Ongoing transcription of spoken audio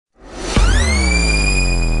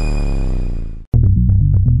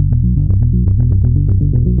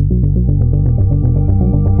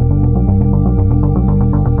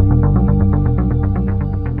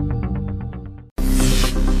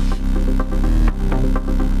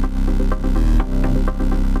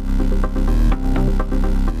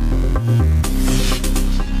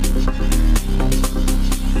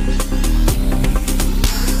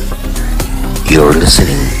You're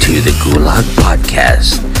listening to the Gulag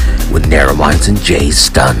Podcast with Narrowminds and Jay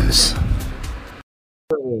Stuns.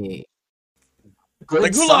 The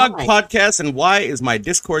Gulag Podcast, and why is my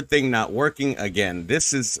Discord thing not working again?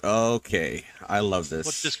 This is okay. I love this.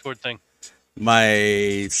 What Discord thing?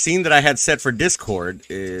 My scene that I had set for Discord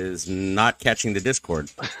is not catching the Discord.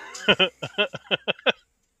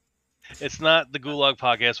 It's not the Gulag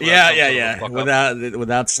Podcast.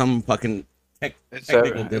 Without some fucking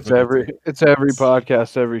technical difficulty. It's every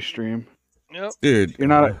podcast, every stream. Yep. Dude, You're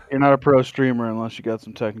not a pro streamer unless you got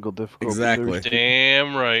some technical difficulties. Exactly.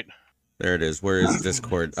 Damn right. There it is. Where is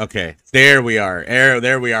Discord? Okay, there we are.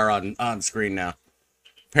 There we are on screen now.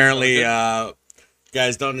 Apparently,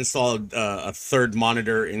 guys, don't install a third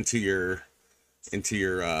monitor into your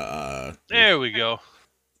There we go.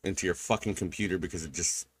 into your fucking computer because it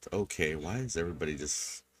just okay. Why is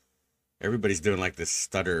everybody's doing like this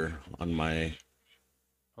stutter on my?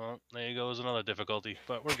 Well, there you go. Is another difficulty,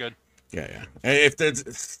 but we're good. Yeah. If there's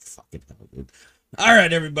fucking hell, dude. All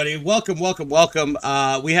right, everybody, welcome.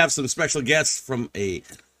 We have some special guests from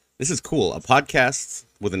this is cool, a podcast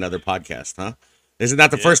with another podcast, huh? This is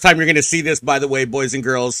not the first time you're going to see this, by the way, boys and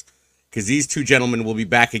girls, because these two gentlemen will be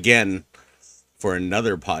back again for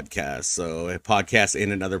another podcast. So a podcast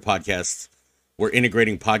in another podcast. We're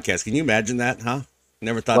integrating podcasts. Can you imagine that, huh?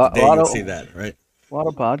 Never thought the day you'd see that, right? A lot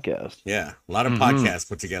of podcasts. Yeah, a lot of podcasts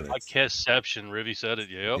put together. Podcastception, Rivy said it,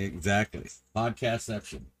 yep. Exactly.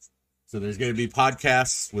 Podcastception. So there's going to be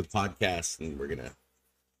podcasts with podcasts, and we're going to...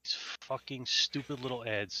 These fucking stupid little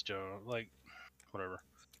ads, Joe. Like, whatever.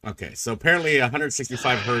 Okay, so apparently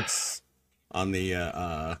 165 hertz on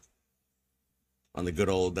the good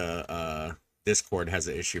old Discord has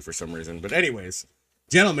an issue for some reason. But anyways,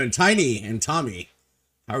 gentlemen, Tiny and Tommy,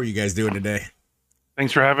 how are you guys doing today?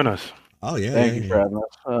 Thanks for having us. Oh yeah, Thank you for having us.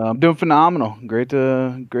 I'm doing phenomenal. Great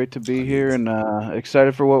to be here and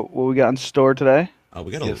excited for what we got in store today. Oh,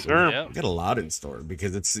 we got Yes, sir. we got a lot in store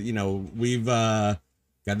because it's we've got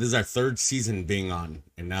this is our third season being on,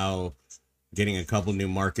 and now getting a couple new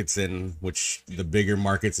markets in, which the bigger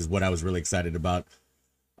markets is what I was really excited about.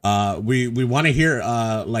 We want to hear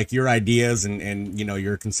like your ideas and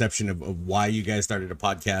your conception of why you guys started a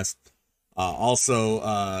podcast.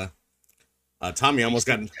 Tommy almost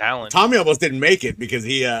didn't make it because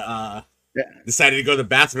he decided to go to the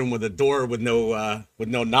bathroom with a door with no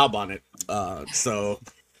knob on it. So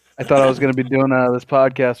I thought I was going to be doing this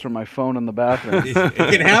podcast from my phone in the bathroom. it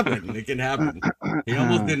can happen. It can happen. He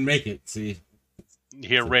almost didn't make it. See, You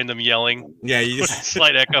hear random yelling. yeah, you just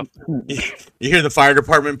Slight echo. you hear the fire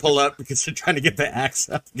department pull up because they're trying to get the axe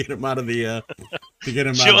out to get him out of the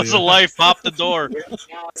Show us a life. Pop the door.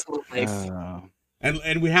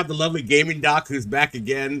 And we have the lovely gaming doc who's back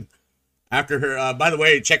again after her. By the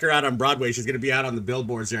way, check her out on Broadway. She's going to be out on the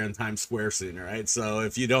billboards there in Times Square soon. All right. So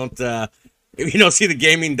if you don't see the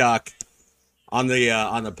gaming doc on the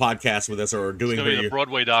podcast with us or doing It's gonna be the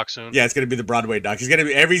Broadway doc soon. yeah, it's going to be the Broadway doc. She's going to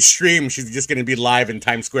be every stream. She's just going to be live in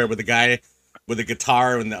Times Square with the guy with the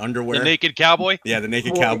guitar and the underwear. The naked cowboy. Yeah, the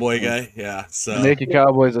naked cowboy guy. Yeah. So Naked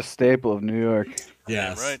Cowboy is a staple of New York.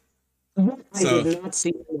 yeah. Right. I did not see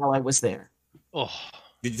him while I was there. Oh,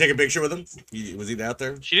 Did you take a picture with him? Was he out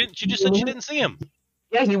there? she didn't. She just said she didn't see him.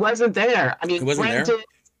 Yeah, he wasn't there. I mean, He wasn't there? granted,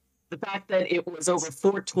 the fact that it was over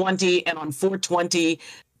 420, and on 420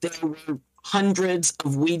 there were hundreds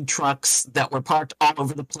of weed trucks that were parked all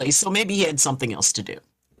over the place. So maybe he had something else to do.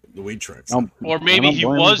 The weed trucks. Or maybe I don't he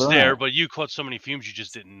blame him was for that. there, but you caught so many fumes you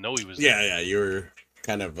just didn't know he was there. Yeah, you were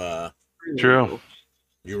kind of True.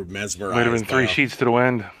 you were mesmerized. Might have been three by- sheets to the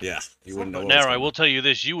wind. Yeah, you wouldn't know. Now, I will tell you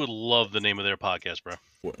this: you would love the name of their podcast, bro.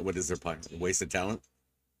 What is their podcast? Wasted Talent.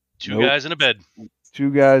 Two Nope. guys in a bed.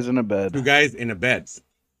 Two guys in a bed. Two guys in a bed.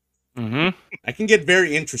 Mm-hmm. I can get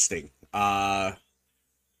very interesting.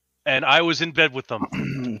 And I was in bed with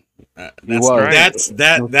them. That's was.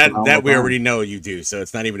 that we already know you do, so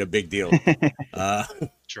it's not even a big deal.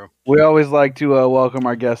 True. We always like to welcome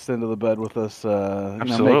our guests into the bed with us. Make it a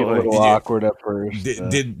Absolutely. little Did you- awkward at first.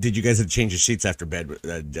 Did you guys have to change the sheets after bed?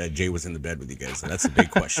 Jay was in the bed with you guys. So that's a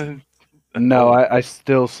big question. No, I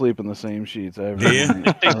still sleep in the same sheets. Do you?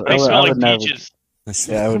 They I smell would like never- peaches.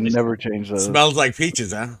 Yeah, I would never change those. Smells like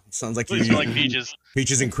peaches, huh? Sounds like They you smell like peaches.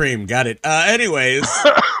 peaches and cream. Got it. Anyways.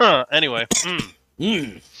 Anyway.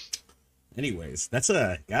 Anyways, that's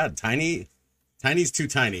God. Tiny's too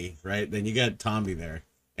tiny, right? Then you got Tommy there,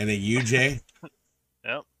 and then you, Jay.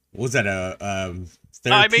 Yep. What was that I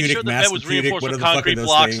therapeutic, made sure the bed was masocratic, reinforced what with the fuck are concrete those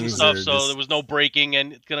blocks and things, stuff, or so just there was no breaking,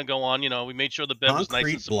 and it's gonna go on. We made sure the bed was nice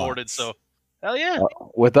concrete and supported. blocks? So Hell yeah.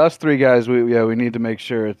 With us three guys, we need to make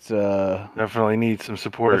sure it's Definitely need some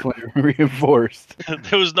support. definitely reinforced.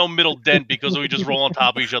 There was no middle dent because we just roll on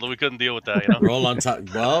top of each other. We couldn't deal with that, Roll on top.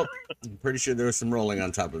 Well, I'm pretty sure there was some rolling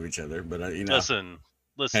on top of each other, but Listen,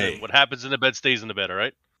 Hey. what happens in the bed stays in the bed, all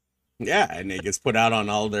right? Yeah, and it gets put out on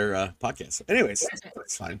all their podcasts. Anyways,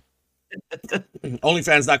 that's fine.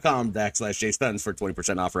 Onlyfans.com/JStuns for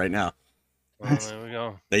 20% off right now. Well, there we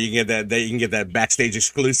go. You can get that backstage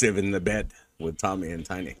exclusive in the bed with Tommy and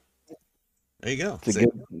Tiny. There you go. It's a See?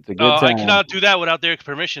 good I time. cannot do that without their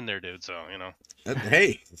permission there, dude. So,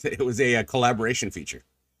 Hey, it was a collaboration feature.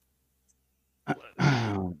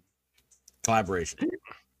 Collaboration.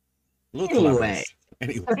 A little collaboration.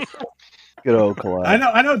 Anyway. Good old collab.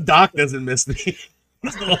 I know Doc doesn't miss me.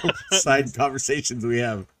 These little side conversations we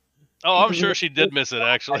have. Oh, I'm sure she did miss it,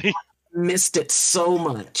 actually. Missed it so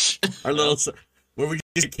much. Our little where we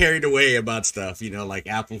just carried away about stuff, like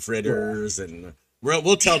apple fritters, and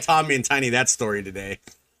we'll tell Tommy and Tiny that story today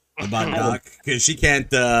about Doc, because she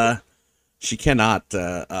cannot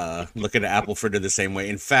look at an apple fritter the same way.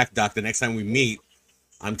 In fact, Doc, the next time we meet,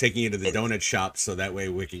 I'm taking you to the donut shop so that way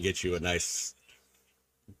we can get you a nice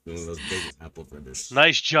one of those big apple fritters.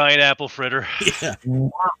 Nice giant apple fritter. Yeah.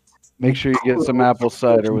 Make sure you get some apple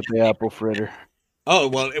cider with the apple fritter. Oh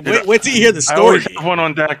well, wait till you hear the I story. always have one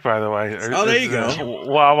on deck, by the way. Oh, there you go.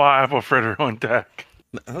 Wawa apple fritter on deck.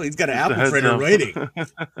 Oh, he's got an Just a apple heads fritter up. waiting.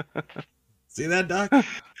 See that, Doc?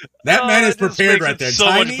 That man is That just prepared makes right it there. So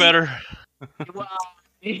Tiny, much better.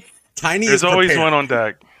 Tiny There's is always prepared. one on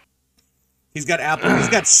deck. He's got apple. He's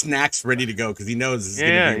got snacks ready to go because he knows this is Yeah,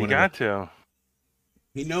 gonna be you one got of to.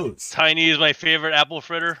 the, He knows. Tiny is my favorite apple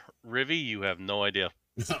fritter. Rivy, you have no idea.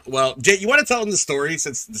 Well, Jay, you want to tell them the story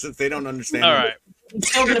since they don't understand? All it? right. I'm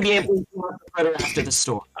still going to be able to do the fritter after the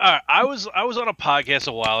store. All right, I was on a podcast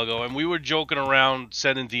a while ago, and we were joking around,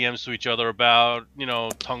 sending DMs to each other about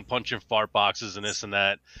tongue punching fart boxes and this and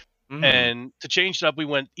that. And to change it up, we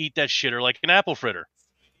went eat that shitter like an apple fritter.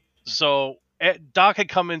 So Doc had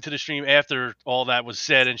come into the stream after all that was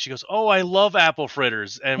said, and she goes, "Oh, I love apple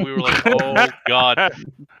fritters," and we were like, "Oh God."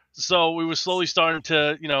 So we were slowly starting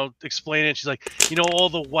to, explain it. She's like, all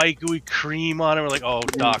the white gooey cream on it. We're like, "Oh,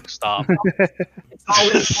 Doc, stop."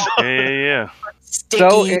 Yeah.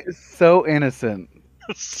 Sticky. So innocent.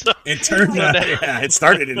 So, It turned out, yeah, it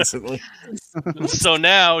started innocently. so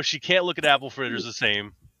now she can't look at apple fritters the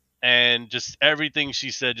same, and just everything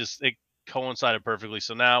she said it coincided perfectly.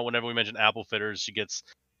 So now whenever we mention apple fritters, she gets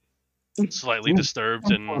slightly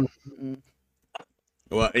disturbed and.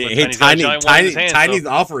 Well, But hey, Tiny's got a giant one in his hand, Tiny's so-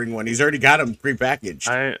 offering one. He's already got them prepackaged.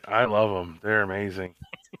 I love them. They're amazing.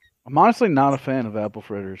 I'm honestly not a fan of apple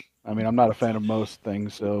fritters. I mean, I'm not a fan of most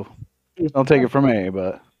things, so don't take it from me.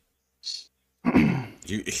 But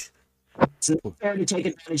You- It's not fair to take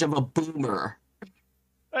advantage of a boomer.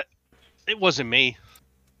 It wasn't me.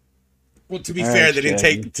 well, to be All fair, right, they didn't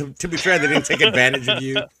Shaggy. take. To be fair, they didn't take advantage of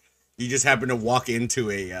you. You just happened to walk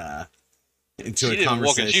into a She didn't walk in.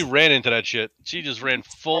 conversation. She ran into that shit. She just ran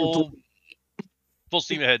full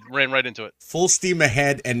steam ahead. Ran right into it. Full steam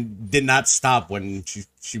ahead and did not stop when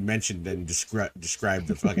she mentioned and described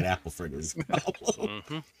the fucking apple fritters.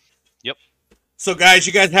 Mm-hmm. So, guys,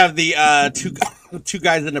 you guys have the two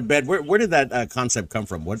guys in a bed. Where did that concept come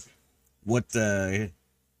from? What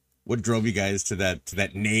drove you guys to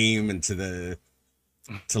that name and to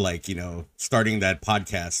starting that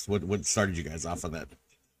podcast? What started you guys off on that?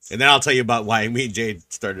 And then I'll tell you about why me and Jade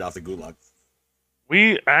started off the Gulag.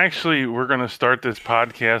 We actually were going to start this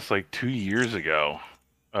podcast like 2 years ago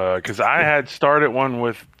because I had started one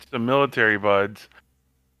with some military buds,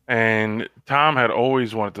 and Tom had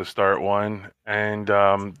always wanted to start one. And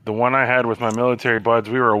the one I had with my military buds,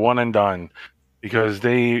 we were a one and done because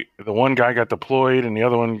the one guy got deployed and the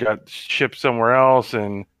other one got shipped somewhere else,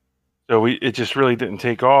 and so it just really didn't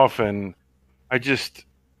take off. And I just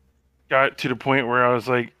got to the point where I was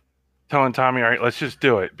like telling Tommy, all right, let's just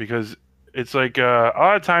do it, because it's like a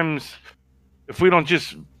lot of times if we don't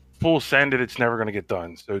just full send it, it's never going to get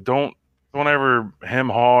done. So don't ever hem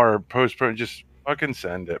haw or post just fucking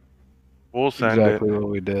send it. We'll send exactly it. what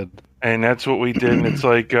we did. And that's what we did. And it's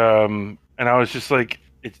like and I was just like,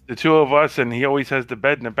 it's the two of us, and he always has the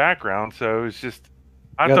bed in the background, so it's just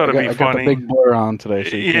I thought it'd be I funny. got the big blur on today.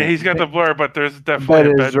 So you Yeah, can't- he's got the blur, but there's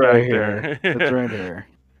definitely a Bed is bed right back here. there. It's right here.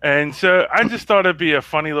 And so I just thought it'd be a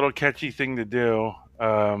funny little catchy thing to do.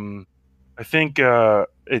 I think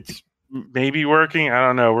it's maybe working. I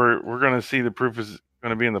don't know. We're gonna see. The proof is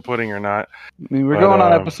gonna be in the pudding or not. I mean, we're But, going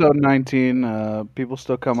on episode 19. People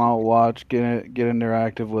still come out, watch, get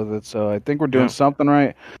interactive with it. So I think we're doing Yeah. something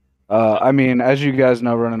right. I mean, as you guys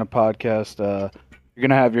know, running a podcast, you're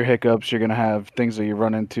gonna have your hiccups. You're gonna have things that you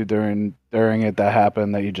run into during it that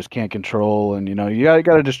happen that you just can't control, and you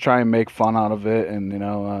gotta just try and make fun out of it, and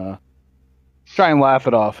try and laugh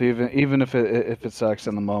it off. Even if it sucks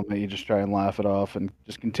in the moment, you just try and laugh it off and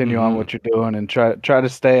just continue on what you're doing and try to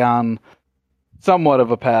stay on somewhat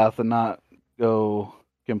of a path and not go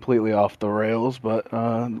completely off the rails. But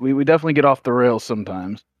we definitely get off the rails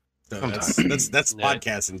sometimes. So that's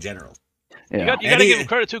podcasts in general. Yeah. You got to give them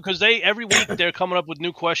credit too, because they every week they're coming up with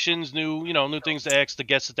new questions, new things to ask the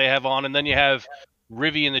guests that they have on, and then you have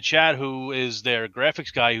Rivy in the chat, who is their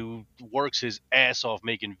graphics guy, who works his ass off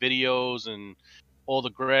making videos and all the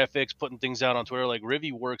graphics, putting things out on Twitter. Like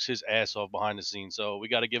Rivy works his ass off behind the scenes, so we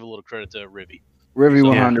got to give a little credit to Rivy. Rivy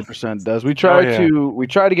 100% does. We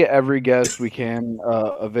try to get every guest we can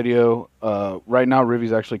a video. Right now,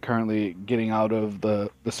 Rivy's actually currently getting out of the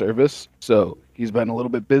service, so he's been a little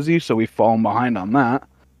bit busy. So we've fallen behind on that.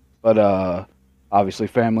 But obviously,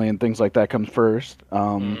 family and things like that comes first.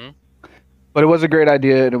 But it was a great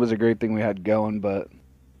idea, and it was a great thing we had going. But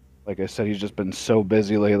like I said, he's just been so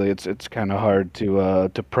busy lately. It's kind of hard to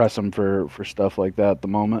press him for stuff like that at the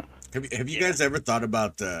moment. Have you guys ever thought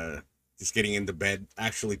about just getting into bed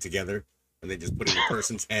actually together, and then just putting a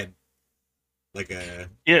person's head like a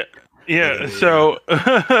So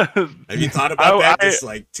have you thought about that? Just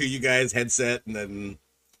like you guys headset and then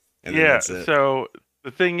that's it. So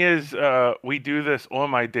the thing is, we do this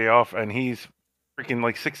on my day off, and he's freaking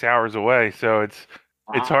like 6 hours away, so it's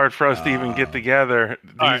hard for us to even get together.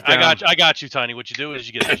 All right, I got you, Tiny. What you do is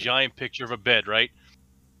you get a giant picture of a bed, right?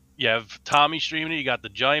 You have Tommy streaming it. You got the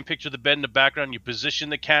giant picture of the bed in the background. You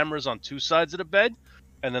position the cameras on two sides of the bed,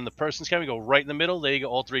 and then the person's camera go right in the middle. There you go,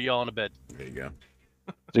 all three of y'all on the bed. There you go.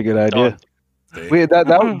 It's a good idea.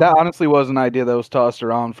 That honestly was an idea that was tossed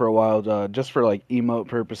around for a while, just for like emote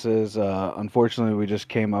purposes. Unfortunately, we just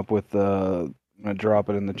came up with. I'm gonna drop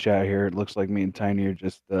it in the chat here. It looks like me and Tiny are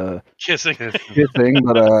just kissing,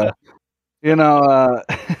 but it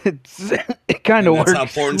kind of works.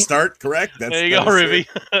 That's how porn start, correct? There you go, Rivy.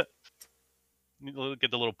 Get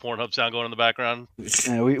the little Pornhub sound going in the background.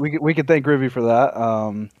 Yeah, we could thank Rivy for that.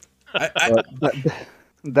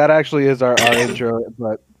 That actually is our intro,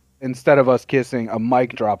 but instead of us kissing, a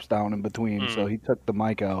mic drops down in between, so he took the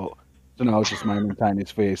mic out. So now it's just mine and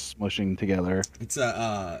Tiny's face smushing together. It's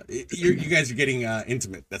you guys are getting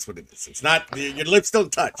intimate. That's what it is. It's not your lips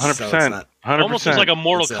don't touch. 100%. So it's not, 100%. Almost looks like a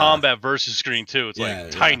Mortal Kombat versus screen too. It's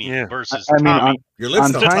like Tiny versus Tommy. Your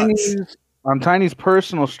lips don't touch. On Tiny's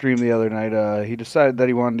personal stream the other night, he decided that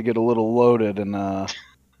he wanted to get a little loaded, and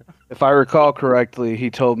if I recall correctly,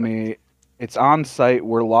 he told me it's on site.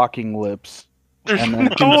 We're locking lips. And then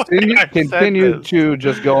continued to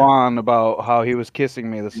just go on about how he was kissing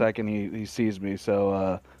me the second he sees me.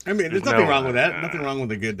 So I mean, there's nothing wrong with that. Nothing wrong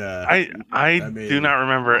with a good. I do not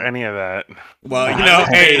remember any of that. Well,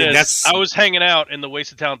 I was hanging out in the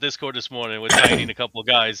Wasted Talent Discord this morning with Tiny and a couple of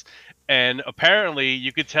guys, and apparently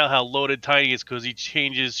you could tell how loaded Tiny is because he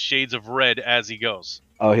changes shades of red as he goes.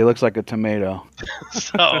 Oh, he looks like a tomato.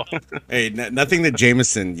 So hey, nothing that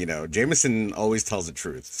Jameson. Jameson always tells the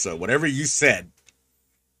truth. So whatever you said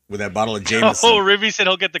with that bottle of Jameson. Oh, Rivy said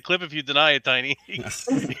he'll get the clip if you deny it, Tiny.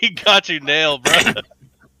 He got you nailed, bro.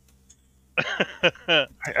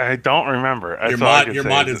 I don't remember. Your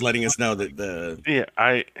mod is letting us know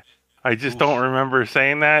that I just don't remember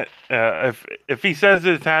saying that. If he says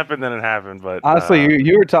it's happened, then it happened. But honestly,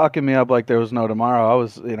 you were talking me up like there was no tomorrow. I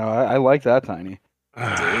was, I like that, Tiny.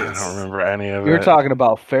 I don't remember any of it. You were talking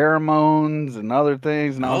about pheromones and other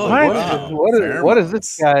things, and I was like, what is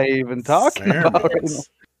this guy even talking about?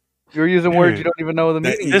 You're using words you don't even know the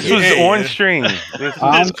meaning. This was on stream.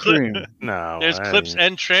 On stream. No, there's clips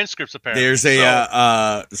and transcripts apparently. There's so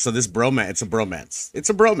this bromance. It's a bromance. It's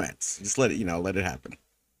a bromance. Just let it happen.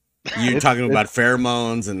 You're talking about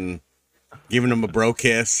pheromones and giving them a bro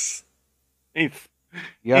kiss. He's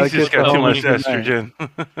just got too much estrogen.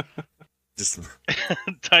 Just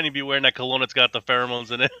Tiny be wearing that cologne. It's got the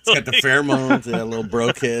pheromones in it. It's got the pheromones and a little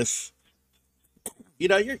bro kiss.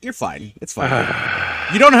 You're fine. It's fine.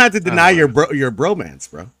 You don't have to deny your bromance,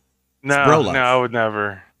 bro. No, I would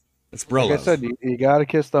never. It's bro like love. I said, you gotta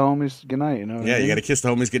kiss the homies goodnight. You gotta kiss the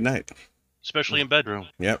homies goodnight. Especially in bed.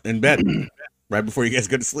 Yep, in bed, right before you guys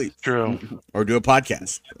go to sleep. True. Or do a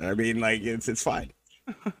podcast. I mean, like it's fine.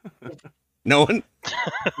 No one.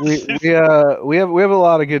 we have a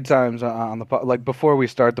lot of good times on the like before we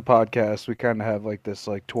start the podcast. We kind of have like this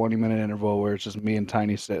 20-minute interval where it's just me and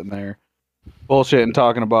Tiny sitting there, bullshit and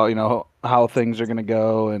talking about how things are gonna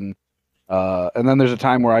go, and then there's a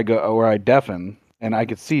time where I deafen and I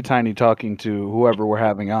could see Tiny talking to whoever we're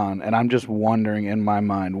having on, and I'm just wondering in my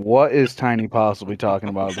mind, what is Tiny possibly talking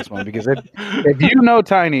about at this moment? Because if you know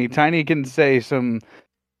Tiny, Tiny can say some,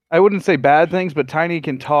 I wouldn't say bad things, but Tiny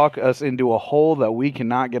can talk us into a hole that we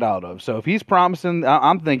cannot get out of. So if he's promising,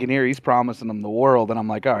 I'm thinking here he's promising them the world, and I'm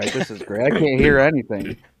like, all right, this is great. I can't hear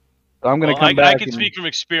anything. So I'm gonna come back. I can speak from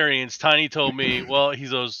experience. Tiny told me, well, he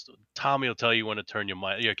goes, Tommy will tell you when to turn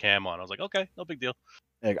your cam on. I was like, okay, no big deal.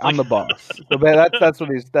 Like, I'm the boss. So that's what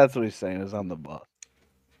he's saying is I'm the boss.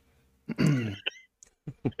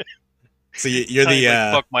 So you're Tiny's the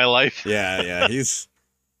like, fuck my life. yeah. He's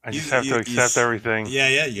I just have to accept everything.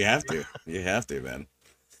 Yeah, you have to, man.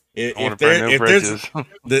 I want to burn no bridges.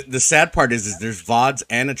 The sad part is there's VODs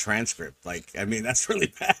and a transcript. Like, I mean, that's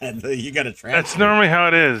really bad. You got a transcript. That's normally how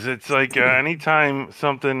it is. It's like anytime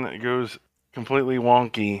something goes completely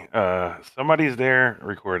wonky, somebody's there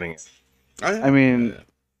recording it. I mean,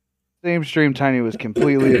 same stream, Tiny was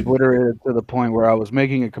completely obliterated to the point where I was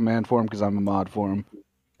making a command for him because I'm a mod for him.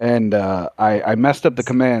 And I messed up the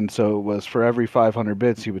command, so it was for every 500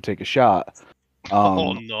 bits, he would take a shot.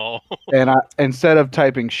 Oh, no. And instead of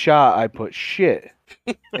typing shot, I put shit.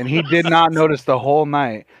 And he did not notice the whole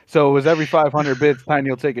night. So it was every 500 bits, Tiny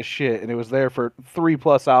will take a shit. And it was there for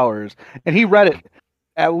 3+ hours. And he read it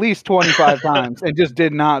at least 25 times and just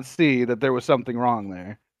did not see that there was something wrong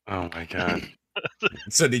there. Oh, my God.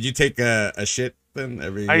 So did you take a shit then?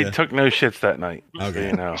 I took no shits that night. Okay. So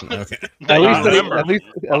you know. Okay.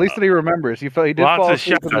 At least he remembers. He did fall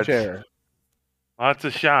asleep in the chair. Lots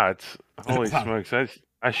of shots. Holy smokes!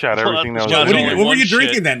 I shot everything that was. What were you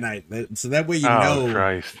drinking that night? So that way you know. Oh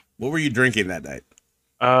Christ! What were you drinking that night?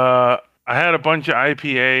 I had a bunch of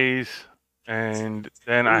IPAs, and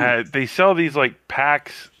then they sell these like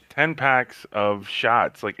packs, 10 packs of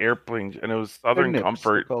shots, like airplanes, and it was Southern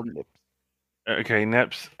Comfort. Okay,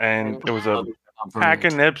 nips, and it was a pack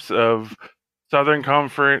of nips of Southern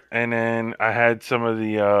Comfort, and then I had some of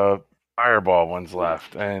the Fireball ones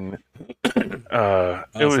left, and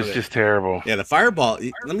it was just terrible. Yeah, the Fireball.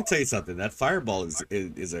 Let me tell you something. That Fireball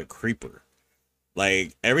is a creeper.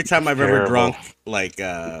 Like every time I've ever drunk like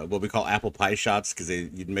what we call apple pie shots, because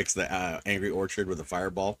you'd mix the Angry Orchard with a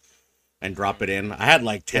Fireball and drop it in. I had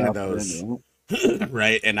like 10 of those,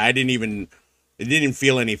 right? And it didn't even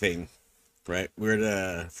feel anything. Right, we were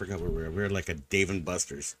at I forgot where we were. We were like a Dave and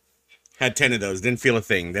Buster's. Had 10 of those, didn't feel a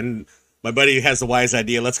thing. Then my buddy has the wise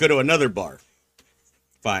idea. Let's go to another bar.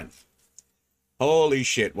 Fine. Holy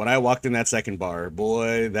shit! When I walked in that second bar,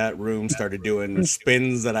 boy, that room started doing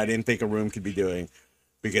spins that I didn't think a room could be doing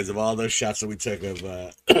because of all those shots that we took of.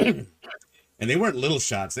 And they weren't little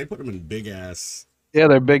shots; they put them in big ass. Yeah,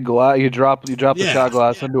 they're big glass. You drop the shot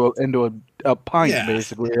glass into a pint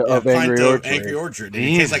basically of Angry Orchard. Angry Orchard.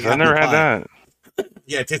 Jeez, it tastes like I never had that.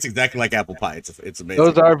 Yeah, it tastes exactly like apple pie. It's amazing.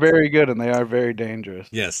 Those are very good and they are very dangerous.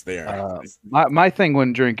 Yes, they are. My thing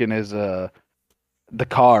when drinking is the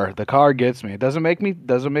car. The car gets me. It doesn't make me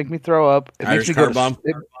throw up. It Irish makes me car bomb.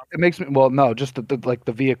 It makes me just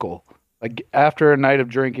the vehicle. Like after a night of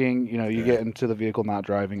drinking, you get into the vehicle, not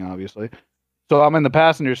driving, obviously. So I'm in the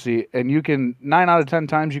passenger seat, and 9 out of 10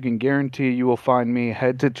 times you can guarantee you will find me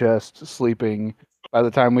head to chest sleeping by the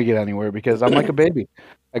time we get anywhere because I'm like a baby.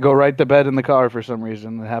 I go right to bed in the car for some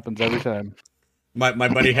reason. It happens every time. My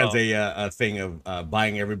buddy has a thing of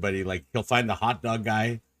buying everybody, like he'll find the hot dog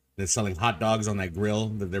guy that's selling hot dogs on that grill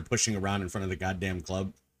that they're pushing around in front of the goddamn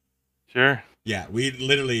club. Sure. Yeah, we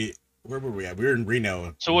literally, where were we at? We were in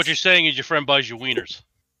Reno. So what you're saying is your friend buys you wieners.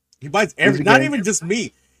 He buys not even just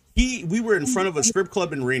me. We were in front of a strip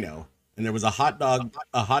club in Reno, and there was a hot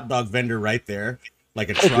dog vendor right there, like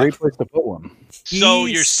a truck. A great place to put one. So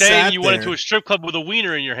you're saying you went into a strip club with a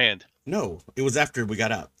wiener in your hand? No, it was after we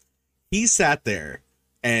got out. He sat there,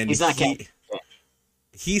 and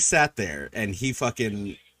he sat there, and he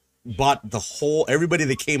fucking bought everybody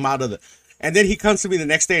that came out of the, and then he comes to me the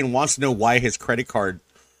next day and wants to know why his credit card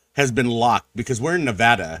has been locked because we're in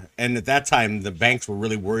Nevada, and at that time the banks were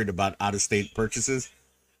really worried about out-of-state purchases.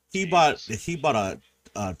 He bought a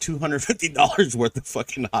 $250 worth of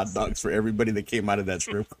fucking hot dogs for everybody that came out of that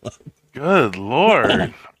strip club. Good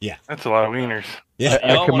Lord. Yeah. That's a lot of wieners. Yeah.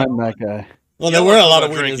 I commend that guy. Well, there were a lot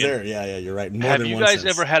of wieners there. Yeah, you're right. Have you guys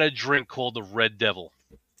ever had a drink called the Red Devil?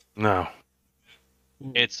 No.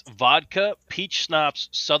 It's vodka, peach schnapps,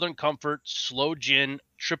 Southern Comfort, slow gin,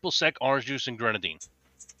 triple sec orange juice, and grenadine.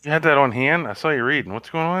 You had that on hand? I saw you reading. What's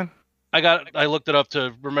going on? I looked it up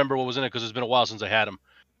to remember what was in it because it's been a while since I had them.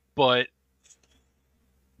 But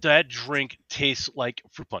that drink tastes like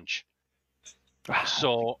fruit punch.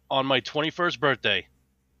 So on my 21st birthday,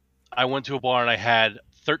 I went to a bar and I had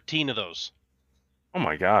 13 of those. Oh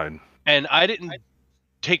my God. And I didn't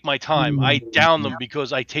take my time. I down them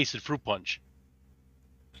because I tasted fruit punch.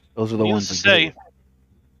 Those are the Needless ones. to say,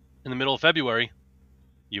 in the middle of February,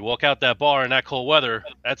 you walk out that bar in that cold weather,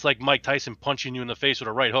 that's like Mike Tyson punching you in the face with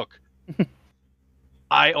a right hook.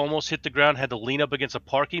 I almost hit the ground, had to lean up against a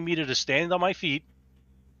parking meter to stand on my feet,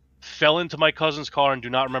 fell into my cousin's car, and do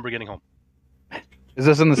not remember getting home. Is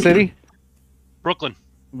this in the city? Brooklyn.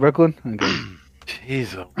 Brooklyn? Okay.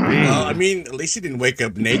 Jeez, Well, I mean, at least you didn't wake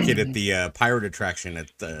up naked at the pirate attraction at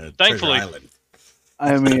Thankfully. Treasure Island.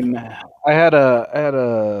 I mean, I had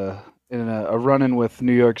a run-in with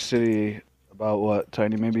New York City about what,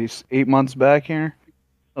 Tiny? Maybe 8 months back here,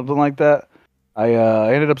 something like that. I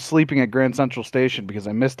ended up sleeping at Grand Central Station because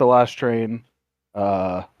I missed the last train.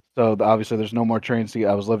 So obviously there's no more trains to get.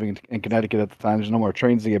 I was living in Connecticut at the time. There's no more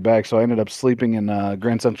trains to get back, so I ended up sleeping in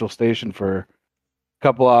Grand Central Station for a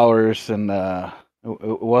couple hours, and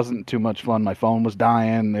it wasn't too much fun. My phone was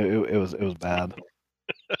dying. It was bad.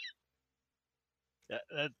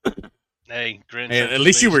 Hey, Grand Hey, Central at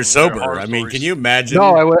least you were Station, sober. horror I mean, stories. can you imagine?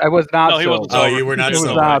 No, I was not. No, he wasn't sober. Oh, sober. you were not It was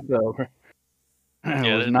sober. not sober. Yeah,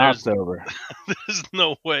 It was not there's- sober. There's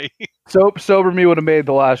no way. Sober me would have made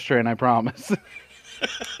the last train, I promise.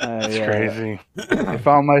 That's crazy. I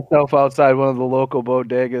found myself outside one of the local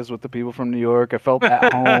bodegas with the people from New York. I felt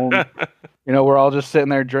at home. You know, we're all just sitting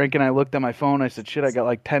there drinking. I looked at my phone. I said, shit, I got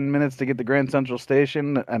like 10 minutes to get to Grand Central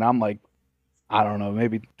Station. And I'm like, I don't know,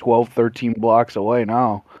 maybe 12, 13 blocks away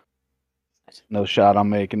now. No shot I'm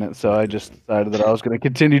making it. So I just decided that I was going to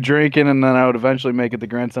continue drinking, and then I would eventually make it to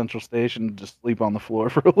Grand Central Station and just sleep on the floor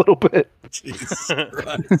for a little bit. Jesus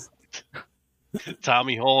Christ.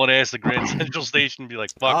 Tommy hauling ass at Grand Central Station, be like,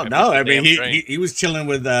 "Fuck." Oh no! I mean, he was chilling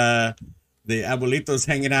with the abuelitos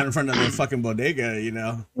hanging out in front of the fucking bodega. You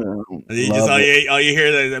know, and you just all you hear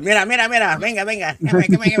is mira, mira, mira, venga, venga,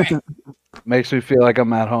 venga. Makes me feel like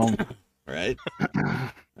I'm at home. Right?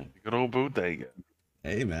 Good old bodega.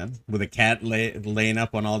 Hey man, with a cat laying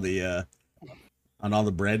up on all the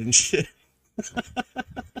bread and shit.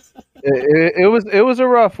 It was a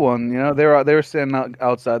rough one, you know. They were standing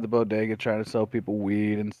outside the bodega trying to sell people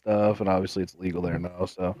weed and stuff, and obviously it's legal there now.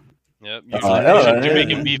 So Yep.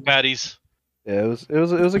 Jamaican beef patties. yeah, it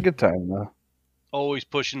was a good time though. Always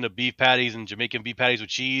pushing the beef patties and Jamaican beef patties with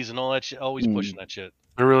cheese and all that shit. Always pushing that shit.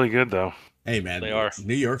 They're really good though. Hey man, They are.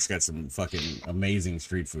 New York's got some fucking amazing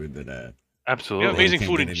street food that Absolutely. Yeah, amazing can't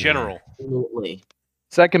food get in anywhere. general. Absolutely.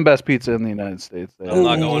 Second best pizza in the United States. I'm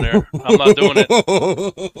not going there. I'm not doing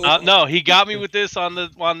it. No, he got me with this on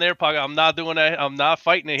their pocket. I'm not doing that. I'm not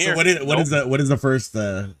fighting it here. So what is the first?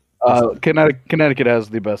 Connecticut has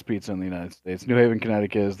the best pizza in the United States. New Haven,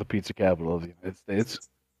 Connecticut is the pizza capital of the United States.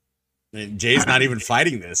 Jay's not even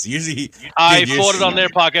fighting this. Usually, I fought it on their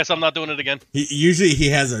podcast. I'm not doing it again. He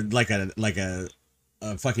has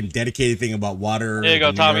a fucking dedicated thing about water. There you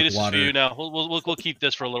go, New Tommy. York This water, is for you now. We'll keep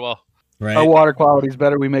this for a little while. right? Our water quality is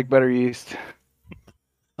better. We make better yeast.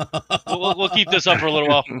 We'll keep this up for a little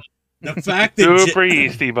while. The fact that Super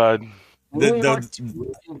yeasty, bud. We weren't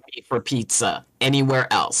for pizza anywhere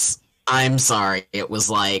else. I'm sorry. It was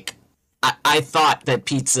like I thought that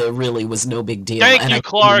pizza really was no big deal. Thank and you, I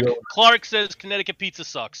Clark. really- Clark says Connecticut pizza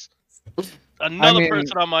sucks. Another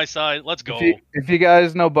person on my side. Let's go. If you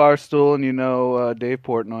guys know Barstool and you know Dave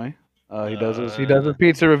Portnoy, he does his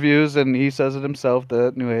pizza reviews, and he says it himself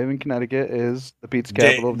that New Haven, Connecticut is the pizza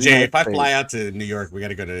capital of the Jay, United if I States. fly out to New York, we got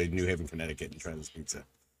to go to New Haven, Connecticut, and try this pizza.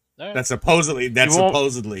 All right. That's supposedly.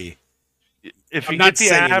 If I'm you not get the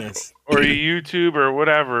saying app this. or YouTube or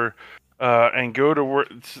whatever, and go to work,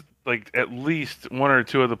 like at least one or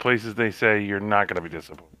two of the places they say, you're not going to be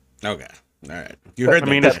disappointed. Okay, all right. You heard I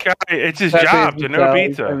mean, that. this guy, it's his Pepe job to know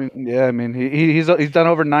pizza. pizza. I mean, he's done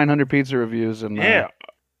over 900 pizza reviews, and Yeah,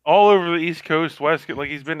 all over the East Coast, West Coast, like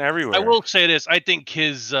he's been everywhere. I will say this. I think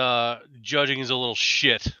his judging is a little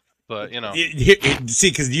shit, but you know. See,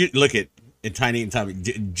 because you look at Tiny and Tommy.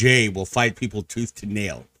 Jay will fight people tooth to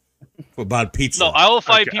nail about pizza. No, I will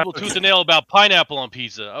fight people tooth and nail about pineapple on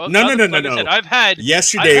pizza. No. Like I said, I've had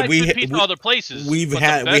yesterday good pizza other places. we but the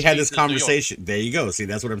had best this pizza is New York. conversation. There you go. See,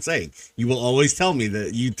 that's what I'm saying. You will always tell me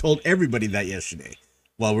that you told everybody that yesterday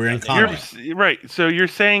while we were in combat. You're right. So you're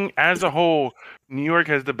saying, as a whole, New York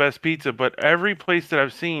has the best pizza, but every place that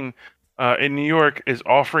I've seen in New York is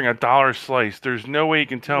offering $1 slice. There's no way you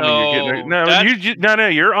can tell me you're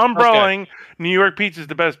getting You're umbrellaing New York pizza is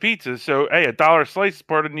the best pizza. So hey, $1 slice is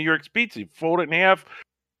part of New York's pizza. You fold it in half.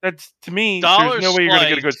 That's, to me, there's no way you're gonna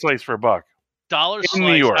get a good slice for $1. Dollar slice.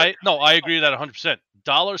 New York. I agree with that 100%.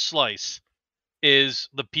 Dollar slice is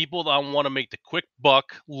the people that want to make the quick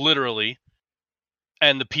buck, literally,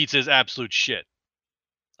 and the pizza is absolute shit.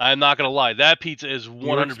 I'm not gonna lie. That pizza is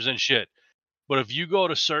 100% shit. But if you go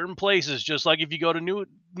to certain places, just like if you go to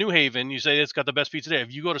New Haven, you say it's got the best pizza there.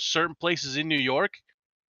 If you go to certain places in New York,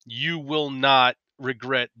 you will not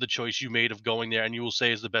regret the choice you made of going there, and you will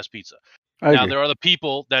say it's the best pizza. I Now, agree. there are the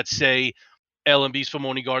people that say L&B's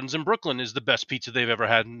Spumoni Gardens in Brooklyn is the best pizza they've ever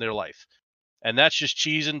had in their life. And that's just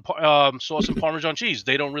cheese and sauce and Parmesan cheese.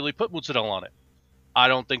 They don't really put mozzarella on it. I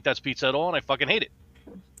don't think that's pizza at all, and I fucking hate it.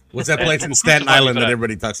 What's that place in Staten Island that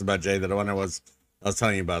everybody talks about, Jay? That one I was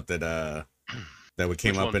telling you about that that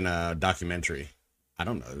came up in a documentary. I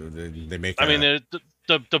don't know. They make. I mean,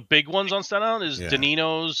 the big ones on Staten Island is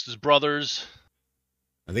Danino's, his brothers.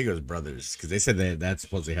 I think it was Brothers because they said that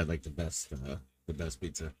supposedly had like the best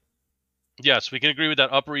pizza. Yes, we can agree with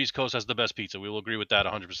that. Upper East Coast has the best pizza. We will agree with that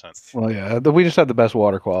 100%. Well, yeah, we just have the best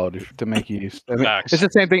water quality to make East. I mean, Facts. it's the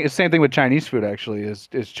same thing. It's the same thing with Chinese food. Actually, is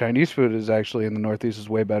Chinese food is actually in the Northeast is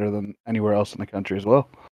way better than anywhere else in the country as well.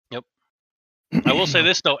 Yep. I will say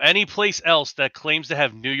this though: any place else that claims to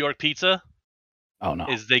have New York pizza, Oh no,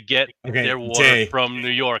 is they get their water Jay. from New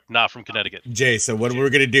York, not from Connecticut. Jay, so what we're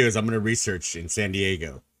gonna do is I'm gonna research in San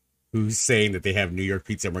Diego who's saying that they have New York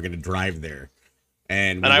pizza, and we're gonna drive there.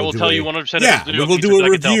 And I will tell you 100%. Yeah, we will do a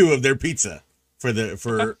review of their pizza for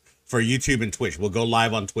YouTube and Twitch. We'll go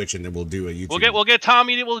live on Twitch, and then we'll do a YouTube. We'll get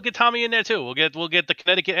Tommy. We'll get Tommy in there too. We'll get the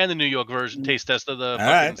Connecticut and the New York version taste test of the. All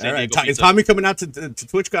right. Pizza. Is Tommy coming out to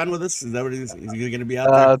TwitchCon with us? Is that what is he going to be out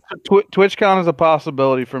there? TwitchCon is a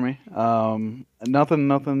possibility for me. Nothing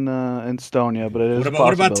in stone yet, but it is.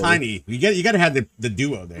 What about Tiny? You got to have the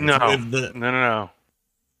duo there. No.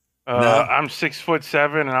 I'm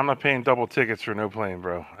 6'7", and I'm not paying double tickets for no plane,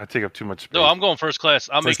 bro. I take up too much space. No, I'm going first class.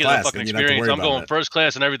 I'm First making class, it a fucking then you don't have to experience. worry I'm about going that. first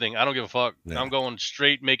class and everything. I don't give a fuck. Yeah. I'm going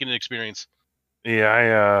straight, making an experience.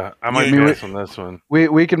 Yeah, I might pass on this one.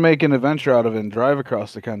 We can make an adventure out of it and drive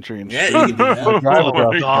across the country and Yeah, you can do that. drive Oh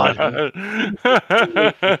across my the God.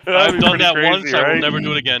 country. I've done that crazy, once. I will right? never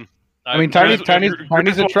do it again. I mean, Tiny- Tiny's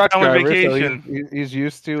a truck on driver, so vacation. he's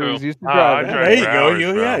used to True. driving. I drive There you for go.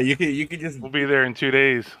 hours, bro. You could just We'll be there in 2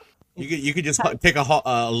 days. you could just take a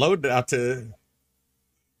load out to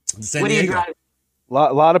San What do you Diego. drive?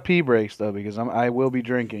 Lot of pee breaks though, because I will be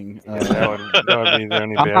drinking. That would be the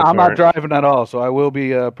only bad I'm not part. driving at all, so I will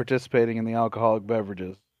be participating in the alcoholic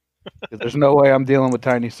beverages. 'Cause there's no way I'm dealing with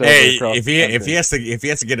Tiny sober. Hey, across if the he country.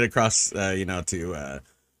 has to get it across, to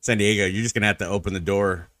San Diego, you're just gonna have to open the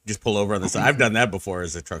door, just pull over on the side. I've done that before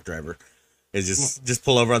as a truck driver. Is just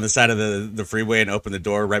pull over on the side of the freeway and open the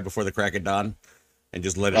door right before the crack of dawn, and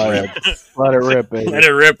just let it rip. Let it rip, baby. Let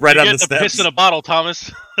it rip right You on get the the steps. piss in a bottle, Thomas.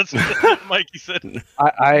 That's what Mikey said.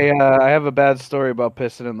 I have a bad story about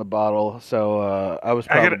pissing in the bottle, so I was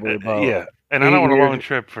probably about and I don't want a 8 long years-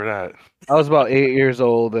 trip for that. I was about 8 years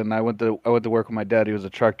old, and I went to work with my dad. He was a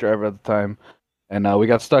truck driver at the time, and we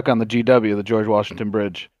got stuck on the GW, the George Washington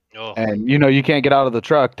Bridge. Oh. And you can't get out of the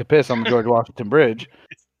truck to piss on the George Washington Bridge.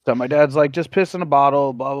 So my dad's like, just piss in a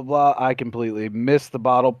bottle, blah blah blah. I completely missed the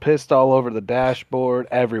bottle, pissed all over the dashboard,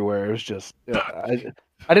 everywhere. It was just,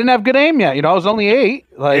 I didn't have good aim yet. I was only 8.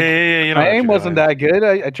 Like You know my what aim you're wasn't doing. that good.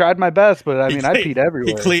 I tried my best, but I mean, I peed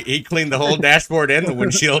everywhere. He cleaned the whole dashboard and the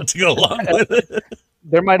windshield to go along with it.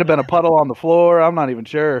 There might have been a puddle on the floor. I'm not even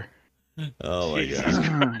sure. Oh my Jesus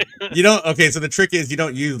god! You don't. Okay, so the trick is you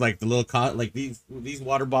don't use like the little like these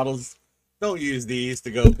water bottles. Don't use these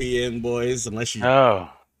to go pee in, boys, unless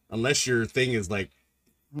your thing is like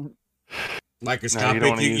microscopic.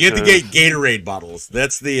 wanna You use have to get those. Gatorade bottles.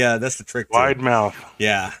 That's the trick. to Wide it. mouth.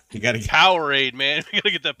 Yeah, you got to Powerade, man. We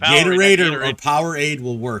gotta get that Powerade. Gatorade that or Powerade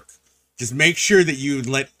will work. Just make sure that you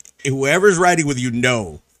let whoever's riding with you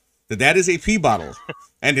know that is a pee bottle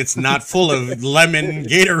and it's not full of lemon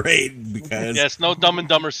Gatorade because Yes, no Dumb and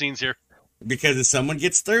Dumber scenes here. because if someone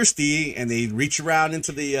gets thirsty and they reach around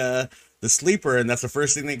into the sleeper and that's the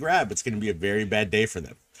first thing they grab, it's going to be a very bad day for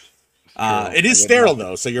them. It is sterile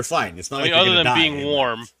though, so you're fine. It's not I like mean, you're other gonna than die. being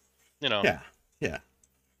warm, Yeah.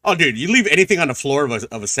 Oh, dude, you leave anything on the floor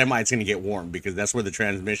of a semi, it's going to get warm because that's where the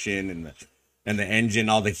transmission and the engine,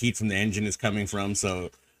 all the heat from the engine is coming from. So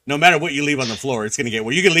no matter what you leave on the floor, it's going to get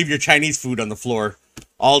warm. You can leave your Chinese food on the floor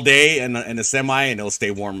all day in a semi, and it'll stay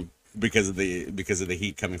warm because of the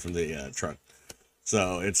heat coming from the truck.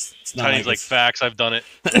 So it's not Chinese like facts. I've done it.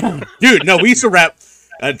 dude. No, we used to wrap.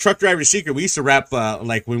 Truck driver secret. We used to wrap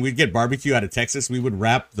like when we'd get barbecue out of Texas, we would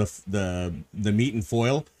wrap the meat in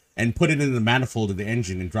foil and put it in the manifold of the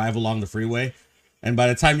engine and drive along the freeway. And by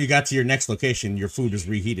the time you got to your next location, your food was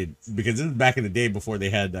reheated because this is back in the day before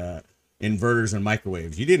they had inverters and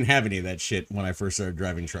microwaves. You didn't have any of that shit when I first started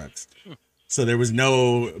driving trucks. So there was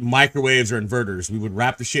no microwaves or inverters. We would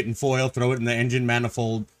wrap the shit in foil, throw it in the engine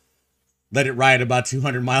manifold, let it ride about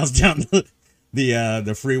 200 miles down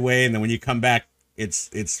the freeway, and then when you come back,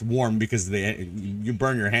 it's warm because you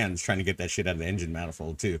burn your hands trying to get that shit out of the engine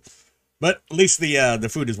manifold too. But at least the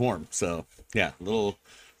food is warm. So yeah, little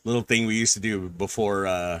thing we used to do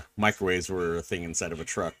before microwaves were a thing inside of a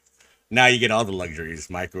truck. Now you get all the luxuries: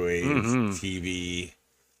 microwave, TV,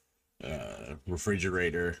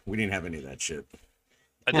 refrigerator. We didn't have any of that shit.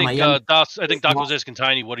 I Yeah, think Doc was asking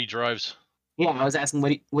Tiny what he drives. Yeah, I was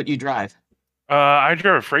asking what you drive. I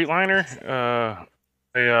drive a Freightliner.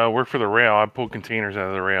 I work for the rail. I pull containers out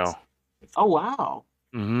of the rail. Oh wow.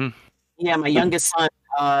 Mm-hmm. Yeah, my youngest son,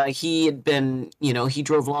 he had been, he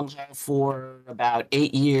drove long haul for about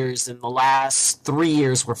 8 years, and the last 3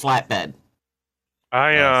 years were flatbed.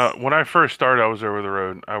 When I first started, I was over the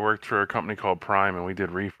road. I worked for a company called Prime, and we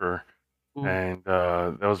did reefer, and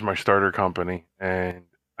that was my starter company. And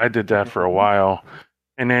I did that for a while,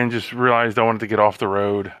 and then just realized I wanted to get off the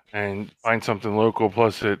road and find something local.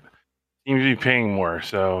 Plus, it seems to be paying more,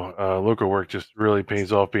 so local work just really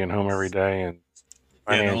pays off being home every day, and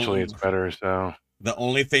financially it's better. So the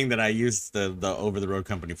only thing that I used the over the road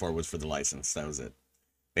company for was for the license. That was it.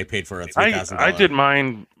 They paid for a $3,000. I did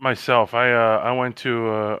mine myself. I went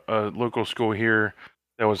to a local school here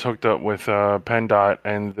that was hooked up with PennDOT,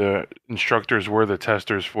 and the instructors were the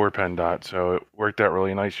testers for PennDOT, so it worked out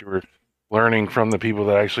really nice. You were learning from the people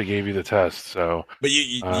that actually gave you the test. So, but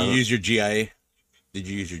you use your GIA? Did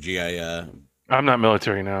you use your GI? I'm not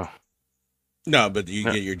military now. No, but you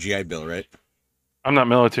get your GI Bill, right? I'm not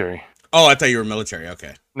military. Oh, I thought you were military.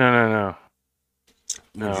 Okay. No.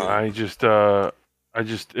 I just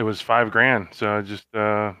it was $5,000, so I just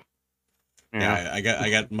yeah, I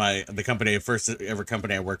got the company, first ever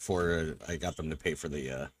company I worked for. I got them to pay for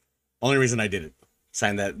the only reason I did it,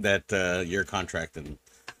 signed that year contract and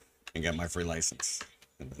got my free license.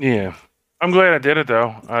 Yeah, I'm glad I did it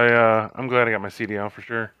though. I'm glad I got my CDL for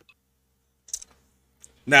sure.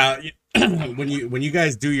 Now, when you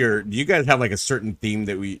guys do you guys have like a certain theme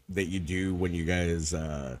that you do when you guys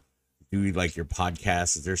do like your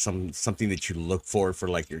podcast? Is there something that you look for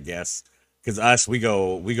like your guests? Because us, we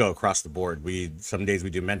go across the board. Some days we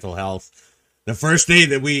do mental health. The first day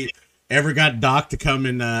that we ever got Doc to come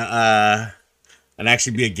and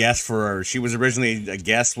actually be a guest for her, she was originally a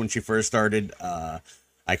guest when she first started.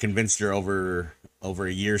 I convinced her over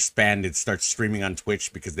a year span to start streaming on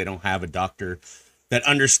Twitch because they don't have a doctor that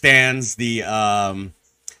understands the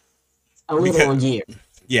year.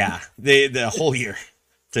 Yeah, the whole year,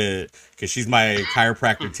 because she's my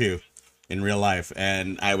chiropractor too in real life,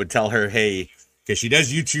 and I would tell her, hey, because she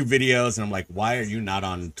does YouTube videos, and I'm like, why are you not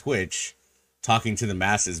on Twitch talking to the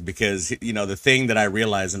masses? Because the thing that I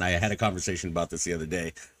realized, and I had a conversation about this the other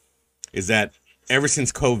day, is that ever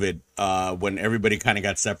since COVID, when everybody kind of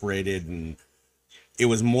got separated, and it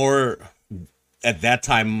was more at that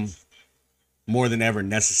time more than ever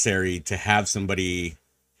necessary to have somebody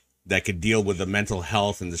that could deal with the mental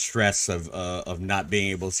health and the stress of not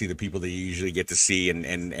being able to see the people that you usually get to see,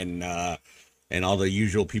 and all the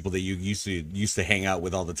usual people that you used to hang out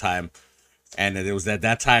with all the time. And it was at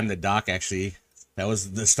that time that Doc actually, that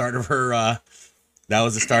was the start of her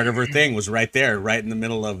thing, was right there, right in the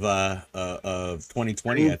middle of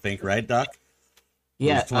 2020, I think, right, Doc?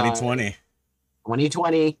 Yeah, 2020.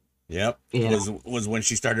 2020. Yep. Yeah. Was when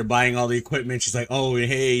she started buying all the equipment. She's like, "Oh,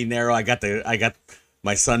 hey, Nero, I got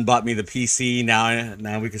my son bought me the PC.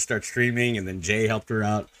 Now we can start streaming." And then Jay helped her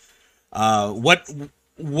out.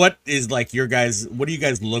 What is like your guys? What do you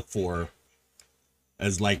guys look for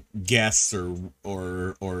as like guests or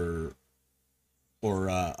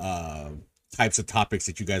types of topics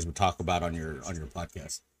that you guys would talk about on your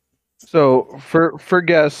podcast? So for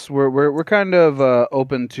guests, we're kind of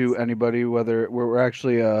open to anybody. Whether we're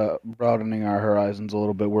actually broadening our horizons a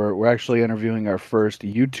little bit. We're actually interviewing our first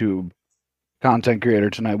YouTube content creator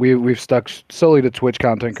tonight. We've stuck solely to Twitch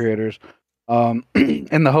content creators,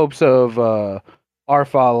 in the hopes of our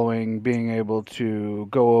following being able to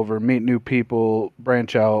go over, meet new people,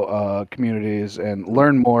 branch out communities, and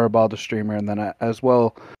learn more about the streamer, and then as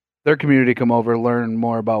well, their community come over, learn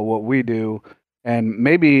more about what we do. And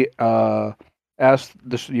maybe ask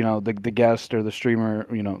the guest or the streamer,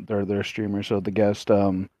 they're streamer, so the guest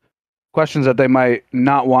questions that they might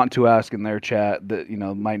not want to ask in their chat, that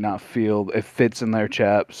might not feel it fits in their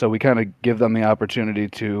chat. So we kind of give them the opportunity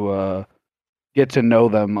to get to know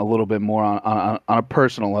them a little bit more on a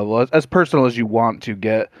personal level, as personal as you want to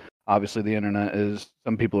get. Obviously, the internet is,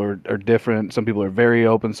 some people are different. Some people are very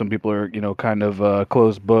open. Some people are kind of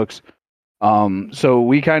closed books. So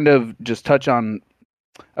we kind of just touch on,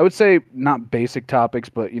 I would say, not basic topics,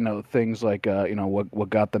 but things like what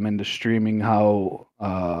got them into streaming, how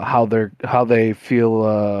they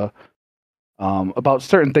feel about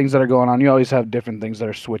certain things that are going on. You always have different things that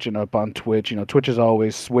are switching up on Twitch. Twitch is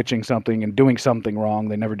always switching something and doing something wrong.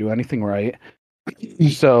 They never do anything right.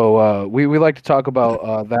 So we like to talk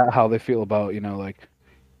about that, how they feel about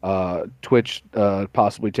Twitch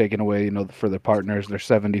possibly taking away for their partners their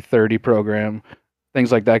 70/30 program,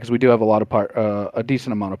 things like that, because we do have a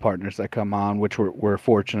decent amount of partners that come on, which we're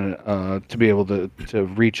fortunate to be able to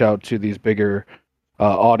reach out to these bigger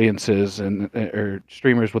audiences or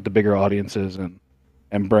streamers with the bigger audiences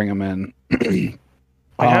and bring them in. We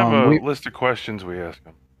have a list of questions we ask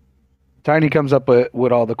them. Tiny comes up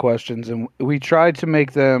with all the questions, and we try to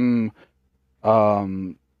make them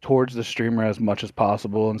towards the streamer as much as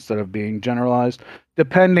possible instead of being generalized,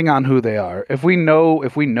 depending on who they are. If we know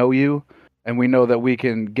you, and we know that we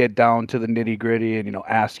can get down to the nitty gritty and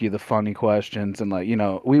ask you the funny questions, and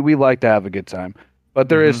we like to have a good time. But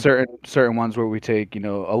there is certain ones where we take a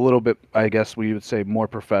little bit, I guess we would say, more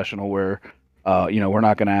professional, where we're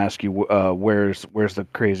not going to ask you where's the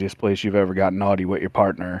craziest place you've ever gotten naughty with your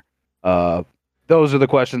partner. Those are the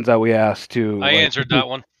questions that we ask to. I answered that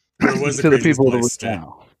one. Where was the to the craziest people place?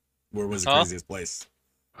 that Where was the craziest place?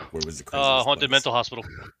 Where was the craziest haunted place? mental hospital.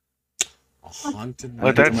 A haunted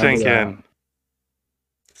Let mental that sink Yeah. in.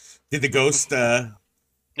 Did the ghost? It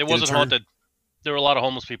wasn't turn? haunted. There were a lot of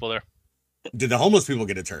homeless people there. Did the homeless people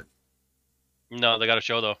get a turn? No, they got a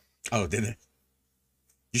show though. Oh, did they?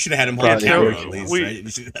 You should have had him Yeah, hold the so camera at least, we- right? You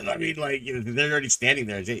should, I mean, like they're already standing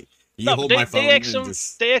there. Jay, you No, hold my phone. they asked and some.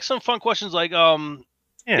 just... They asked some fun questions like Yeah,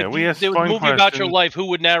 if we asked there was a fun movie questions. about your life, who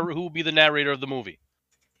would be the narrator of the movie?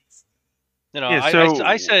 Yeah,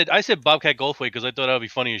 I said Bobcat Goldthwait because I thought that would be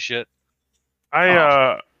funny as shit.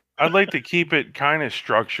 I'd like to keep it kind of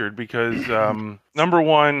structured because number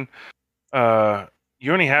one,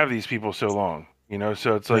 you only have these people so long,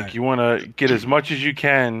 so it's like Right. you want to get as much as you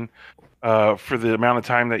can for the amount of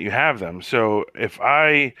time that you have them. So if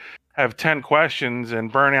I have 10 questions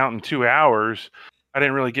and burn out in 2 hours, I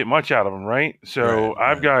didn't really get much out of them, right? So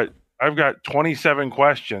Right, I've got 27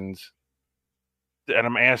 questions and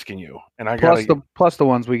I'm asking you, and I plus got plus the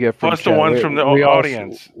ones we get from plus the chat. ones from the we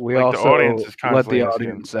audience. We Like, also the audience is let constantly the asking.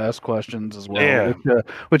 audience ask questions as well, Yeah.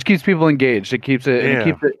 which keeps people engaged. It keeps it and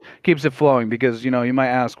Yeah. it keeps it flowing, because you might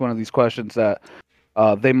ask one of these questions that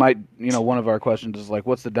they might one of our questions is like,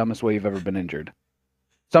 what's the dumbest way you've ever been injured?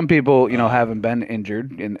 Some people haven't been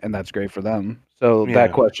injured, and that's great for them. So Yeah.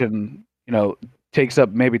 that question takes up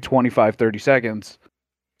maybe 25, 30 seconds.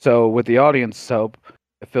 So with the audience help,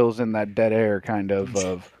 it fills in that dead air kind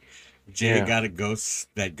of Jay Yeah. got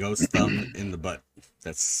that ghost thumb in the butt.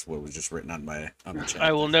 That's what was just written on the chat.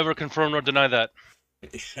 I will never confirm nor deny that.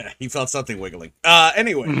 He felt something wiggling.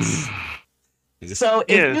 Anyways. So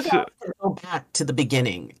if Yeah, you so- guys could go back to the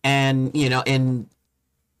beginning and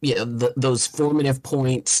those formative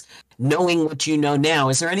points, knowing what you know now,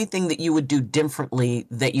 is there anything that you would do differently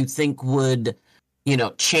that you think would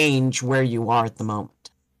change where you are at the moment?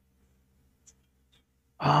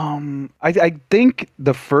 I think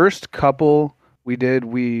the first couple we did,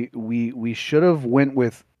 we should have went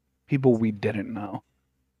with people we didn't know.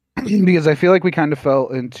 Because I feel like we kind of fell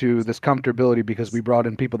into this comfortability because we brought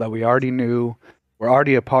in people that we already knew, were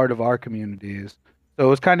already a part of our communities. So it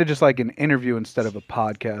was kind of just like an interview instead of a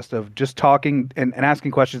podcast of just talking and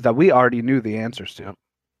asking questions that we already knew the answers to. Yep.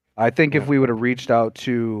 I think if Yep. we would have reached out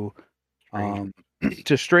to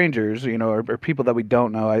to strangers, or people that we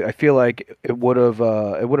don't know, I feel like it would have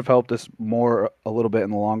helped us more a little bit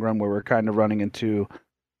in the long run, where we're kind of running into,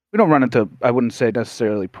 we don't run into, I wouldn't say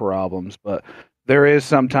necessarily problems, but there is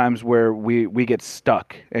sometimes where we get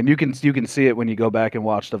stuck, and you can see it when you go back and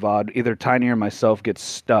watch the VOD. Either Tiny or myself gets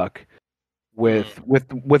stuck with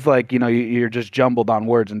like you're just jumbled on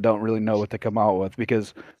words and don't really know what to come out with,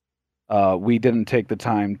 because we didn't take the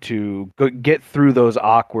time to get through those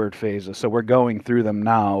awkward phases. So we're going through them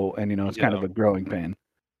now, and it's kind of a growing pain.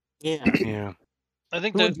 Yeah. Yeah. I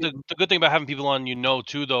think Who the, would the good thing about having people on,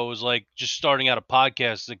 too, though, is like just starting out a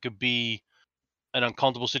podcast. It could be an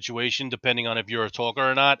uncomfortable situation depending on if you're a talker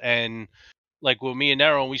or not. And like with me and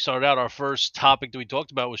Aaron, we started out, our first topic that we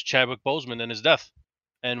talked about was Chadwick Boseman and his death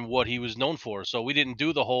and what he was known for. So we didn't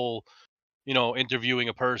do the whole, interviewing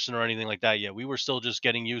a person or anything like that yet. We were still just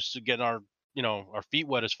getting used to getting our, our feet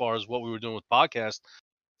wet as far as what we were doing with podcasts.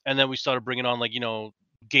 And then we started bringing on like,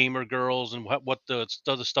 gamer girls and what the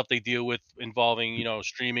other stuff they deal with involving,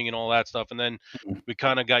 streaming and all that stuff. And then we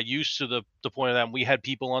kind of got used to the point of that. And we had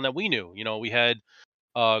people on that we knew, we had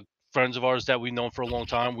friends of ours that we've known for a long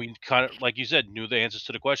time. We kind of, like you said, knew the answers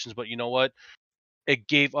to the questions, but you know what? It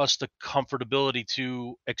gave us the comfortability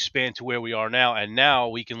to expand to where we are now. And now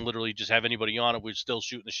we can literally just have anybody on and we're still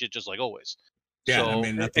shooting the shit just like always. Yeah, So I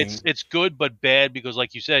mean, nothing. it's good but bad because,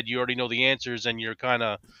 like you said, you already know the answers and you're kind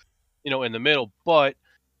of in the middle. But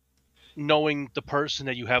knowing the person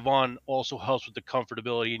that you have on also helps with the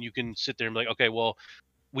comfortability, and you can sit there and be like, okay, well,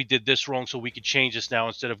 we did this wrong, so we could change this now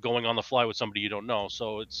instead of going on the fly with somebody you don't know.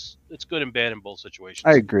 So it's good and bad in both I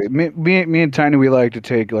situations. agree. Me and Tiny, we like to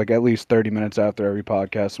take like at least 30 minutes after every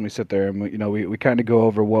podcast, and we sit there and we kind of go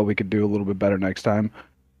over what we could do a little bit better next time.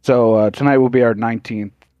 So tonight will be our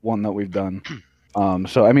 19th one that we've done.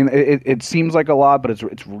 So I mean, it seems like a lot, but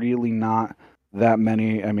it's really not that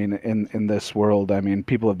many. I mean, in this world, I mean,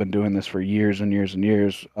 people have been doing this for years and years and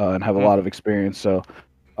years, and have a lot of experience. So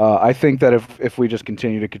I think that if we just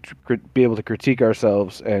continue to be able to critique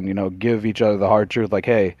ourselves and give each other the hard truth, like,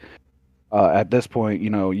 hey, at this point,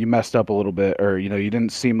 you messed up a little bit, or you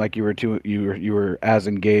didn't seem like you were as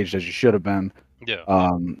engaged as you should have been. Yeah.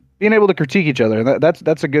 Being able to critique each other,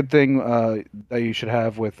 that's a good thing that you should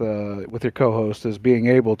have with your co-host, is being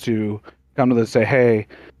able to come to this, say, hey,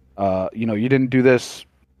 you didn't do this,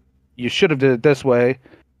 you should have did it this way.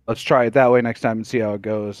 Let's try it that way next time and see how it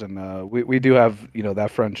goes. And we do have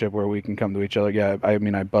that friendship where we can come to each other. Yeah, I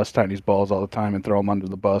mean, I bust Tiny's balls all the time and throw him under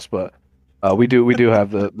the bus, but we do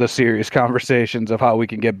have the serious conversations of how we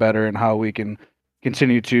can get better and how we can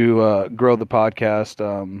continue to grow the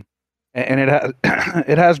podcast. And it has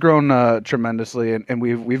it has grown tremendously, and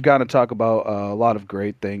we've got to talk about a lot of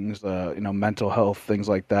great things, mental health, things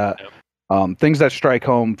like that. Yep. Things that strike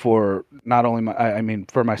home for not only I mean,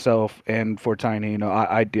 for myself and for Tiny.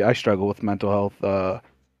 I struggle with mental health,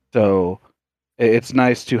 so it's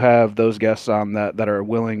nice to have those guests on that are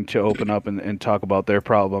willing to open up and talk about their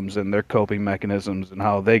problems and their coping mechanisms and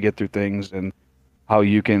how they get through things, and how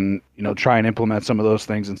you can try and implement some of those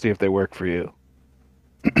things and see if they work for you.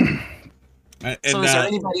 And, So is there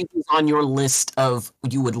anybody who's on your list of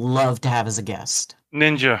you would love to have as a guest?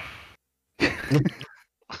 Ninja.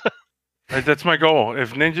 Right, that's my goal.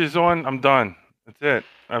 If Ninja's on, I'm done. That's it.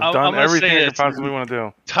 I've done everything I could possibly want to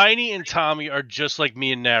do. Tiny and Tommy are just like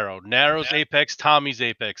me and Narrow. Narrow's Apex, Tommy's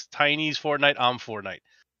Apex. Tiny's Fortnite, I'm Fortnite.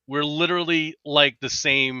 We're literally like the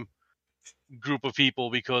same group of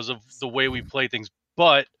people because of the way we play things.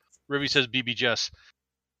 But Rivy says BB Jess.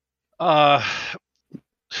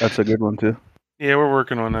 That's a good one too. Yeah, we're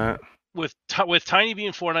working on that. With Tiny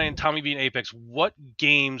being Fortnite and Tommy being Apex, what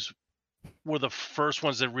games were the first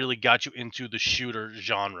ones that really got you into the shooter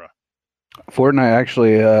genre? Fortnite,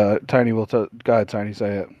 actually. Tiny will go ahead, Tiny,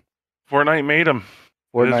 say it. Fortnite made them.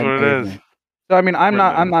 Fortnite It is what it is. So I mean,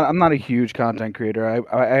 I'm not a huge content creator.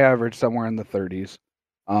 I average somewhere in the 30s.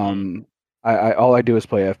 I all I do is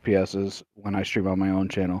play FPSs when I stream on my own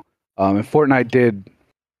channel. And Fortnite did,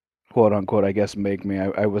 quote unquote, I guess, make me.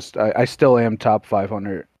 I still am top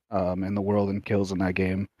 500 in the world in kills in that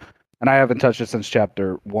game, and I haven't touched it since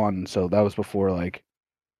chapter 1. So that was before like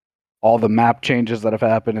all the map changes that have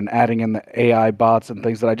happened and adding in the AI bots and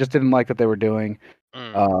things that I just didn't like that they were doing.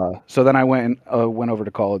 So then I went over to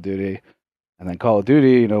Call of Duty, and then Call of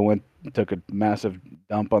Duty, took a massive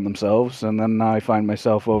dump on themselves, and then now I find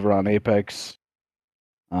myself over on Apex.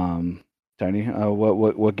 Tiny,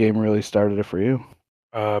 what game really started it for you?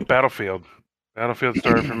 Battlefield. Battlefield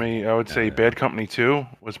started for me. I would say Bad Company 2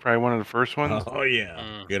 was probably one of the first ones. Oh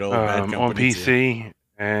yeah, good old Bad Company on PC, 2.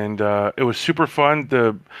 And it was super fun.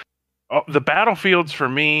 The Battlefields for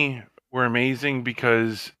me were amazing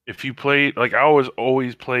because if you played, like, I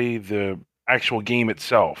always play the actual game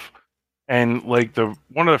itself. And like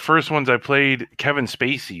one of the first ones I played, Kevin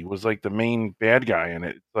Spacey was like the main bad guy in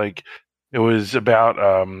it. Like, it was about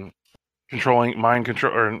controlling mind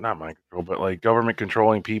control, or not mind control, but like government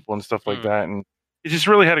controlling people and stuff like that. And it just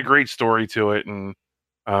really had a great story to it. And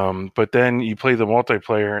but then you play the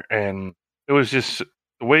multiplayer, and it was just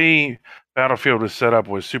the way Battlefield was set up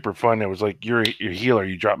was super fun. It was like you're a healer,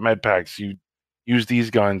 you drop med packs, you use these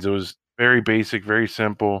guns. It was very basic, very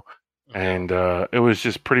simple. And it was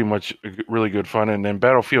just pretty much really good fun. And then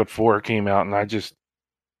Battlefield 4 came out, and I just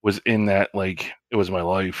was in that, like, it was my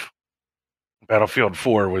life. Battlefield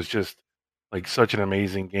 4 was just like such an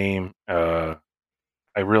amazing game. I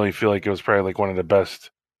really feel like it was probably like one of the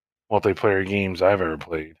best multiplayer games I've ever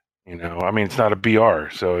played. I mean, it's not a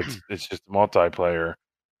BR, so it's just multiplayer.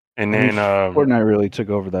 And then Fortnite really took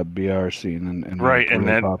over that BR scene and right, really and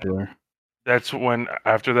then popular. That's when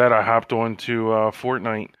after that I hopped on to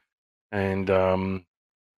Fortnite and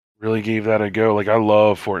really gave that a go. Like, I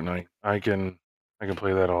love Fortnite. I can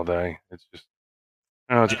play that all day. It's just,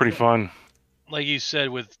 it's pretty fun. Like you said,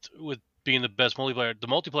 with being the best multiplayer, the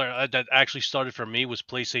multiplayer that actually started for me was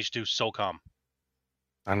PlayStation 2 SOCOM.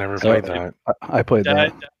 I never played that. I played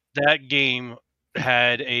that. That game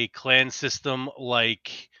had a clan system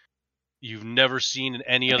like you've never seen in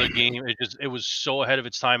any other game. It was so ahead of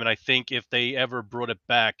its time, and I think if they ever brought it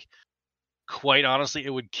back, quite honestly, it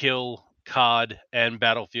would kill COD and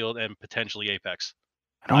Battlefield and potentially Apex.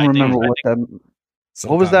 I don't remember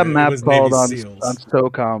what was that it map was called Navy on SEALs.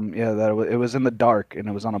 SOCOM? Yeah, it was in the dark and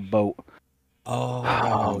it was on a boat.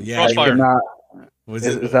 Oh, yeah. Crossfire.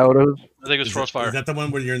 Is that what it was? I think it was Crossfire. Is that the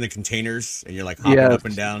one where you're in the containers and you're like hopping up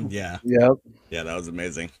and down? Yeah. Yep. Yeah, that was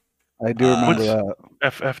amazing. I do remember that.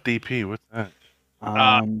 FFDP, what's that?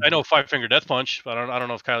 I know Five Finger Death Punch, but I don't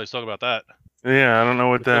know if Kylie's talking about that. Yeah, I don't know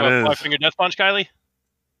what that is. Five Finger Death Punch, Kylie?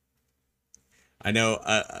 I know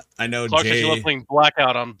Clark says Jay. you love playing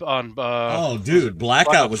Blackout on oh, dude,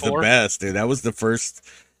 Blackout was the best, dude. That was the first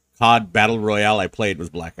COD Battle Royale I played was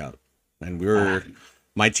Blackout. And we were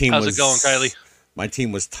my team How's was it going, Kylie? My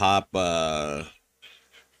team was top we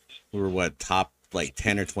were top like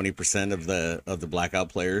 10 or 20% of the Blackout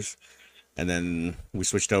players. And then we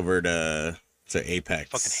switched over to Apex.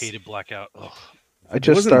 Fucking hated Blackout. Ugh. I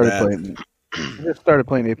just started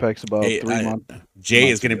playing Apex about 3 months. Jay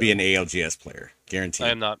is going to be an ALGS player, guaranteed. I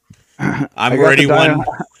am not. I'm already one.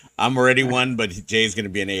 I'm already one, but Jay's going to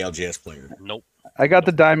be an ALGS player. Nope. I got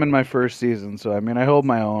the diamond my first season, so I mean, I hold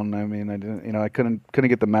my own. I mean, I didn't, I couldn't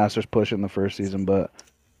get the Masters push in the first season, but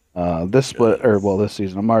this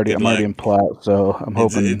season I'm already in plat, so I'm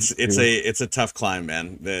hoping it's a tough climb,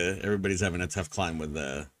 man. Everybody's having a tough climb with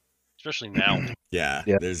especially now. Yeah.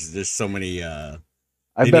 There's so many.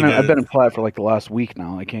 I've been in plat for like the last week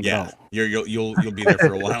now. I can't get out. You'll be there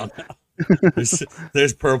for a while now.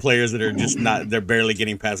 There's pro players that are just not. They're barely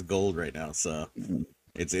getting past gold right now. So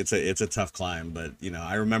it's a tough climb. But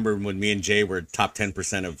I remember when me and Jay were top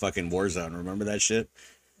 10% of fucking Warzone. Remember that shit?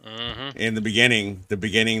 Mm-hmm. In the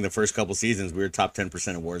beginning, the first couple seasons, we were top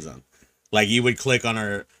 10% of Warzone. Like you click on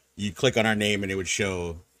our name and it would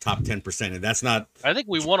show top 10%, and that's not. I think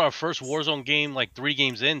we won our first Warzone game like 3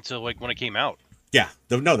 games into like when it came out. Yeah,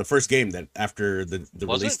 the first game that after the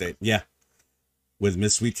release date. Yeah, with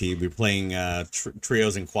Miss Sweet Tea, we were playing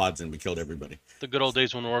trios and quads, and we killed everybody. The good old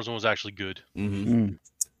days when Warzone was actually good. Mm-hmm.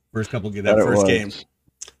 First game,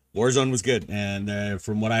 Warzone was good, and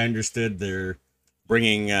from what I understood, they're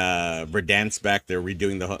bringing Verdansk back. They're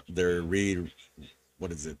redoing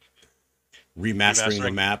remastering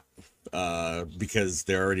the map because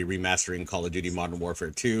they're already remastering Call of Duty Modern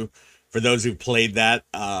Warfare 2. For those who've played that,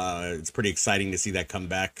 it's pretty exciting to see that come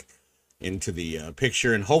back into the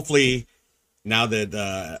picture. And hopefully, now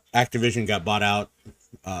that Activision got bought out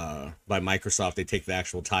by Microsoft, they take the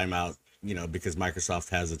actual time out, because Microsoft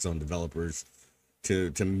has its own developers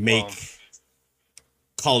to make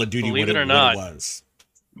Call of Duty what it was.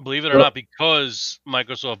 Believe it or not, because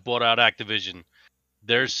Microsoft bought out Activision,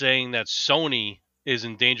 they're saying that Sony is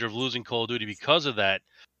in danger of losing Call of Duty because of that.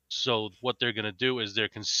 So what they're going to do is they're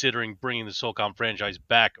considering bringing the SOCOM franchise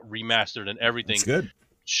back, remastered and everything, that's good,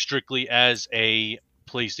 strictly as a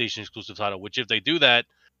PlayStation exclusive title. Which, if they do that,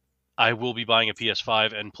 I will be buying a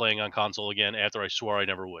PS5 and playing on console again after I swore I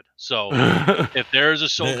never would. So if there's a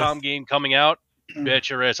SOCOM game coming out, bet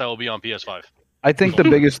your ass I will be on PS5. I think the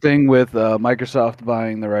biggest thing with Microsoft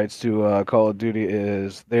buying the rights to Call of Duty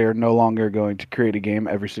is they're no longer going to create a game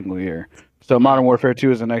every single year. So Modern Warfare 2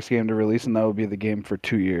 is the next game to release, and that will be the game for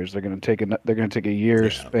 2 years. They're going to take a year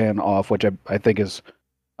span off, which I think is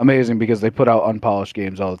amazing because they put out unpolished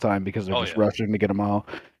games all the time because they're rushing to get them out.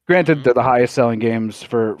 Granted, they're the highest selling games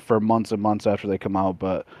for months and months after they come out,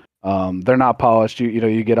 but they're not polished.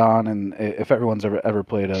 You get on, and if everyone's ever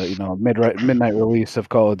played a midnight release of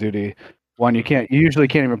Call of Duty. One, you usually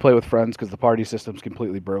can't even play with friends because the party system's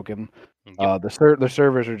completely broken. Yep. The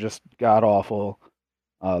servers are just god awful.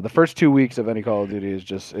 The first 2 weeks of any Call of Duty is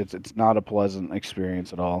just it's not a pleasant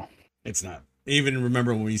experience at all. It's not. Even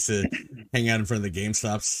remember when we used to hang out in front of the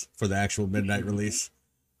GameStops for the actual midnight release?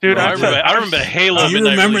 Dude, I remember Halo. Do you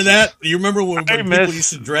remember releases. that? You remember when people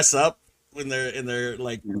used to dress up when they're in their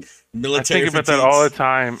like military? I think about that all the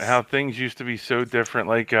time. How things used to be so different.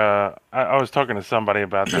 Like I was talking to somebody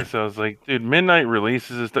about this. I was like, dude, midnight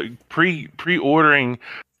releases is the pre-ordering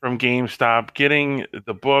from GameStop, getting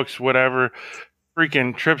the books, whatever,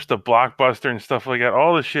 freaking trips to Blockbuster and stuff like that.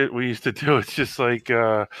 All the shit we used to do. It's just like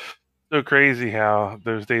so crazy how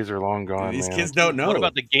those days are long gone. These man. kids don't know. What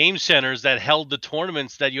about the game centers that held the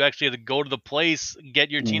tournaments that you actually had to go to the place,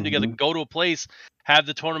 get your team together, go to a place, have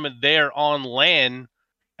the tournament there on LAN,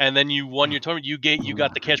 and then you won your tournament. You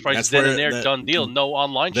got the cash prize then and there, done deal. No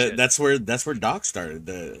online shit. That's where Doc started.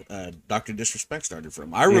 The Dr. Disrespect started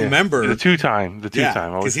from. I remember the two-time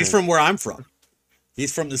because he's from where I'm from.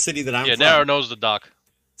 He's from the city that I'm from. Yeah, Nara knows the Doc.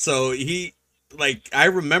 So I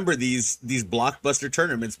remember these Blockbuster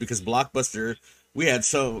tournaments because Blockbuster we had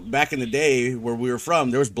so back in the day where we were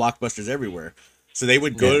from, there was Blockbusters everywhere. So they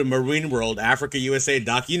would go to Marine World, Africa, USA.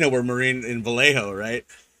 Doc, you know where Marine in Vallejo, right?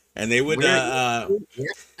 And they would have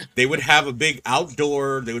a big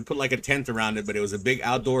outdoor. They would put like a tent around it, but it was a big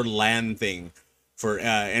outdoor LAN thing for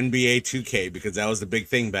NBA 2K because that was the big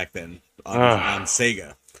thing back then on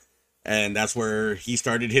Sega, and that's where he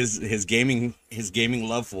started his gaming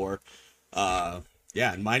love for. Yeah,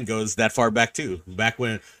 and mine goes that far back too. Back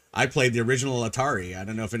when I played the original Atari. I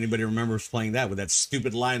don't know if anybody remembers playing that with that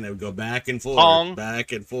stupid line that would go back and forth, Pong.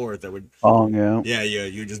 back and forth. That would yeah.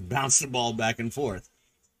 you just bounce the ball back and forth.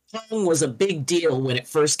 Pong was a big deal when it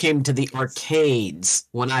first came to the arcades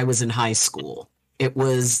when I was in high school. That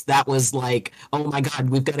was like, oh my God,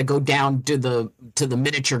 we've got to go down to the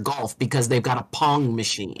miniature golf because they've got a Pong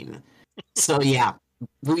machine. So yeah,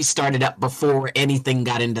 we started up before anything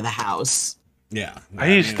got into the house. Yeah, I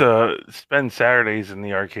used to spend Saturdays in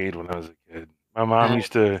the arcade when I was a kid. My mom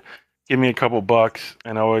used to give me a couple bucks,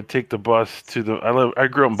 and I would take the bus to I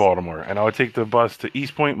grew up in Baltimore, and I would take the bus to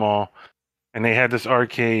East Point Mall, and they had this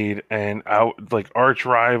arcade, and like Arch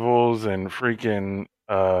Rivals and freaking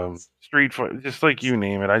Street Fighter, just like you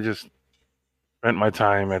name it. I just spent my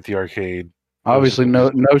time at the arcade. Obviously,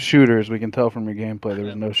 no shooters. We can tell from your gameplay there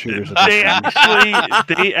was no shooters. They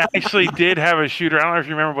actually did have a shooter. I don't know if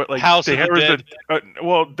you remember, but like House they of the had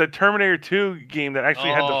Dead. the Terminator 2 game that actually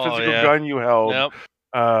had the physical yeah. gun you held. Yep.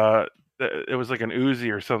 It was like an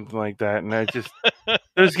Uzi or something like that, and I just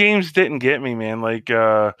those games didn't get me, man. Like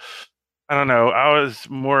I don't know, I was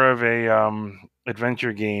more of a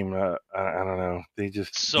adventure game. I don't know. They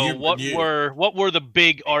just what were the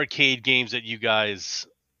big arcade games that you guys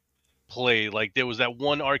play? Like there was that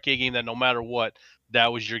one arcade game that no matter what,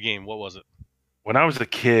 that was your game. What was it? When I was a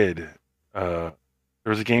kid, there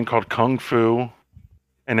was a game called Kung Fu,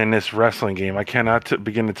 and then this wrestling game. I cannot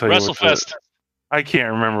begin to tell you. WrestleFest. I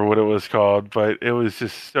can't remember what it was called, but it was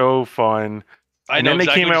just so fun. And then they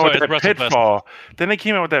came out with that Pitfall. Then they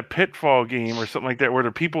came out with that Pitfall game or something like that, where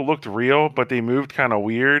the people looked real, but they moved kind of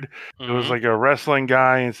weird. It was like a wrestling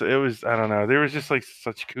guy, and so it was, I don't know. There was just like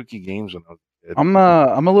such kooky games when I was a kid. I'm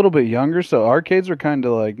a little bit younger, so arcades were kind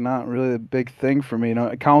of like not really a big thing for me. You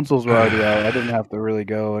know, consoles were already out. I didn't have to really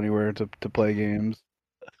go anywhere to play games.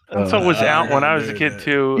 Console was out when I was a kid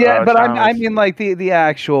too. Yeah, but I mean like the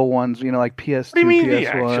actual ones, you know, like PS2, What do you mean the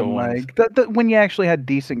PS1, actual like when you actually had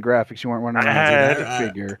decent graphics, you weren't running around with a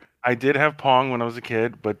figure. I did have Pong when I was a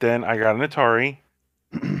kid, but then I got an Atari.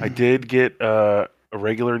 I did get a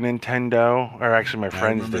regular Nintendo, or actually my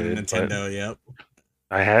friends did. Nintendo, yep.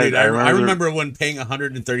 I had. Dude, I remember when paying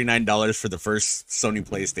 $139 for the first Sony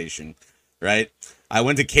PlayStation. Right, I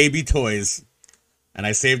went to KB Toys. And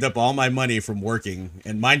I saved up all my money from working.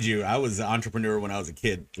 And mind you, I was an entrepreneur when I was a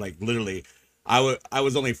kid. Like literally, I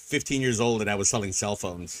was only 15 years old and I was selling cell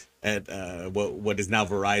phones at what is now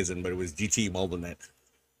Verizon, but it was GT MobileNet.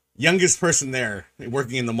 Youngest person there,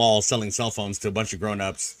 working in the mall selling cell phones to a bunch of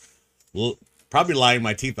grown-ups. Probably lying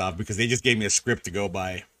my teeth off because they just gave me a script to go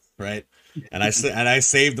by, right? And I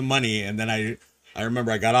saved the money, and then I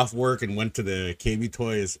remember I got off work and went to the KB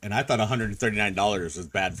Toys, and I thought $139 was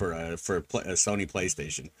bad for a Sony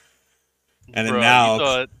PlayStation. And then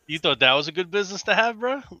now you thought that was a good business to have,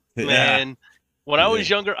 bro? Man, when I was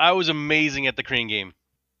younger, I was amazing at the crane game.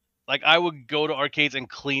 Like I would go to arcades and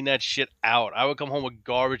clean that shit out. I would come home with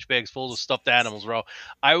garbage bags full of stuffed animals, bro.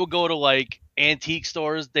 I would go to like antique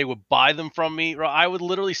stores. They would buy them from me, bro. I would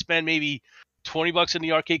literally spend maybe $20 in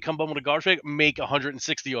the arcade, come home with a garbage bag, make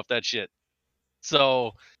 160 off that shit.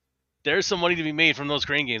 So there's some money to be made from those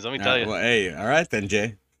crane games. Let me tell you. Well, hey, all right then,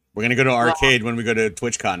 Jay. We're gonna go to arcade when we go to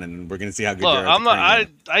TwitchCon, and we're gonna see how good Look, you are.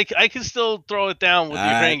 I can still throw it down with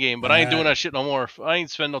the crane game, but I ain't doing that shit no more. I ain't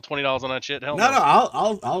spending no $20 on that shit. Hell no.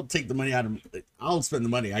 I'll take the money out of. I'll spend the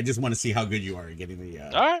money. I just want to see how good you are at getting the.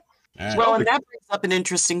 All right. Well, and that brings up an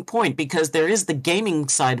interesting point because there is the gaming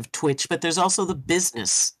side of Twitch, but there's also the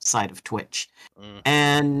business side of Twitch.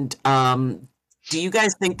 And do you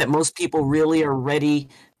guys think that most people really are ready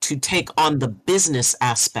to take on the business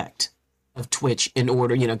aspect of Twitch in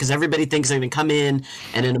order, because everybody thinks they're going to come in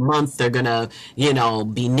and in a month they're going to,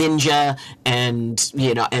 be ninja and,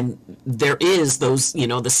 and there is those,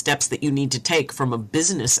 the steps that you need to take from a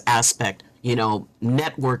business aspect,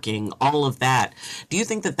 networking, all of that. Do you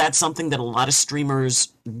think that that's something that a lot of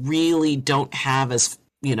streamers really don't have as,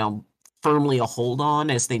 firmly a hold on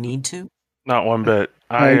as they need to? Not one bit.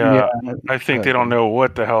 I think they don't know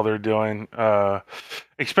what the hell they're doing,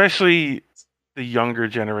 especially the younger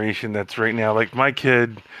generation that's right now. Like my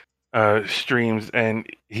kid streams, and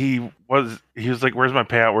he was like, "Where's my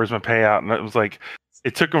payout? Where's my payout?" And it was like,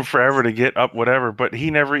 it took him forever to get up whatever, but he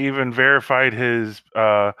never even verified his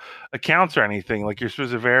accounts or anything. Like, you're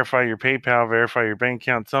supposed to verify your PayPal, verify your bank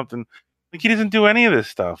account, something. Like, he doesn't do any of this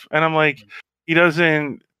stuff. And I'm like, he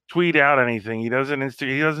doesn't tweet out anything. He doesn't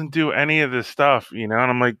he doesn't do any of this stuff, you know? And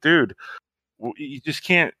I'm like, dude, you just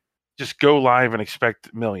can't just go live and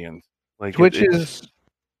expect millions. Like, Twitch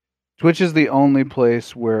is the only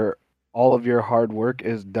place where all of your hard work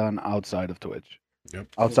is done outside of Twitch. Yep.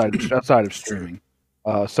 Outside of streaming.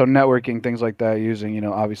 So networking, things like that, using,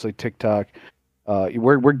 obviously TikTok.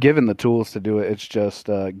 We're given the tools to do it. It's just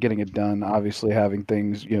getting it done. Obviously, having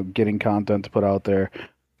things, getting content to put out there.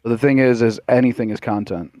 But the thing is anything is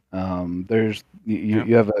content.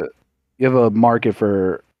 You have a market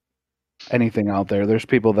for anything out there. There's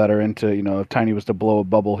people that are into, if Tiny was to blow a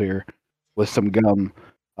bubble here with some gum,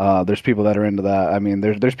 there's people that are into that. I mean,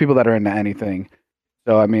 there's people that are into anything.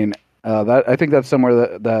 So I mean, that I think that's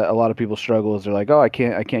somewhere that a lot of people struggle is they're like, oh, I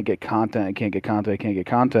can't get content, I can't get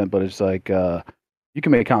content, but it's like you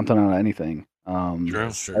can make content on anything. True.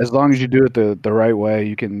 As long as you do it the right way,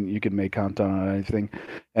 you can make content on anything.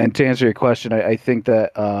 And to answer your question, I think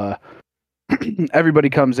that everybody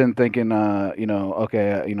comes in thinking,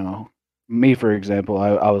 okay, me for example,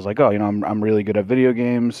 I was like, oh, I'm really good at video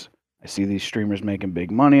games. I see these streamers making big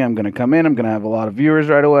money. I'm gonna come in. I'm gonna have a lot of viewers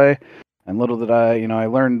right away. And little did I, I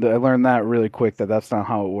learned that really quick that that's not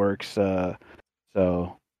how it works. So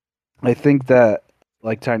I think that,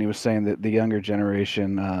 like Tiny was saying, that the younger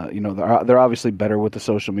generation, they're obviously better with the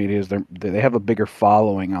social medias. They have a bigger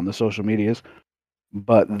following on the social medias,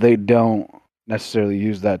 but they don't necessarily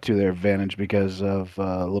use that to their advantage because of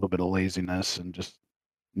a little bit of laziness and just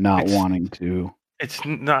not wanting to. It's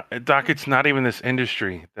not, Doc. It's not even this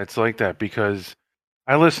industry that's like that, because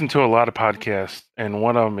I listen to a lot of podcasts, and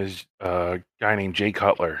one of them is a guy named Jay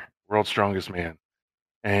Cutler, World's Strongest Man.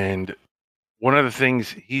 And one of the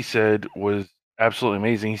things he said was absolutely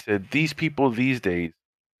amazing. He said, these people these days,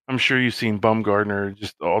 I'm sure you've seen Bumgardner,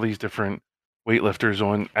 just all these different weightlifters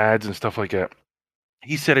on ads and stuff like that.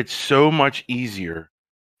 He said it's so much easier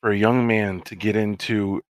for a young man to get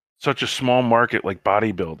into such a small market like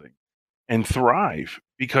bodybuilding and thrive,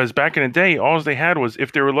 because back in the day, all they had was,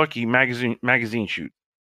 if they were lucky, magazine shoot.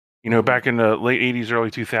 Back in the late 80s,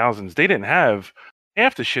 early 2000s, they didn't have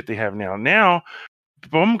half the shit they have now. Now,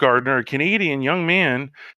 Bumgardner, a Canadian young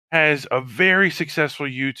man, has a very successful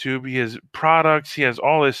YouTube. He has products. He has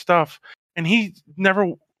all this stuff. And he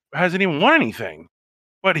never hasn't even won anything.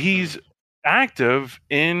 But he's active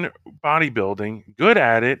in bodybuilding, good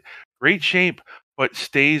at it, great shape, but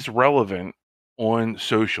stays relevant on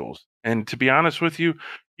socials. And to be honest with you,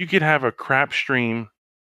 you could have a crap stream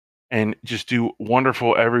and just do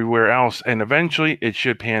wonderful everywhere else, and eventually it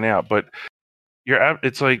should pan out. But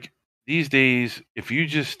it's like these days, if you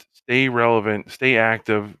just stay relevant, stay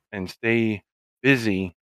active, and stay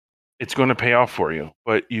busy, it's going to pay off for you.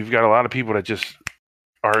 But you've got a lot of people that just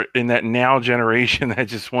are in that now generation that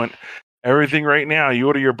just want everything right now. You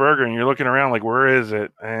order your burger and you're looking around like, where is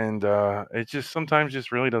it? And it just sometimes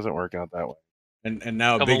just really doesn't work out that way. And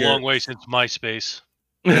now Come a long way since MySpace.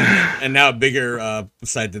 And now a bigger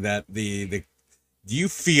side to that, do you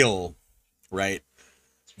feel, right,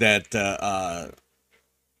 that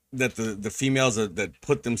that the females that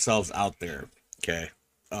put themselves out there, okay,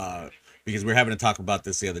 because we were having to talk about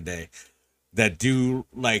this the other day, that do,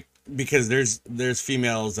 like, because there's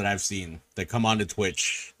females that I've seen that come onto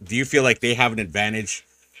Twitch. Do you feel like they have an advantage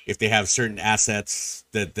if they have certain assets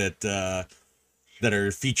that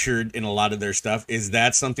are featured in a lot of their stuff? Is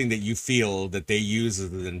that something that you feel that they use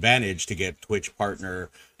as an advantage to get Twitch partner?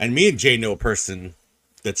 And me and Jay know a person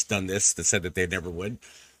that's done this, that said that they never would.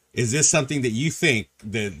 Is this something that you think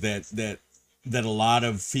that a lot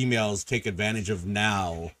of females take advantage of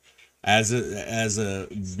now, as a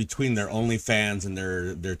between their OnlyFans and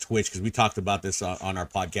their Twitch? Because we talked about this on our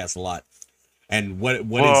podcast a lot. And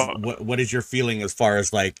what is your feeling as far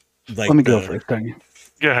as like Let me go first, Tony.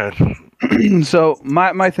 Go ahead. So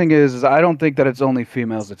my thing is I don't think that it's only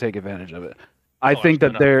females that take advantage of it. I think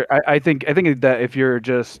that I think that if you're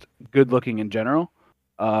just good looking in general,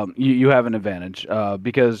 you have an advantage,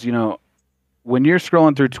 because when you're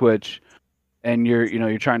scrolling through Twitch and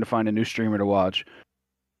you're trying to find a new streamer to watch,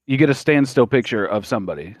 you get a standstill picture of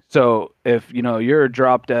somebody. So if you're a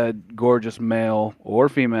drop dead gorgeous male or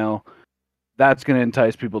female, that's going to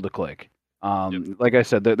entice people to click. Like I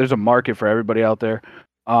said, there's a market for everybody out there.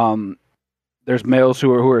 There's males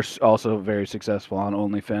who are also very successful on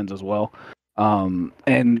OnlyFans as well.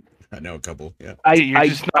 And I know a couple. Yeah, you're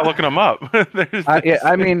just not looking them up.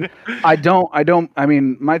 I mean, I don't. I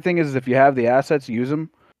mean, my thing is, if you have the assets, use them.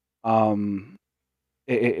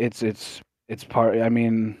 It's it's part. I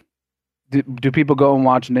mean, do people go and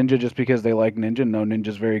watch Ninja just because they like Ninja? No,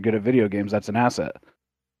 Ninja's very good at video games. That's an asset.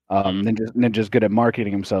 Ninja's good at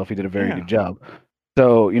marketing himself. He did a very good job.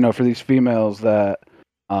 So, you know, for these females that,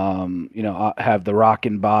 you know, have the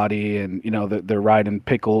rockin' body and, you know, they're riding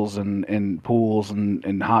pickles and pools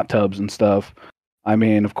and hot tubs and stuff. I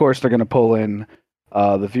mean, of course, they're going to pull in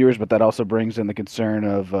the viewers, but that also brings in the concern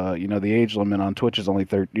of, you know, the age limit on Twitch is only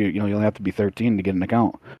 13. You know, you only have to be 13 to get an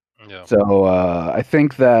account. Yeah. So I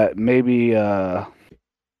think that maybe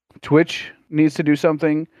Twitch needs to do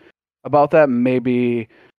something about that. Maybe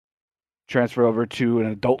transfer over to an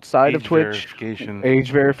adult side of Twitch.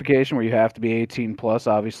 Age verification, where you have to be 18 plus.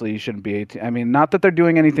 Obviously, you shouldn't be 18. I mean, not that they're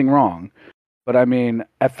doing anything wrong, but I mean,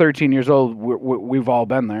 at 13 years old, we've all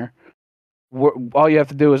been there. All you have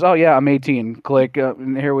to do is, oh yeah, I'm 18. Click,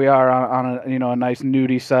 and here we are on a, you know, a nice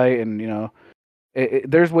nudie site, and you know,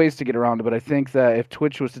 there's ways to get around it. But I think that if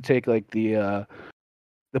Twitch was to take like the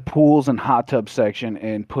pools and hot tub section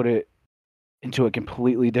and put it into a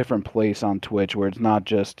completely different place on Twitch where it's not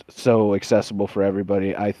just so accessible for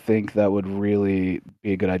everybody, I think that would really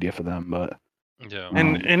be a good idea for them. But yeah.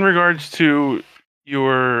 And in regards to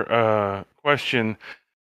your question,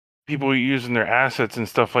 people using their assets and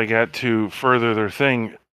stuff like that to further their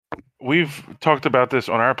thing, we've talked about this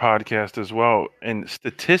on our podcast as well. And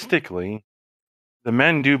statistically, the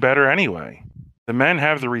men do better anyway. The men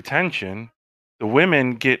have the retention. The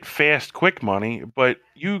women get fast, quick money, but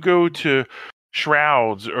you go to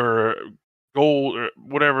Shrouds or Gold or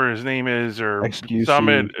whatever his name is, or XQC.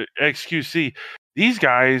 Summit, XQC. These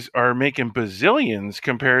guys are making bazillions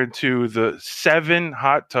compared to the 7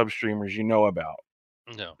 hot tub streamers you know about.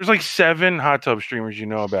 No. There's like 7 hot tub streamers you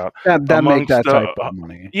know about. That make that type of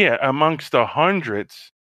money. Yeah, amongst the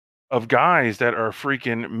hundreds of guys that are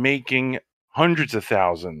freaking making hundreds of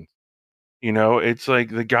thousands. You know, it's like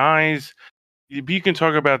the guys. You can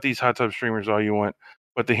talk about these hot tub streamers all you want,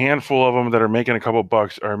 but the handful of them that are making a couple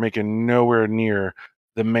bucks are making nowhere near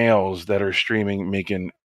the males that are streaming,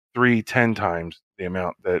 making 3-10 times the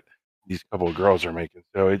amount that these couple of girls are making.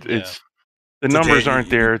 So it's the numbers aren't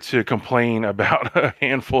there to complain about a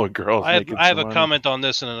handful of girls. I have a comment on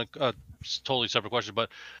this and a totally separate question,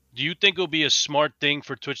 but do you think it would be a smart thing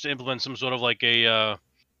for Twitch to implement some sort of like a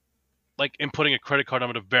like inputting a credit card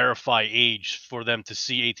number to verify age for them to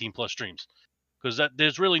see 18 plus streams? Because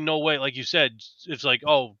there's really no way, like you said, it's like,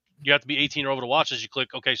 oh, you have to be 18 or over to watch this. You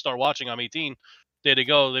click, okay, start watching. I'm 18. There they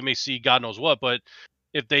go. They may see God knows what, but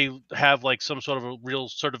if they have like some sort of a real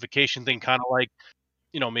certification thing, kind of like,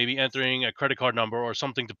 you know, maybe entering a credit card number or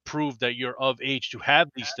something to prove that you're of age to have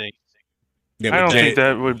these things. Yeah, I don't think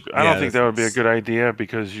that would. I don't think that would be a good idea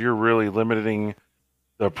because you're really limiting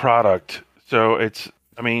the product. So it's.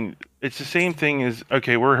 I mean, it's the same thing as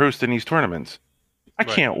okay, we're hosting these tournaments. I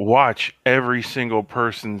can't watch every single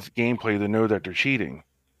person's gameplay to know that they're cheating.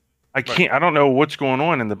 I can't. I don't know what's going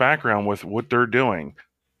on in the background with what they're doing.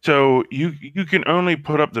 So you can only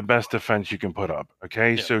put up the best defense you can put up.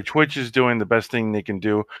 Okay. Yeah. So Twitch is doing the best thing they can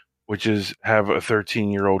do, which is have a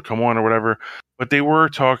 13-year-old come on or whatever. But they were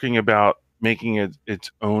talking about making it its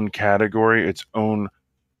own category, its own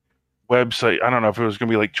website. I don't know if it was going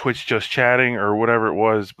to be like Twitch Just Chatting or whatever it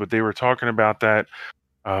was, but they were talking about that.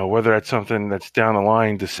 Whether that's something that's down the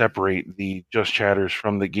line to separate the Just Chatters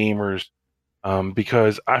from the gamers.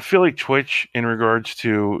 Because I feel like Twitch, in regards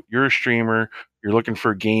to you're a streamer, you're looking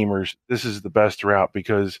for gamers, this is the best route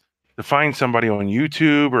because to find somebody on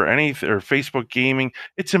YouTube or or Facebook gaming,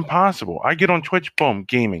 it's impossible. I get on Twitch, boom,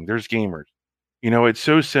 gaming. There's gamers. You know, it's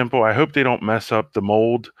so simple. I hope they don't mess up the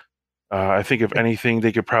mold. I think if anything,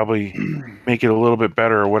 they could probably make it a little bit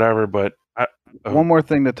better or whatever. But one more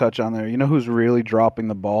thing to touch on there. You know who's really dropping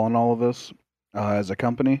the ball in all of this as a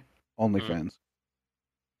company? OnlyFans.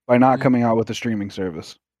 By not coming out with a streaming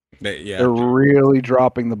service. They're really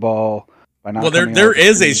dropping the ball by not there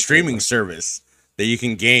is a streaming service that you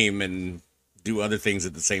can game and do other things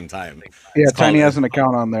at the same time. Yeah, Tiny has an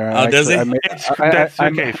account on there. Oh, does he? That's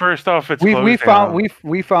okay. First off, it's we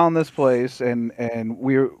found this place and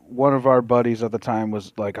one of our buddies at the time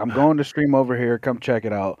was like, I'm going to stream over here, come check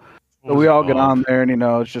it out. So we all get on there, and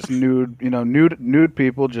it's just nude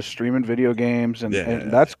people just streaming video games, and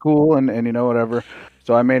that's cool, and whatever.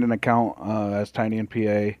 So I made an account as Tiny and PA.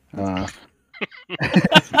 It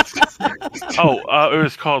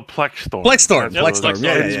was called Plexstorm. Plexstorm.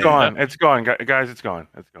 Yeah, it's gone. It's gone, guys. It's gone.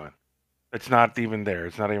 It's not even there.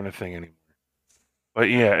 It's not even a thing anymore. But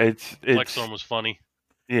yeah, it's Plexstorm was funny.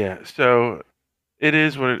 Yeah, so it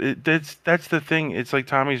is what that's the thing. It's like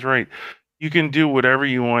Tommy's right. You can do whatever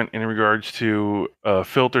you want in regards to a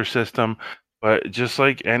filter system, but just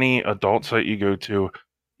like any adult site you go to,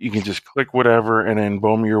 you can just click whatever and then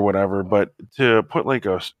boom, you're whatever. But to put like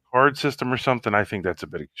a card system or something, I think that's a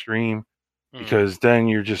bit extreme because then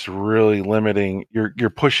you're just really limiting. You're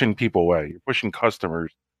pushing people away. You're pushing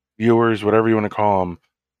customers, viewers, whatever you want to call them.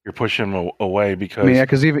 You're pushing them away because I mean, yeah,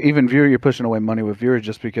 because even viewer, you're pushing away money with viewers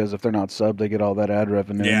just because if they're not subbed, they get all that ad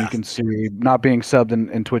revenue. Yeah. And you can see not being subbed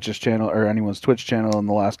in Twitch's channel or anyone's Twitch channel in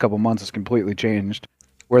the last couple months has completely changed.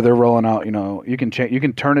 Where they're rolling out, you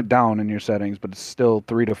can turn it down in your settings, but it's still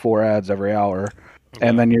 3 to 4 ads every hour. Okay.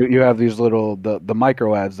 And then you have these little the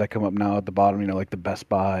micro ads that come up now at the bottom, like the Best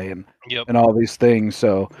Buy and all these things.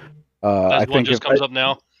 So I think just comes up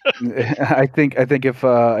now. I think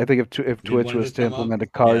if Twitch was to implement a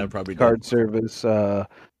card service, I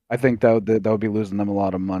think that would be losing them a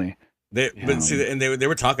lot of money. They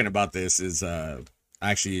were talking about this. Is I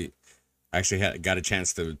actually got a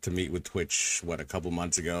chance to meet with Twitch a couple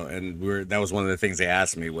months ago, and that was one of the things they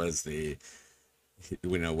asked me was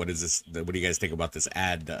what is this? What do you guys think about this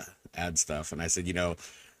ad stuff? And I said,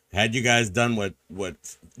 had you guys done what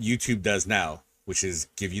YouTube does now, which is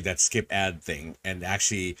give you that skip ad thing and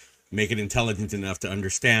actually make it intelligent enough to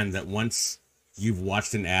understand that once you've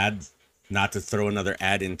watched an ad, not to throw another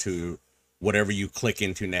ad into whatever you click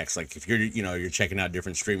into next. Like if you're checking out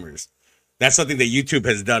different streamers, that's something that YouTube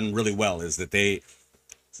has done really well, is that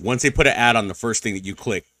once they put an ad on the first thing that you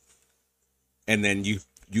click and then you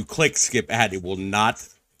click skip ad, it will not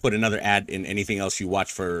put another ad in anything else you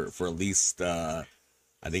watch for at least, I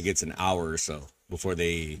think it's an hour or so before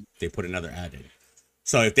they put another ad in.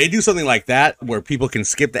 So if they do something like that where people can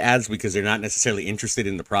skip the ads because they're not necessarily interested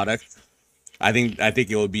in the product, I think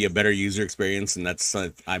it will be a better user experience, and that's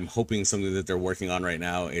I'm hoping something that they're working on right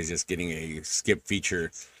now is just getting a skip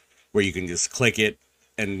feature where you can just click it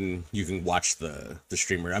and you can watch the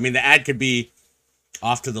streamer. I mean, the ad could be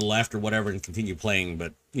off to the left or whatever and continue playing,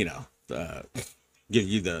 but give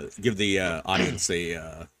the audience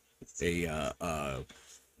a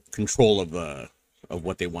control of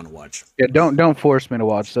what they want to watch. Yeah, don't force me to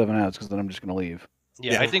watch 7 ads because then I'm just gonna leave.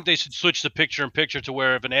 Yeah, I think they should switch the picture-in-picture to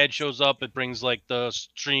where if an ad shows up, it brings like the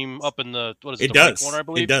stream up in the right corner, I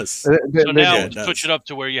believe. It does. So now switch it up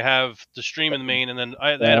to where you have the stream in the main and then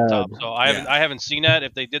ad up top. So I haven't seen that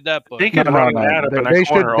if they did that, but they could run that up in the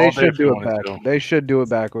corner all day. They should do it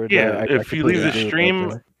backwards. Yeah, if you leave the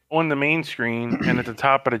stream on the main screen and at the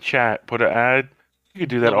top of the chat put an ad, you could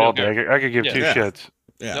do that all day. I could give two shits.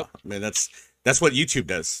 Yeah, I mean that's what YouTube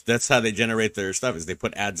does. That's how they generate their stuff, is they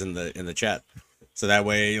put ads in the chat. So that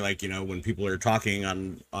way, when people are talking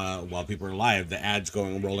on while people are live, the ads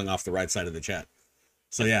rolling off the right side of the chat.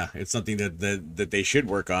 So yeah, it's something that they should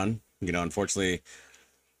work on. Unfortunately,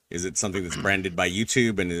 is it something that's branded by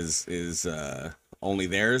YouTube and is only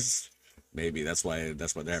theirs? Maybe that's why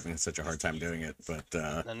they're having such a hard time doing it. But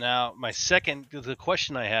and now the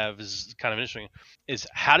question I have is kind of interesting. Is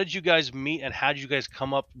how did you guys meet and how did you guys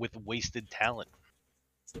come up with Wasted Talent?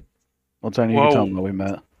 Well, Tony, you can tell them how we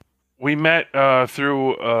met. We met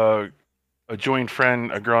through a joint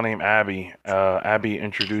friend, a girl named Abby. Abby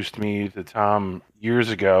introduced me to Tom years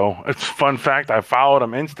ago. It's a fun fact. I followed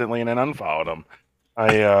him instantly and then unfollowed him.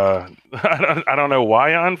 I don't know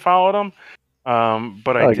why I unfollowed him,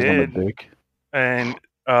 but I did. And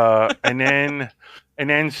then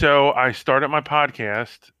so I started my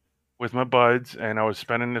podcast with my buds, and I was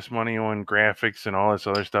spending this money on graphics and all this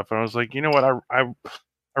other stuff. And I was like, you know what,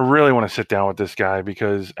 I really want to sit down with this guy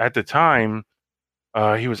because at the time,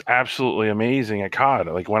 he was absolutely amazing at COD.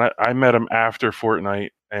 Like when I met him after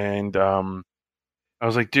Fortnite, and I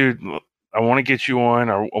was like, dude, I want to get you on.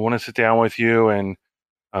 I want to sit down with you. And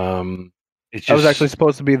it's just, I was actually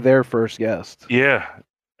supposed to be their first guest. Yeah,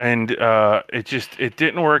 and it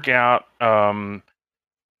didn't work out.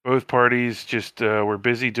 Both parties just were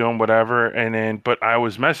busy doing whatever, but I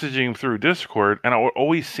was messaging him through Discord, and I would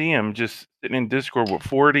always see him just sitting in Discord with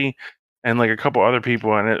 40 and like a couple other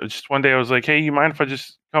people. And it was just one day I was like, hey, you mind if I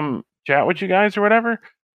just come chat with you guys or whatever?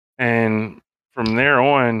 And from there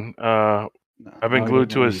on, I've been glued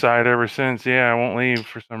to his side ever since. Yeah, I won't leave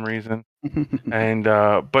for some reason. And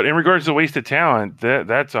but in regards to Wasted Talent,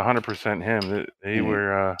 that's 100% him. They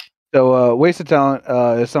were. So Wasted Talent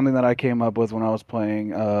is something that I came up with when I was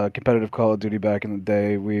playing competitive Call of Duty back in the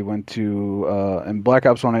day. We went to and Black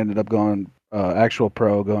Ops 1 I ended up going actual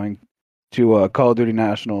pro, going to Call of Duty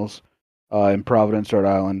Nationals in Providence, Rhode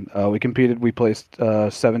Island. We competed. We placed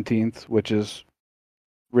 17th, which is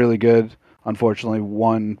really good. Unfortunately,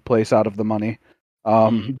 one place out of the money.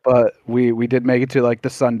 But we did make it to like the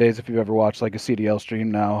Sundays. If you've ever watched like a CDL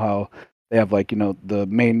stream now, how they have like, the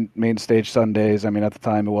main stage Sundays. I mean, at the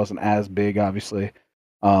time it wasn't as big, obviously.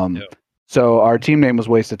 So our team name was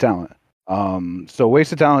Wasted Talent. So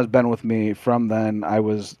Wasted Talent has been with me from then. I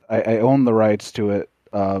own the rights to it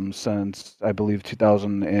since I believe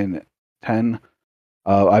 2010.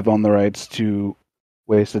 I've owned the rights to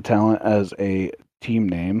Wasted Talent as a team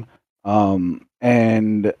name.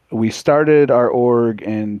 And we started our org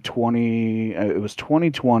in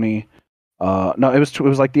 2020. No, it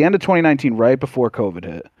was like the end of 2019, right before COVID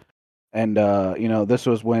hit. And this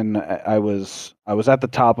was when I was at the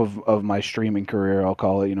top of my streaming career, I'll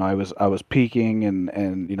call it. I was peaking,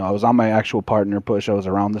 and I was on my actual partner push. I was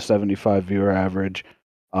around the 75 viewer average.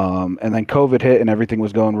 And then COVID hit and everything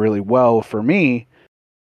was going really well for me,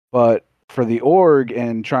 but for the org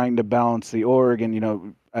and trying to balance the org,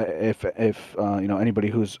 and if anybody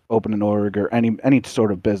who's open an org or any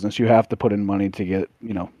sort of business, you have to put in money to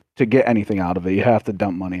get anything out of it. You have to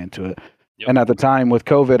dump money into it. Yep. And at the time with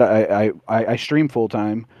COVID, I stream full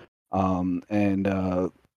time,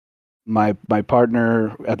 and my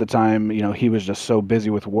partner at the time, he was just so busy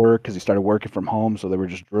with work because he started working from home, so they were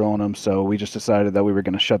just drilling him. So we just decided that we were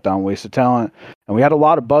going to shut down Wasted Talent, and we had a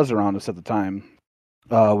lot of buzz around us at the time.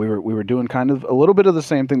 We were doing kind of a little bit of the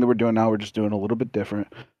same thing that we're doing now. We're just doing a little bit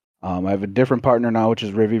different. I have a different partner now, which is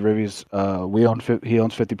Rivy. Rivy's he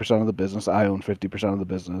owns 50% of the business. I own 50% of the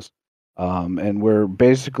business, and we're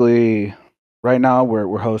basically. Right now,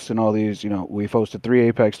 we're hosting all these. We've hosted 3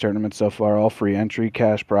 Apex tournaments so far, all free entry,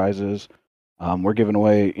 cash prizes. We're giving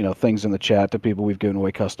away, things in the chat to people. We've given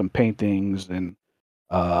away custom paintings and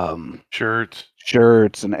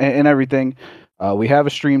shirts and everything. We have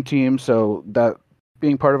a stream team, so that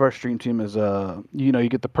being part of our stream team is, you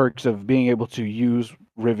get the perks of being able to use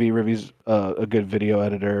Rivy. Rivy's a good video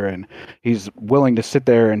editor, and he's willing to sit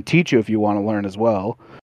there and teach you if you want to learn as well.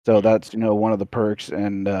 So that's one of the perks,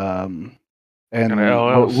 and kind of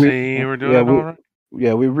LLC we're doing over?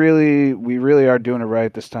 Yeah, we really are doing it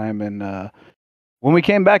right this time. And when we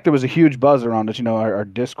came back, there was a huge buzz around us. Our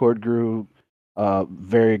Discord grew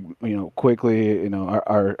very quickly.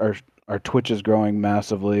 Our Twitch is growing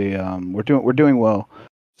massively. We're doing well.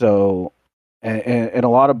 So and a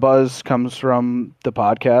lot of buzz comes from the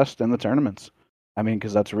podcast and the tournaments. I mean,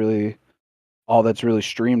 because that's really all that's really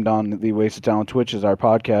streamed on the Wasted Talent Twitch is our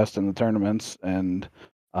podcast and the tournaments. And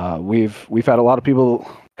we've had a lot of people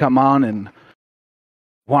come on and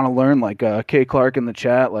want to learn, like Kay Clark in the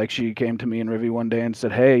chat. Like, she came to me and Rivy one day and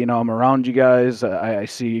said, "Hey, I'm around you guys. I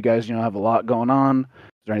see you guys, have a lot going on. Is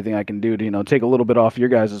there anything I can do to, take a little bit off your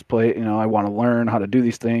guys' plate? I want to learn how to do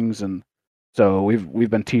these things." And so we've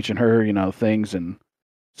been teaching her, things and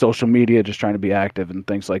social media, just trying to be active and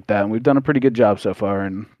things like that. And we've done a pretty good job so far.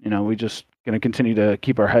 And we just going to continue to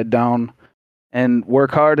keep our head down and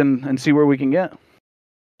work hard and see where we can get.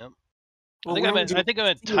 I think I met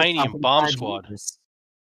Tiny in Bomb Squad.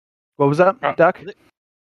 What was that, Doc?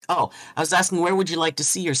 Oh, I was asking, where would you like to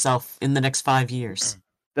see yourself in the next 5 years?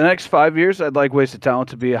 The next 5 years, I'd like Wasted Talent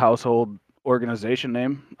to be a household organization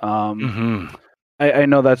name. I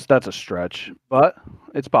know that's a stretch, but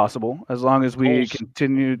it's possible as long as we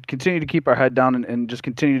continue to keep our head down and just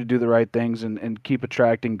continue to do the right things and keep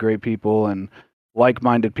attracting great people and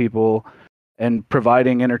like-minded people. And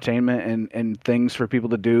providing entertainment and things for people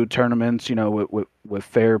to do, tournaments, with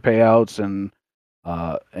fair payouts and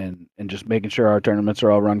just making sure our tournaments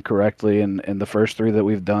are all run correctly. And the first 3 that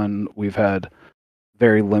we've done, we've had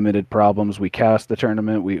very limited problems. We cast the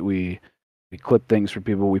tournament, we clip things for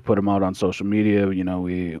people, we put them out on social media.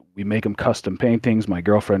 We make them custom paintings. My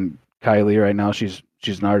girlfriend Kylie right now, she's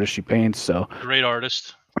an artist. She paints. So great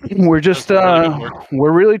artist. We're just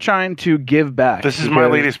we're really trying to give back. This is my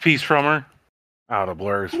latest piece from her. Oh, the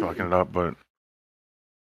blur is fucking it up, but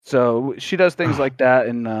so she does things like that,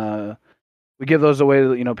 and we give those away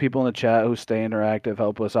to people in the chat who stay interactive,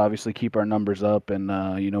 help us obviously keep our numbers up, and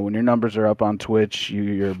when your numbers are up on Twitch,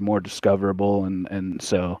 you're more discoverable, and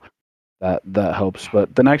so that helps.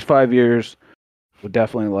 But the next 5 years would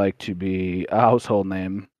definitely like to be a household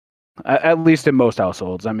name, at least in most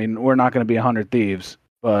households. I mean, we're not going to be 100 Thieves,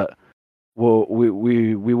 but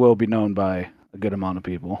we will be known by a good amount of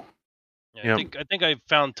people. Yeah, I think I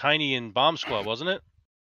found Tiny in Bomb Squad, wasn't it?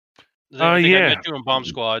 Yeah. I met you in Bomb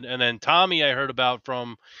Squad, and then Tommy I heard about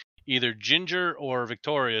from either Ginger or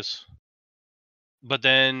Victorious. But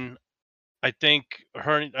then I think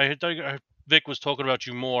Vic was talking about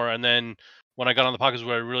you more, and then when I got on the podcast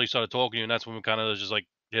where I really started talking to you, and that's when we kind of just like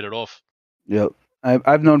hit it off. Yep.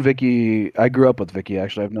 I've known Vicky. I grew up with Vicky,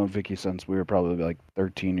 actually. I've known Vicky since we were probably like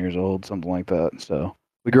 13 years old, something like that. So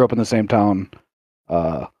we grew up in the same town.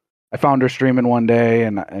 I found her streaming one day,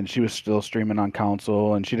 and she was still streaming on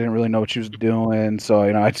console, and she didn't really know what she was doing. So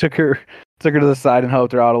I took her to the side and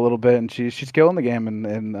helped her out a little bit, and she's killing the game,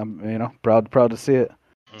 and I'm proud to see it.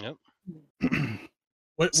 Yep.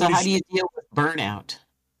 So how do you deal with burnout?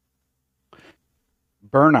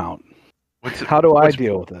 Burnout. How do I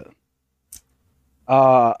deal with it?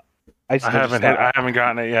 I haven't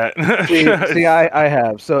gotten it yet. see, I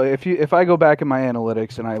have. So if I go back in my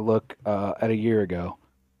analytics and I look at a year ago,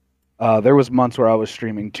 there was months where I was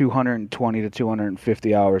streaming 220 to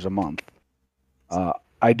 250 hours a month.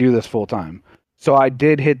 I do this full time, so I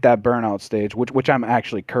did hit that burnout stage, which I'm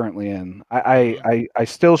actually currently in. I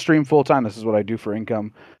still stream full time. This is what I do for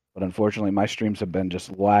income, but unfortunately, my streams have been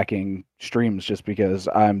just lacking streams just because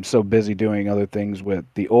I'm so busy doing other things with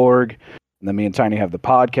the org, and then me and Tiny have the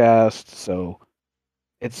podcast, so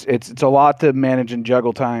it's a lot to manage and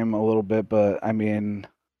juggle time a little bit. But I mean,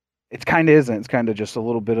 it kind of isn't. It's kind of just a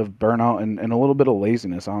little bit of burnout and a little bit of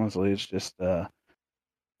laziness. Honestly, it's just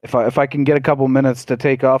if I can get a couple minutes to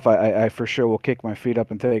take off, I for sure will kick my feet up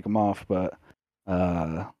and take them off. But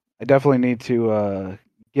I definitely need to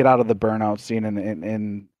get out of the burnout scene.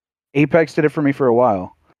 And Apex did it for me for a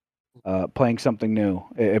while. Playing something new,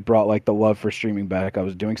 it brought like the love for streaming back. I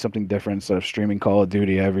was doing something different instead of streaming Call of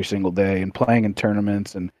Duty every single day and playing in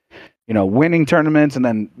tournaments and winning tournaments and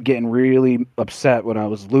then getting really upset when I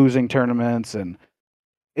was losing tournaments. And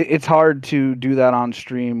it's hard to do that on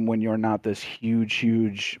stream when you're not this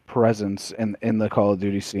huge presence in the Call of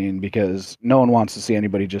Duty scene, because no one wants to see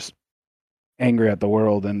anybody just angry at the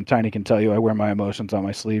world. And Tiny can tell you I wear my emotions on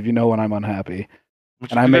my sleeve. When I'm unhappy,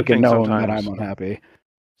 and I make it known that I'm unhappy.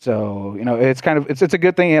 So it's a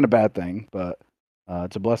good thing and a bad thing, but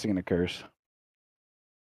it's a blessing and a curse.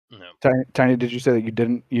 No. Tiny, did you say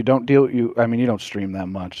that you don't stream that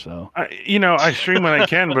much, so I stream when I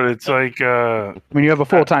can, but it's like you have a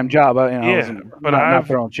full-time job, but not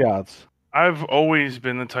throwing shots. I've always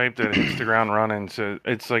been the type that hits the ground running, so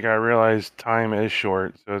it's like I realize time is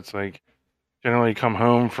short, so it's like generally come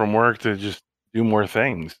home from work to just do more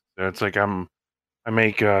things. So it's like I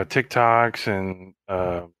make TikToks and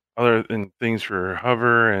other things for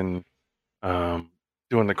Hover and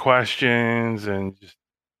doing the questions and just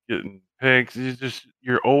getting picks. It's just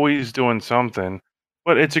you're always doing something,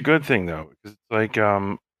 but it's a good thing though. It's like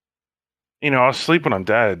I'll sleep when I'm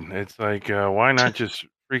dead. It's like why not just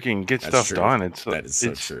freaking get stuff done? That is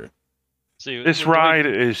so true. See, this ride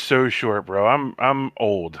is so short, bro. I'm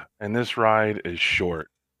old, and this ride is short.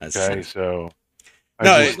 Okay, so.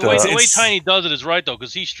 The way Tiny does it is right though,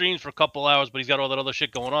 because he streams for a couple hours, but he's got all that other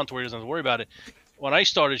shit going on to where he doesn't have to worry about it. When I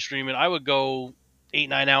started streaming, I would go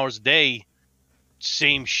 8-9 hours a day,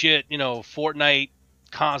 same shit, Fortnite,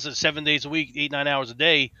 constant 7 days a week, 8-9 hours a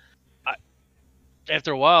day.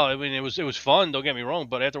 After a while, I mean, it was fun. Don't get me wrong,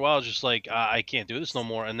 but after a while, I was just like, I can't do this no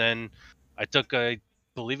more. And then I took I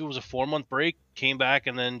believe it was a 4-month break, came back,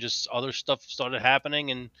 and then just other stuff started happening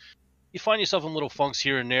and. You find yourself in little funks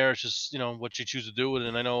here and there. It's just, what you choose to do with it.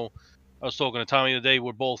 And I know I was talking to Tommy the other day.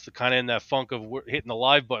 We're both kind of in that funk of we're hitting the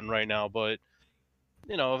live button right now. But,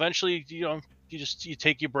 eventually, you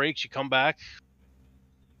take your breaks, you come back.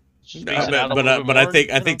 But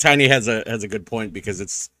I think Tiny has a good point, because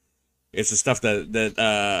it's the stuff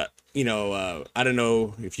that I don't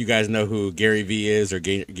know if you guys know who Gary V is or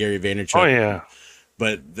Gary Vaynerchuk. Oh yeah.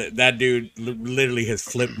 But that dude literally has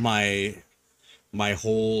flipped my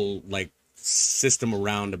whole system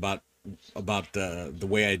around about the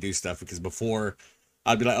way I do stuff, because before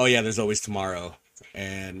I'd be like, oh yeah, there's always tomorrow,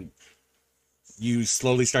 and you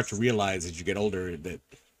slowly start to realize as you get older that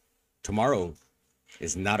tomorrow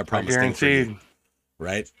is not a promised thing for you,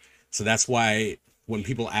 right? So that's why when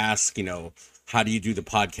people ask, how do you do the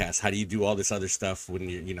podcast, how do you do all this other stuff when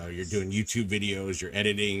you're doing YouTube videos, you're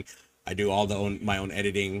editing. I do all my own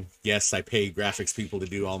editing. Yes, I pay graphics people to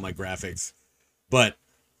do all my graphics. But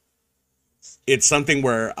it's something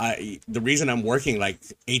where the reason I'm working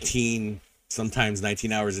 18, sometimes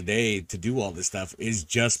 19 hours a day to do all this stuff is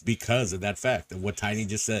just because of that fact of what Tiny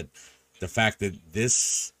just said. The fact that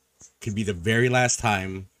this could be the very last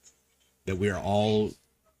time that we are all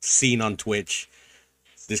seen on Twitch.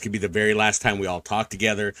 This could be the very last time we all talk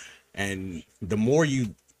together. And the more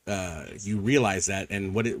you realize that,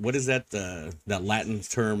 and what is that that Latin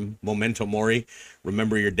term, memento mori,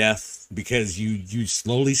 remember your death, because you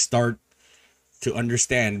slowly start to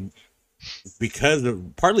understand,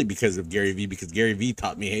 partly because of Gary V, because Gary V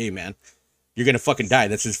taught me, hey man, you're gonna fucking die.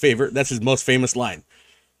 That's his most famous line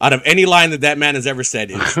out of any line that man has ever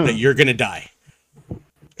said, is that you're gonna die,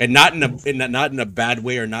 and not in a bad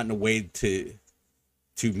way, or not in a way to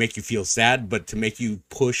make you feel sad, but to make you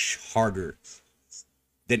push harder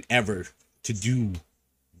than ever to do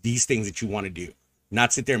these things that you want to do.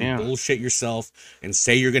 Not sit there and bullshit yourself and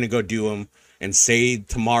say you're going to go do them and say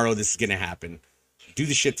tomorrow this is going to happen. Do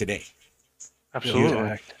the shit today.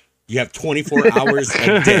 Absolutely. You have 24 hours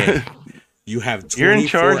a day. You have 24 You're in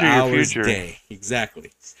charge of your hours future. a day.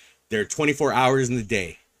 Exactly. There are 24 hours in the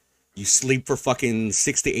day. You sleep for fucking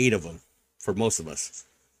 6 to 8 of them, for most of us.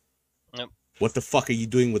 Yep. What the fuck are you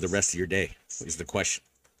doing with the rest of your day? Is the question.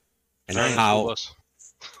 And Riding the how school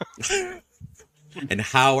bus. and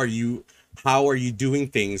how are you doing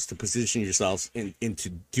things to position yourselves into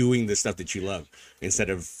doing the stuff that you love instead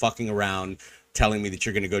of fucking around telling me that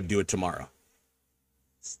you're going to go do it tomorrow?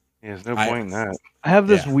 Yeah, there's no point in that. I have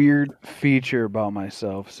this weird feature about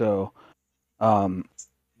myself. So,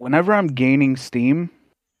 whenever I'm gaining steam,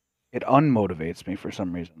 it unmotivates me for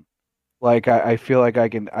some reason. Like I feel like I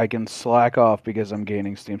can slack off because I'm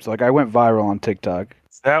gaining steam. So like I went viral on TikTok.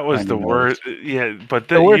 That was the worst. Yeah, but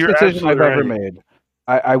The worst you're decision I've ever right. made.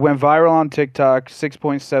 I went viral on TikTok,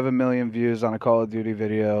 6.7 million views on a Call of Duty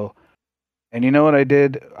video. And you know what I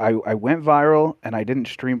did? I went viral and I didn't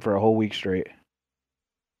stream for a whole week straight.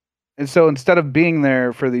 And so instead of being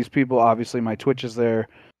there for these people, obviously my Twitch is there.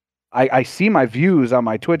 I see my views on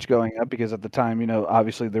my Twitch going up because at the time, you know,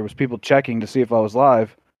 obviously there was people checking to see if I was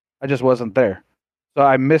live. I just wasn't there. So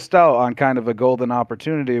I missed out on kind of a golden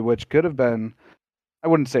opportunity, which could have been, I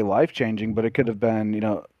wouldn't say life-changing, but it could have been, you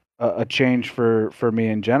know, a change for me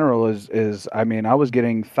in general is I mean, I was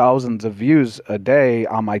getting thousands of views a day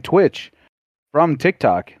on my Twitch from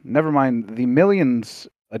TikTok. Never mind the millions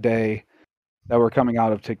a day that were coming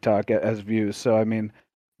out of TikTok as views. So I mean,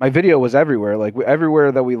 my video was everywhere. Like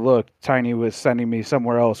everywhere that we looked, Tiny was sending me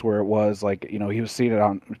somewhere else where it was like, you know, he was seeing it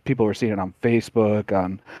on, people were seeing it on Facebook,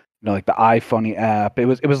 on, you know, like the iFunny app. It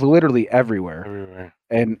was literally everywhere. Everywhere.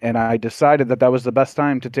 And I decided that was the best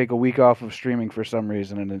time to take a week off of streaming for some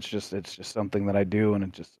reason. And it's just something that I do.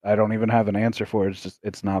 And I don't even have an answer for it.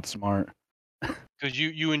 It's not smart. Because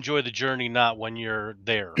you enjoy the journey, not when you're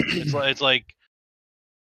there. It's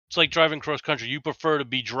like driving cross country. You prefer to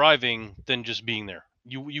be driving than just being there.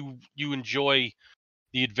 You enjoy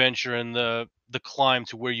the adventure and the climb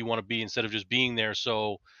to where you want to be instead of just being there.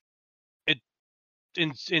 So it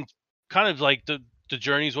in kind of like the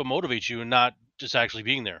journey is what motivates you and not just actually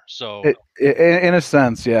being there. So in a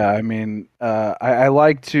sense, yeah. I mean, I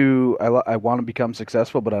like to I want to become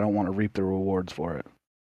successful, but I don't want to reap the rewards for it.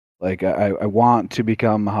 Like I want to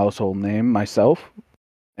become a household name myself,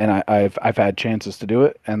 and I've had chances to do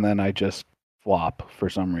it, and then I just flop for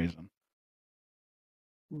some reason.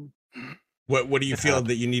 What do you feel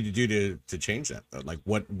that you need to do to change that though? Like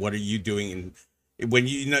what are you doing when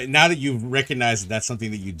you know, now that you've recognized that that's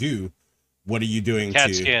something that you do, what are you doing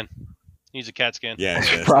CAT scan. Needs a CAT scan.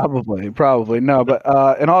 Yeah, probably no, but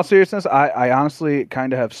in all seriousness, I honestly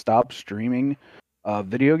kind of have stopped streaming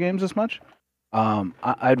video games as much.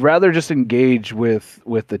 I'd rather just engage with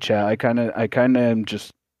the chat. I kind of am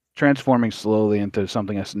just transforming slowly into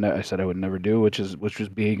something I said I would never do, which was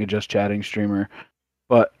being a just chatting streamer.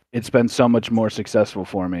 But it's been so much more successful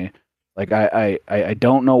for me. Like I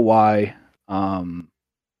don't know why. And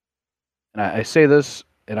I say this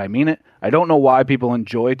and I mean it. I don't know why people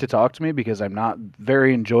enjoy to talk to me because I'm not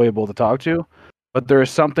very enjoyable to talk to. But there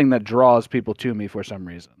is something that draws people to me for some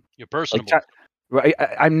reason. You're personable. Right,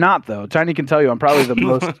 I'm not though. Tiny can tell you I'm probably the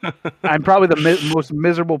most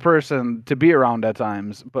miserable person to be around at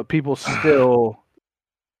times, but people still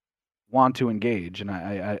want to engage, and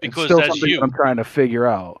because it's still that's something you. that I'm trying to figure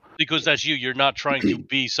out. Because that's you. You're not trying to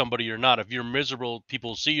be somebody you're not. If you're miserable,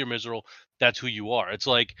 people see you're miserable. That's who you are. It's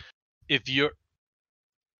like if you're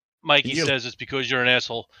Mikey says it's because you're an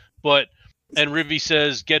asshole, and Rivy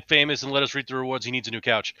says get famous and let us reap the rewards. He needs a new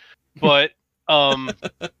couch, but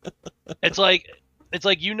it's like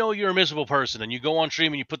you're a miserable person and you go on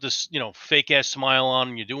stream and you put this fake ass smile on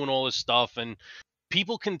and you're doing all this stuff and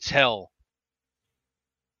people can tell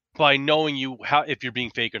by knowing you if you're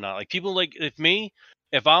being fake or not. Like people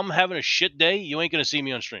if I'm having a shit day, you ain't gonna see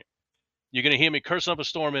me on stream. You're gonna hear me cursing up a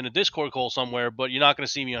storm in a Discord call somewhere, but you're not gonna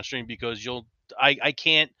see me on stream because I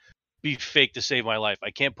can't be fake to save my life.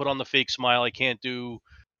 I can't put on the fake smile. I can't do.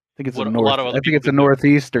 I think it's a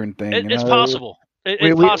northeastern thing. It's possible.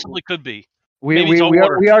 It possibly could be.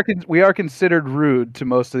 We are considered rude to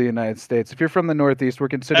most of the United States. If you're from the Northeast, we're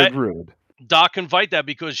considered rude. Doc can fight that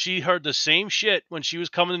because she heard the same shit when she was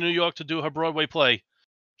coming to New York to do her Broadway play.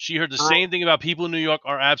 She heard the same thing about people in New York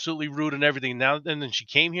are absolutely rude and everything. Now and then she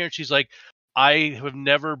came here and she's like, I have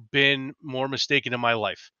never been more mistaken in my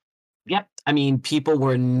life. Yep. I mean, people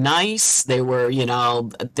were nice. They were,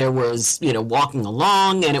 there was, walking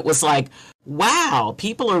along, and it was like, wow,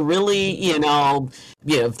 people are really,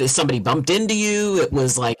 if somebody bumped into you, it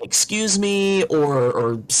was like, excuse me,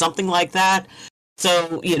 or something like that.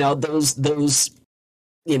 So, those,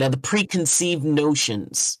 the preconceived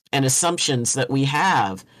notions and assumptions that we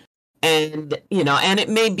have And, and it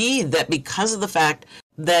may be that because of the fact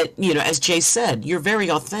that, as Jay said, you're very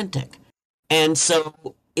authentic. And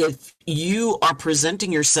so if you are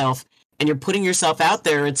presenting yourself and you're putting yourself out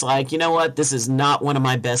there, it's like, you know what, this is not one of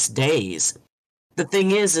my best days. The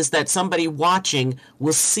thing is that somebody watching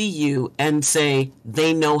will see you and say,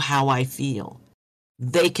 they know how I feel.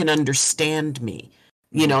 They can understand me.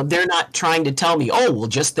 They're not trying to tell me, oh, well,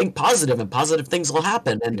 just think positive and positive things will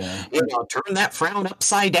happen. And, turn that frown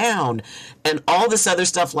upside down and all this other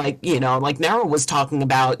stuff like Nara was talking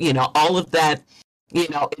about, all of that,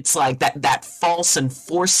 it's like that false and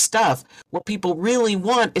forced stuff. What people really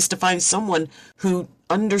want is to find someone who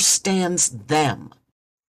understands them,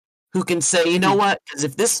 who can say, you know what, because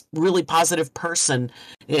if this really positive person,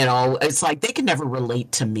 it's like they can never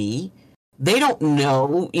relate to me. They don't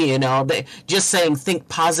know, they just saying think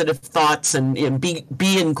positive thoughts and be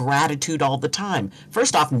in gratitude all the time.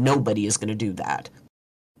 First off, nobody is going to do that.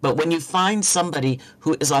 But when you find somebody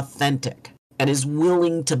who is authentic and is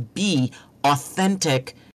willing to be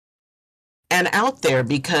authentic and out there,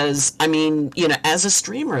 because, as a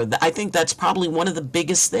streamer, I think that's probably one of the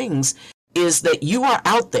biggest things is that you are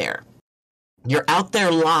out there. You're out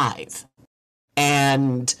there live.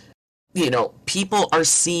 And people are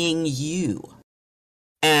seeing you.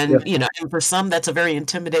 And, and for some, that's a very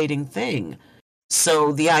intimidating thing.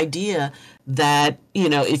 So the idea that,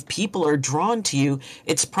 if people are drawn to you,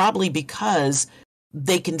 it's probably because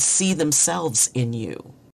they can see themselves in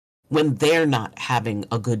you when they're not having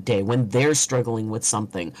a good day, when they're struggling with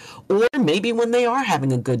something, or maybe when they are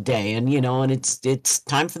having a good day and, and it's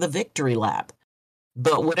time for the victory lap.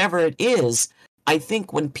 But whatever it is, I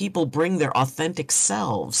think when people bring their authentic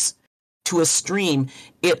selves to a stream,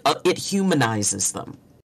 it humanizes them.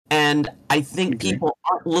 And I think people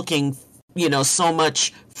aren't looking, so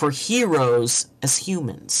much for heroes as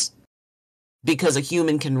humans, because a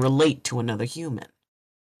human can relate to another human.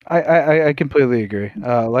 I completely agree.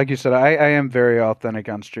 Like you said, I am very authentic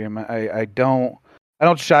on stream. I don't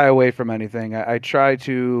shy away from anything. I try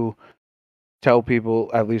to tell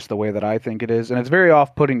people at least the way that I think it is, and it's very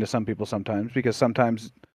off-putting to some people sometimes, because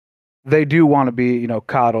sometimes they do want to be,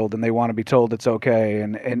 coddled, and they want to be told it's okay.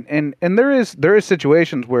 And there is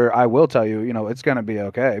situations where I will tell you, it's going to be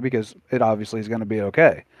okay, because it obviously is going to be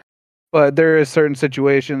okay. But there is certain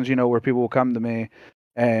situations, where people will come to me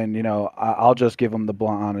and, I'll just give them the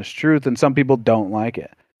blunt, honest truth. And some people don't like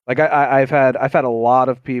it. Like I've had a lot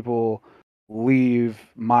of people leave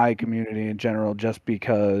my community in general just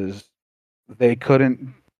because they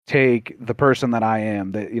couldn't take the person that I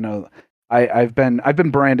am. That, I've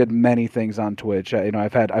been branded many things on Twitch.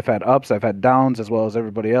 I've had ups, I've had downs, as well as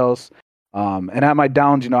everybody else. And at my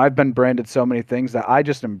downs, I've been branded so many things that I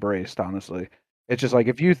just embraced. Honestly, it's just like,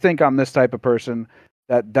 if you think I'm this type of person,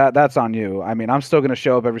 that's on you. I'm still going to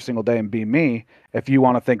show up every single day and be me. If you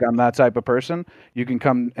want to think I'm that type of person, you can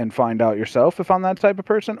come and find out yourself if I'm that type of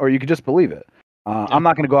person, or you could just believe it. I'm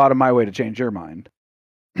not going to go out of my way to change your mind.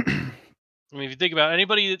 If you think about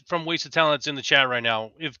anybody from Wasted Talent that's in the chat right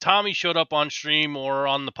now, if Tommy showed up on stream or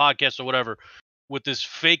on the podcast or whatever with this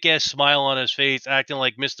fake ass smile on his face, acting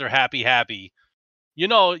like Mr. Happy,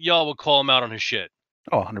 y'all would call him out on his shit.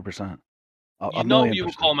 Oh, 100%. You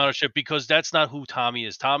would call him out on shit, because that's not who Tommy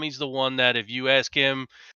is. Tommy's the one that if you ask him,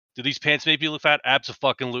 do these pants make you look fat?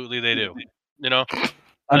 Abso-fucking-lutely they do.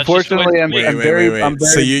 Unfortunately, I'm very.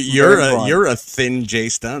 So you're a thin Jay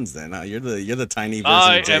Stuns then? Huh? You're the tiny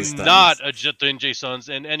version of Jay Stuns. I am not a thin Jay Stuns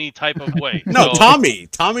in any type of way. No,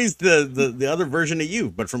 Tommy's the other version of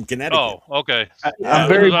you, but from Connecticut. Oh, okay. I'm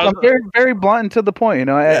very blunt and to the point.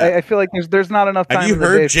 I feel like there's not enough time. Have you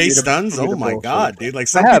heard Jay Stuns? Oh my god, dude! Like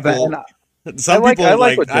some people,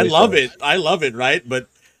 I love it, right? But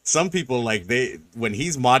some people, like, when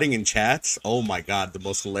he's modding in chats, oh my god, the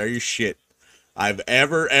most hilarious shit I've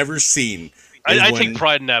ever seen. I take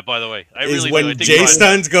pride in that, by the way. I really do. When Jay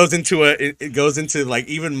Stuns goes into like,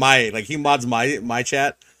 even he mods my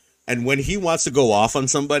chat, and when he wants to go off on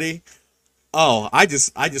somebody, I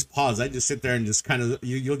just pause. I just sit there and just kind of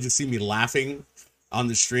you'll just see me laughing on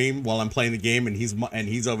the stream while I'm playing the game, and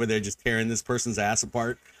he's over there just tearing this person's ass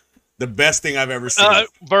apart. The best thing I've ever seen.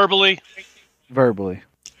 Verbally.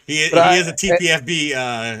 He is a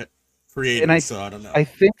TPFB created, and so I don't know. I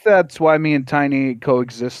think that's why me and Tiny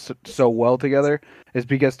coexist so well together, is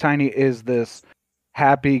because Tiny is this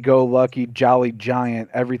happy-go-lucky, jolly giant.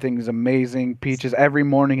 Everything's amazing. Peaches, every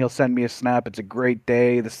morning he'll send me a snap. It's a great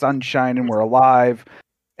day. The sun's shining. We're alive.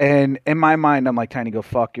 And in my mind, I'm like, Tiny, go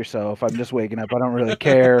fuck yourself. I'm just waking up. I don't really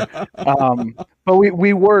care. But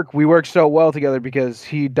we work so well together because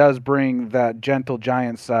he does bring that gentle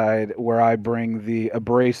giant side where I bring the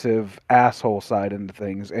abrasive asshole side into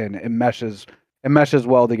things, and it meshes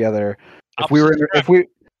well together. If we were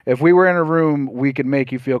if we were in a room, we could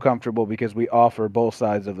make you feel comfortable because we offer both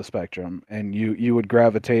sides of the spectrum, and you would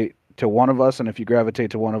gravitate to one of us, and if you gravitate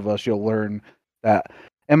to one of us, you'll learn that.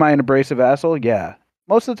 Am I an abrasive asshole? Yeah.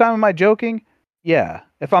 Most of the time, am I joking? Yeah.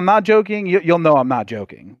 If I'm not joking, you'll know I'm not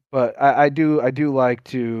joking. But I do like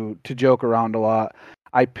to joke around a lot.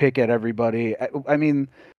 I pick at everybody. I mean,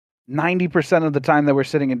 90% of the time that we're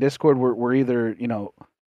sitting in Discord, we're either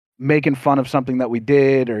making fun of something that we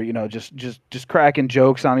did, or just cracking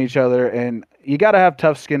jokes on each other. And you got to have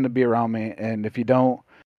tough skin to be around me. And if you don't,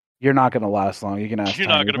 you're not going to last long. You can ask. You're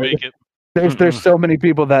not going to make it. There's so many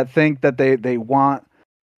people that think that they want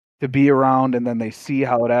to be around, and then they see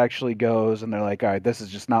how it actually goes, and they're like, all right, this is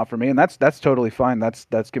just not for me. And that's totally fine.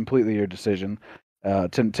 That's completely your decision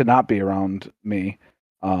to not be around me.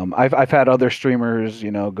 I've had other streamers,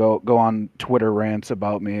 go on Twitter rants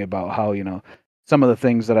about me, about how, some of the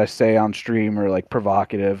things that I say on stream are like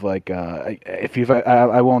provocative. Like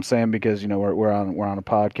I won't say them because we're on a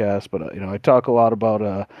podcast, but I talk a lot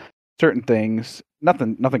about certain things.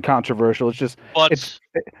 Nothing controversial. It's just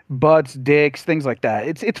butts, dicks, things like that.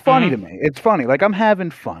 It's funny to me. It's funny. Like, I'm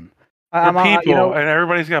having fun. I'm people, and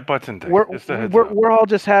everybody's got butts and dicks. We're all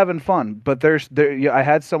just having fun. But I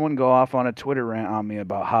had someone go off on a Twitter rant on me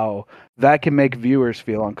about how that can make viewers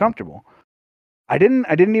feel uncomfortable. I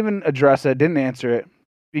didn't even address it. Didn't answer it,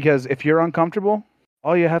 because if you're uncomfortable,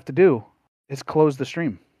 all you have to do is close the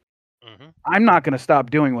stream. Mm-hmm. I'm not going to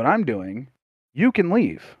stop doing what I'm doing. You can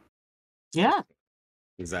leave. Yeah.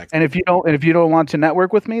 Exactly. And if you don't want to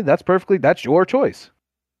network with me, that's your choice.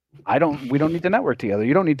 We don't need to network together.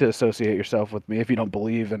 You don't need to associate yourself with me if you don't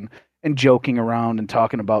believe in joking around and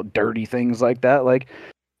talking about dirty things like that. Like,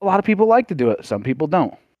 a lot of people like to do it. Some people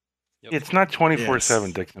don't. It's not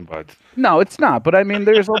 24/7 dicks and butts. No, it's not. But I mean,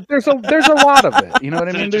 there's a lot of it. You know what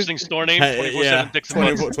I mean? Interesting store name. 24/7 dicks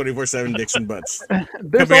and butts. 24/7 dicks and butts.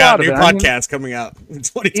 There's coming a lot out. of New it. podcast coming out.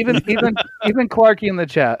 Even Clarky in the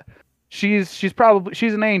chat. She's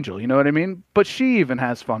an angel, you know what I mean? But she even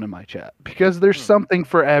has fun in my chat because there's something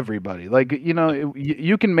for everybody. Like,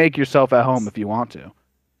 you can make yourself at home if you want to.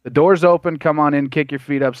 The door's open. Come on in, kick your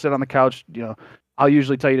feet up, sit on the couch. I'll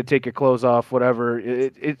usually tell you to take your clothes off, whatever.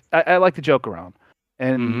 I like to joke around,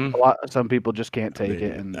 and some people just can't take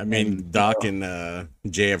it. And Doc and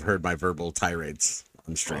Jay have heard my verbal tirades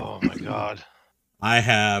on stream. Oh my god, I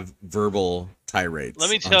have verbal tirades. Let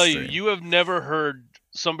me tell you, you have never heard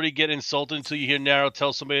somebody get insulted until you hear Narrow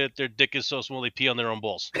tell somebody that their dick is so small they pee on their own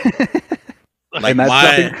balls. Like,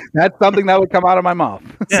 that's something that would come out of my mouth.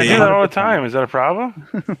 Yeah, I do that all the time. Is that a problem?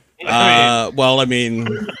 Well, I mean,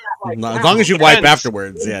 as long as you wipe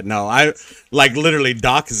afterwards. Yeah, no, I like literally.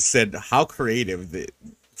 Doc has said how creative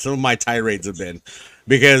some of my tirades have been,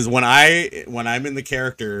 because when I'm in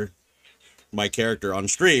my character on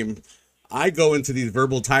stream, I go into these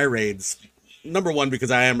verbal tirades. Number one,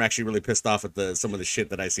 because I am actually really pissed off at some of the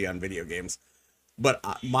shit that I see on video games. But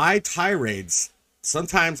my tirades,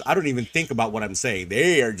 sometimes I don't even think about what I'm saying.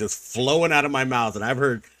 They are just flowing out of my mouth.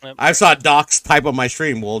 And I saw Doc's type on my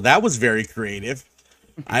stream. Well, that was very creative.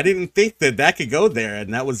 I didn't think that could go there,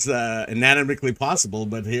 and that was anatomically possible.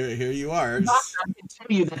 But here you are. I can tell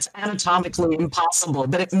you that's anatomically impossible,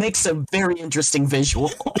 but it makes a very interesting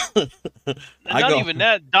visual. Not even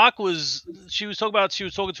that. Doc she was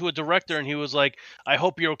talking to a director, and he was like, "I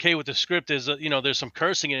hope you're okay with the script. There's some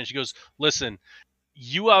cursing in it." And she goes, "Listen,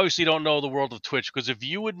 you obviously don't know the world of Twitch, because if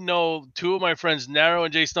you would know two of my friends, Narrow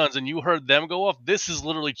and Jay Stuns, and you heard them go off, this is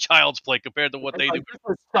literally child's play compared to what they do."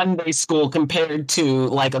 Sunday school compared to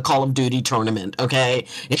like a Call of Duty tournament, okay?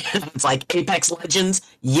 It's like Apex Legends.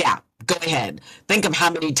 Yeah, go ahead. Think of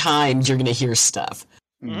how many times you're going to hear stuff.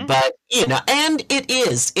 Mm-hmm. But, and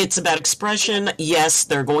it's about expression. Yes,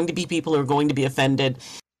 there are going to be people who are going to be offended.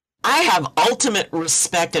 I have ultimate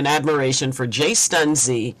respect and admiration for Jay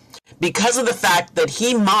Stunzy because of the fact that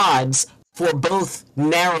he mods for both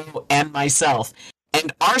Narrow and myself.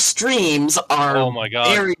 And our streams are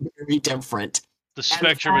very, very different. The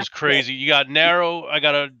spectrum is crazy. You got Narrow, I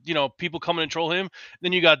got people coming and troll him.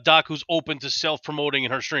 Then you got Doc, who's open to self-promoting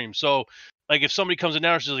in her stream. So, like, if somebody comes in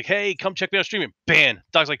Narrow, she's like, "Hey, come check me out streaming." Ban.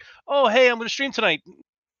 Doc's like, "Oh, hey, I'm going to stream tonight."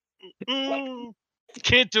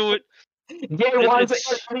 Can't do it. Jay wants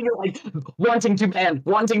it. I mean, you're like wanting to ban.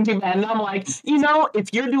 And I'm like,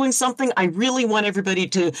 if you're doing something, I really want everybody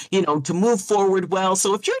to, to move forward well.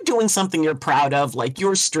 So if you're doing something you're proud of, like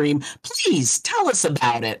your stream, please tell us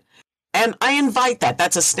about it. And I invite that.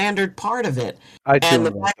 That's a standard part of it. I too And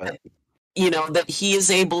the invite fact that. that he is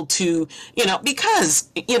able to, because,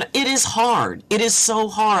 it is hard. It is so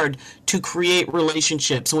hard to create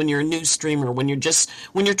relationships when you're a new streamer, when you're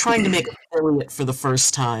trying to make a affiliate for the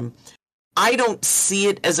first time. I don't see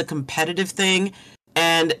it as a competitive thing.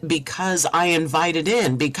 And because I invite it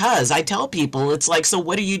in, because I tell people, it's like, so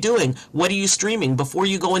what are you doing? What are you streaming? Before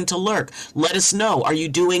you go into lurk, let us know. Are you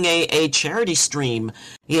doing a charity stream?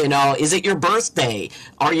 Is it your birthday?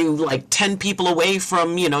 Are you like 10 people away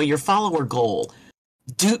from, your follower goal?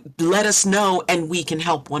 Let us know and we can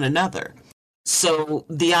help one another. So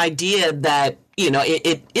the idea that,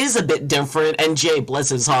 it is a bit different, and Jay, bless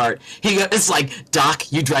his heart, it's like,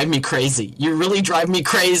 Doc, you drive me crazy. You really drive me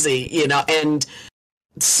crazy, and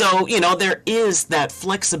so, there is that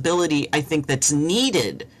flexibility, I think, that's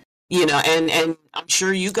needed, and I'm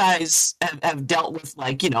sure you guys have dealt with,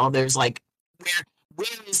 like, there's like, where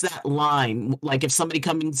is that line? Like, if somebody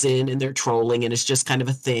comes in and they're trolling and it's just kind of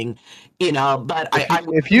a thing, but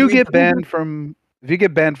if you get banned from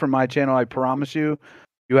my channel, I promise you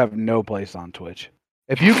have no place on Twitch.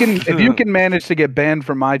 If you can manage to get banned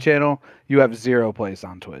from my channel, you have zero place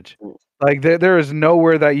on Twitch. Like there is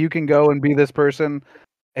nowhere that you can go and be this person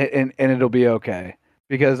and it'll be okay.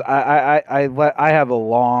 Because I have a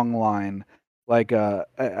long line. Like I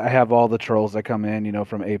have all the trolls that come in,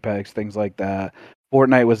 from Apex, things like that.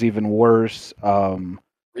 Fortnite was even worse.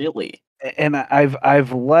 Really? And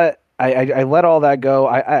I've let I let all that go.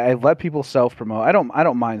 I let people self promote. I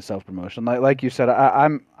don't mind self promotion. Like you said,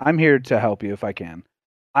 I'm here to help you if I can.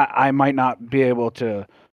 I might not be able to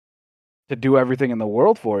do everything in the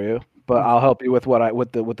world for you, but I'll help you with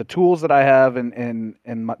with the tools that I have, and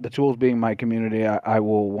the tools being my community. I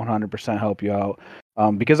will 100% help you out,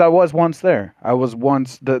 because I was once there. I was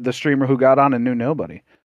once the streamer who got on and knew nobody.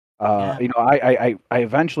 I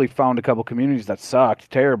eventually found a couple communities that sucked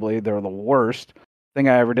terribly. They were the worst thing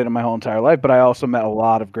I ever did in my whole entire life. But I also met a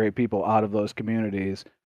lot of great people out of those communities,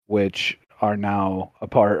 which are now a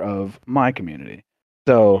part of my community.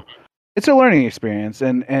 So it's a learning experience,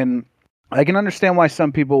 and I can understand why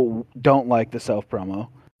some people don't like the self promo,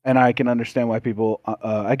 and I can understand why people.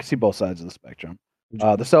 I can see both sides of the spectrum.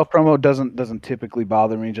 The self promo doesn't typically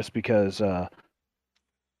bother me, just because.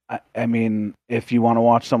 I mean, if you want to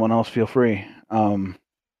watch someone else, feel free.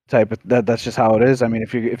 That's just how it is. I mean,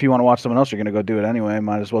 if you want to watch someone else, you're gonna go do it anyway.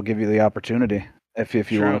 Might as well give you the opportunity. If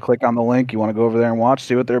you want to click on the link, you want to go over there and watch,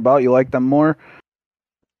 see what they're about. You like them more.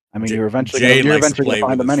 I mean, you're eventually gonna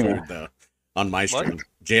find them anyway. Food, though, on my stream,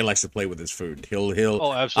 Jay likes to play with his food. He'll.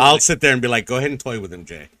 Oh, absolutely. I'll sit there and be like, "Go ahead and toy with him,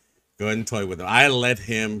 Jay. Go ahead and toy with him." I let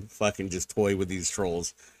him fucking just toy with these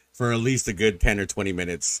trolls for at least a good 10 or 20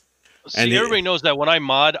 minutes. See, everybody knows that when I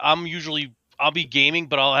mod, I'll be gaming,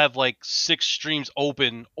 but I'll have like 6 streams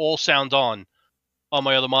open, all sound on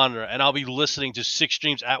my other monitor, and I'll be listening to 6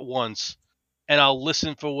 streams at once, and I'll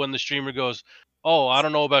listen for when the streamer goes, "Oh, I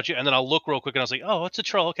don't know about you," and then I'll look real quick, and I was like, "Oh, it's a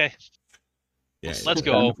troll, okay, let's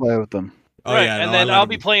go." Play with them. Oh, right, yeah, and then I'll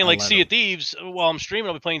be playing like Sea of Thieves while I'm streaming.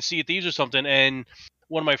 I'll be playing Sea of Thieves or something, and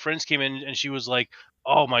one of my friends came in, and she was like,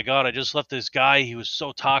 "Oh my god, I just left this guy. He was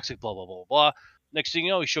so toxic, blah blah blah blah." Next thing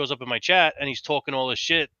you know, he shows up in my chat and he's talking all this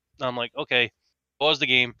shit. And I'm like, okay, pause the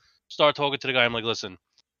game, start talking to the guy. I'm like, listen,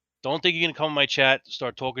 don't think you're gonna come in my chat,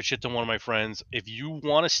 start talking shit to one of my friends. If you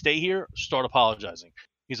want to stay here, start apologizing.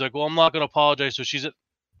 He's like, well, I'm not gonna apologize. So she's like,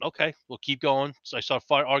 okay, we'll keep going. So I start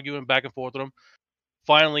arguing back and forth with him.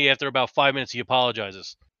 Finally, after about 5 minutes, he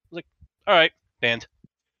apologizes. I was like, all right, banned.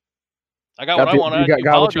 I got what I wanted. You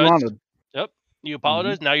got what you wanted. Yep. You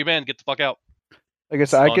apologize. Now you're banned. Get the fuck out. I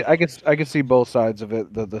guess I can see both sides of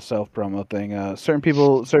it. The self promo thing. Certain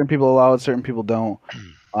people allow it. Certain people don't.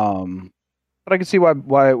 But I can see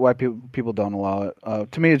why people don't allow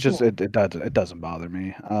it. To me, it's just it doesn't bother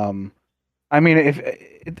me. I mean,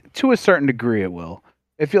 if to a certain degree, it will.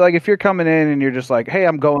 If you're coming in and you're just like, hey,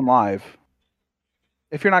 I'm going live.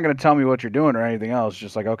 If you're not going to tell me what you're doing or anything else,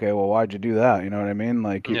 just like, okay, well, why'd you do that? You know what I mean?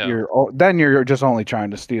 Like you're just only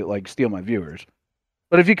trying to steal my viewers.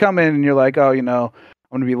 But if you come in and you're like, oh, I'm going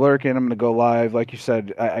to be lurking, I'm going to go live, like you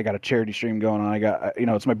said, I got a charity stream going on, I got,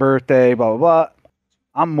 it's my birthday, blah, blah, blah.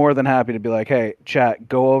 I'm more than happy to be like, hey, chat,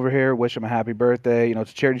 go over here, wish him a happy birthday.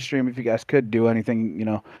 It's a charity stream. If you guys could do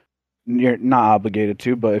anything, you're not obligated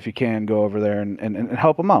to, but if you can, go over there and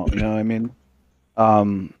help them out. You know what I mean?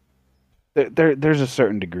 There's a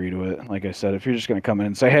certain degree to it. Like I said, if you're just going to come in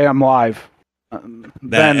and say, hey, I'm live,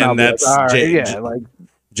 then I'll be like, all right, like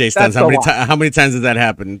Jay Stuns. How many times did that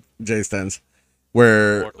happen, Jay Stuns?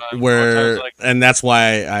 Where and that's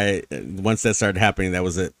why once that started happening, that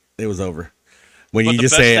was it. It was over. When you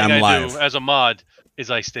just say I'm live. Do as a mod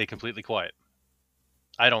is I stay completely quiet.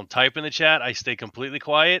 I don't type in the chat. I stay completely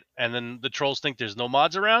quiet, and then the trolls think there's no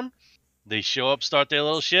mods around. They show up, start their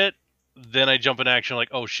little shit. Then I jump in action like,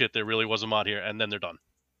 oh shit, there really was a mod here, and then they're done.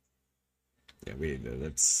 Yeah,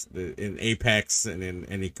 that's in Apex and in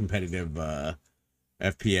any competitive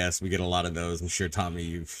FPS, we get a lot of those. I'm sure, Tommy,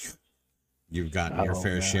 you've gotten your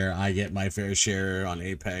fair share. I get my fair share on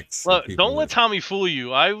Apex. Look, don't let Tommy fool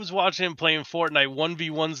you. I was watching him playing Fortnite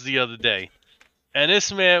 1v1s the other day, and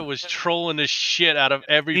this man was trolling the shit out of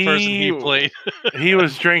every person he played. He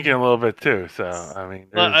was drinking a little bit too, so I mean,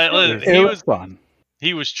 it was fun.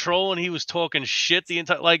 He was trolling. He was talking shit the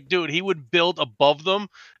entire. Like, dude, he would build above them.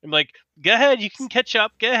 I'm like, go ahead, you can catch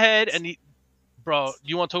up. Go ahead, and bro,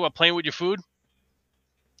 you want to talk about playing with your food?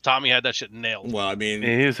 Tommy had that shit nailed. Well, I mean,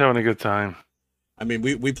 he was having a good time. I mean,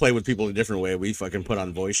 we play with people in a different way. We fucking put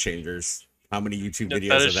on voice changers. How many YouTube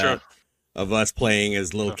videos of us playing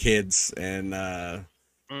as little kids and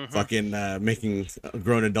fucking making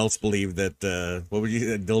grown adults believe that what would you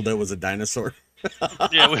say, dildo was a dinosaur?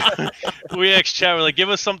 Yeah, we asked chat. We're like, give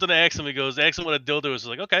us something to ask him. He goes, ask him what a dildo is.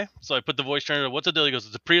 Like, okay. So I put the voice changer. What's a dildo? He goes,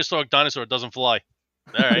 it's a prehistoric dinosaur. It doesn't fly.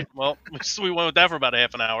 All right. Well, we went with that for about a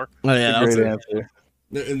half an hour. Oh, yeah, that's a great answer.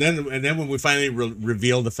 And then when we finally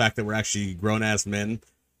revealed the fact that we're actually grown ass men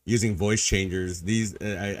using voice changers, these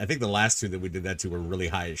I think the last two that we did that to were really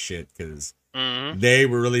high as shit because they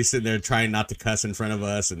were really sitting there trying not to cuss in front of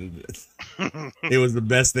us, and it was the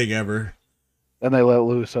best thing ever. And they let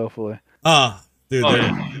loose, hopefully. Dude,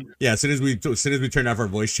 yeah. As soon as we turned off our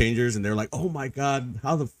voice changers, and they're like, "Oh my god,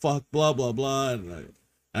 how the fuck?" Blah blah blah. And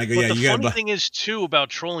I go, but the funny thing is too about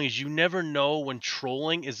trolling is you never know when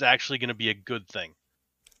trolling is actually going to be a good thing.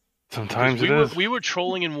 Sometimes we were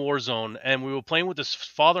trolling in Warzone, and we were playing with this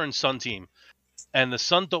father and son team, and the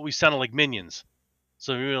son thought we sounded like minions.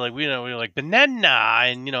 So we were like banana,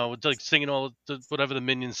 and like singing all whatever the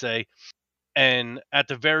minions say. And at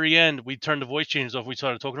the very end, we turned the voice changers off. We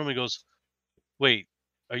started talking to him. He goes, "Wait,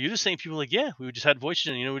 are you the same people?" Like, yeah, we just had voice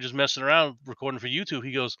changers. We're just messing around, recording for YouTube.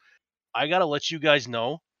 He goes, "I gotta let you guys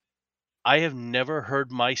know, I have never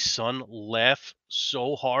heard my son laugh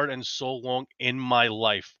so hard and so long in my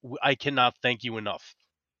life. I cannot thank you enough."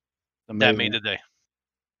 Amazing. That made the day.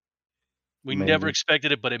 We never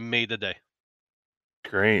expected it, but it made the day.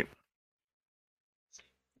 Great.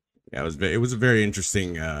 Yeah, it was a very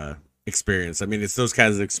interesting experience. I mean, it's those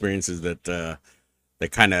kinds of experiences that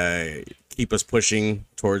kind of keep us pushing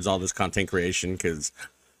towards all this content creation, because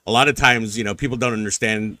a lot of times, people don't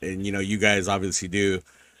understand, and you guys obviously do,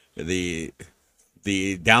 the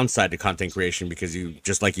downside to content creation, because you,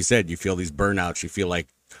 just like you said, you feel these burnouts. You feel like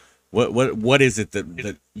what is it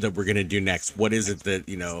that we're gonna do next? What is it that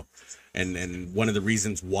and one of the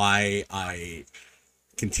reasons why I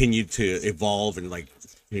continue to evolve, and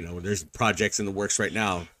there's projects in the works right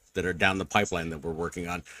now that are down the pipeline that we're working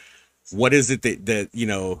on. What is it that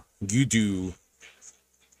you do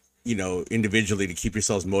individually to keep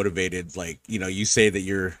yourselves motivated? Like, you say that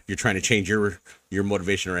you're trying to change your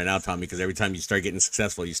motivation right now, Tommy, because every time you start getting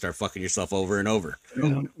successful, you start fucking yourself over and over.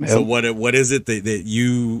 Yep. So what is it that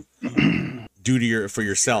you do for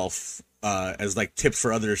yourself as like tips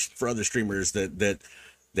for other streamers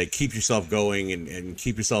that keep yourself going and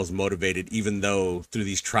keep yourselves motivated, even though through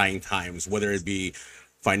these trying times, whether it be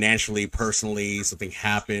financially, personally, something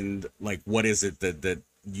happened? Like, what is it that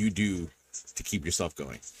you do to keep yourself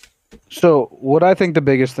going? So what I think the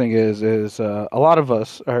biggest thing is a lot of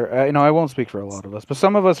us, or I won't speak for a lot of us, but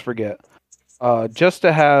some of us forget just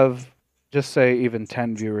to have, just say even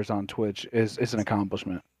 10 viewers on Twitch is an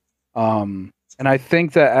accomplishment. And I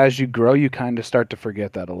think that as you grow, you kind of start to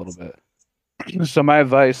forget that a little bit. So my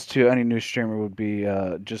advice to any new streamer would be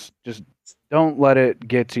just don't let it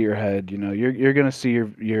get to your head. You're gonna see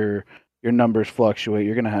your numbers fluctuate.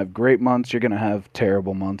 You're gonna have great months. You're gonna have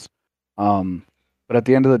terrible months. But at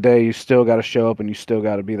the end of the day, you still got to show up, and you still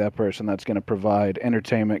got to be that person that's going to provide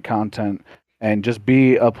entertainment, content, and just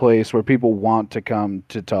be a place where people want to come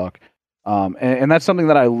to talk. And that's something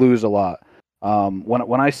that I lose a lot.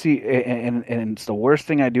 When I see, and it's the worst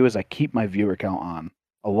thing I do is I keep my viewer count on.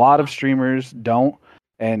 A lot of streamers don't,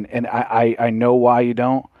 and I know why you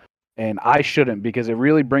don't, and I shouldn't, because it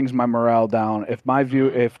really brings my morale down. If my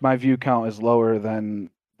view count is lower than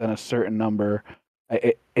a certain number,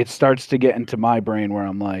 it starts to get into my brain where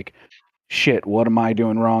I'm like, shit, what am I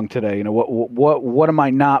doing wrong today? What am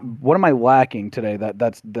I lacking today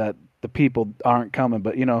that the people aren't coming?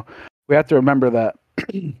 But we have to remember that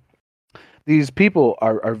these people,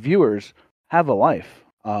 our viewers, have a life.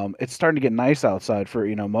 It's starting to get nice outside for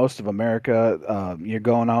most of America. You're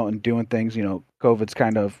going out and doing things. COVID's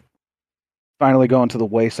kind of finally going to the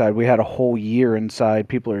wayside. We had a whole year inside.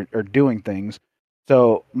 People are doing things.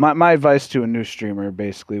 So my advice to a new streamer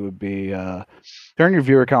basically would be turn your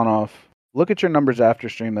viewer count off. Look at your numbers after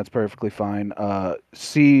stream. That's perfectly fine.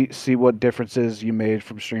 See what differences you made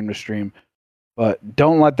from stream to stream, but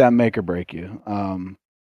don't let that make or break you.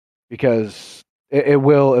 Because it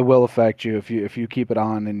will affect you if you keep it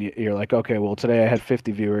on and you're like, okay, well today I had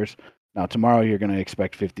 50 viewers. Now tomorrow you're going to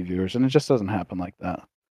expect 50 viewers, and it just doesn't happen like that.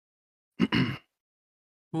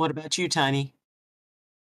 What about you, Tiny?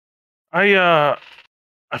 I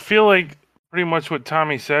feel like pretty much what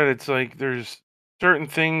Tommy said. It's like there's certain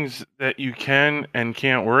things that you can and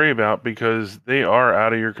can't worry about because they are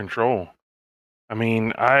out of your control. I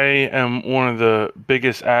mean, I am one of the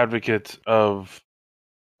biggest advocates of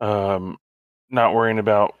not worrying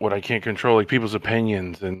about what I can't control, like people's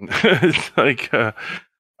opinions, and it's like, I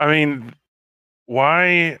mean,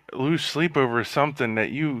 why lose sleep over something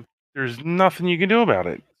that there's nothing you can do about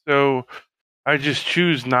it? So I just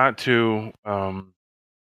choose not to.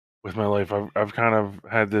 With my life, I've kind of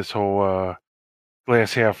had this whole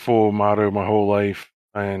glass half full motto my whole life,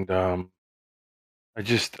 and I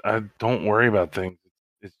don't worry about things.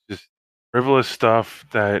 It's just frivolous stuff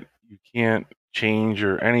that you can't change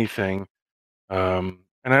or anything. And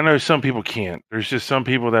I know some people can't. There's just some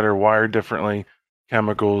people that are wired differently.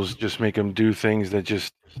 Chemicals just make them do things that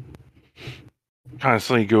just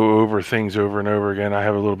constantly go over things over and over again. I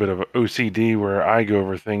have a little bit of OCD where I go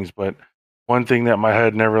over things, but one thing that my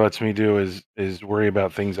head never lets me do is worry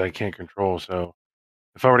about things I can't control. So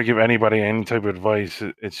if I were to give anybody any type of advice,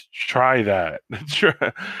 it's try that.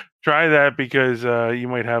 try that because you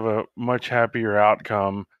might have a much happier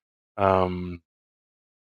outcome.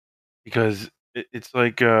 Because it's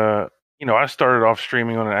like I started off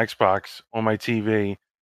streaming on an Xbox on my TV,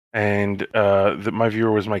 and my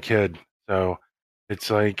viewer was my kid. So it's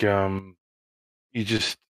like you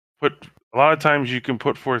just put a lot of times you can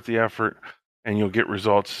put forth the effort and you'll get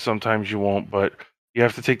results. Sometimes you won't, but you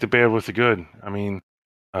have to take the bad with the good. I mean,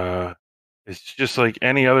 it's just like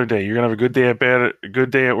any other day. You're gonna have a good day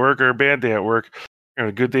at work or a bad day at work. You're gonna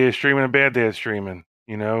have a good day of streaming, a bad day of streaming.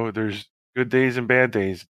 There's good days and bad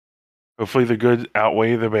days. Hopefully, the good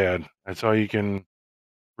outweigh the bad. That's all you can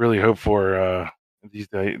really hope for these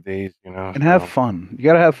days. And have fun. You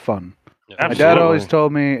gotta have fun. Yeah. My dad always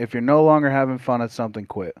told me, if you're no longer having fun at something,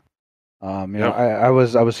 quit. Yep. I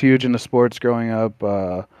was huge into sports growing up.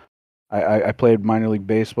 I played minor league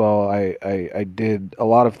baseball. I did a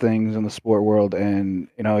lot of things in the sport world, and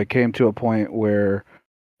it came to a point where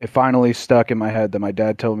it finally stuck in my head that my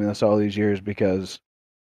dad told me this all these years, because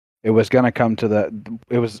it was going to come to that.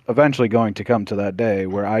 It was eventually going to come to that day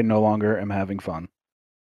where I no longer am having fun.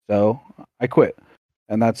 So I quit,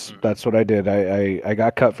 and that's what I did. I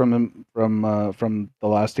got cut from the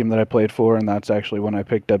last team that I played for, and that's actually when I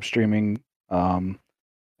picked up streaming.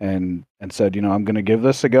 And said, I'm going to give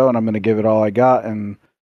this a go, and I'm going to give it all I got. And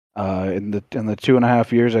in the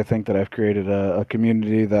 2.5 years, I think that I've created a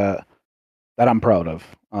community that I'm proud of.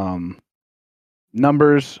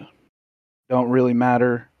 Numbers don't really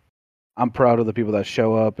matter. I'm proud of the people that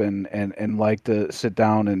show up and like to sit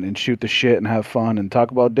down and shoot the shit and have fun and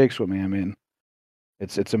talk about dicks with me. I mean,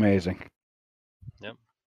 it's amazing. Yep.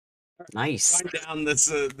 Nice. Wind down this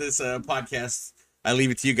podcast. I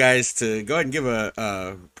leave it to you guys to go ahead and give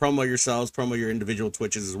a promo yourselves, promo your individual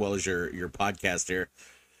Twitches as well as your podcast here,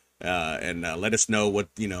 and let us know what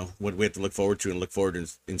we have to look forward to and look forward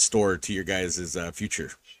in store to your guys'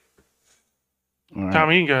 future. All right.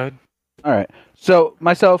 Tommy, you go ahead. All right. So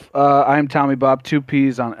myself, I'm Tommy Bob, 2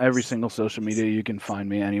 P's on every single social media. You can find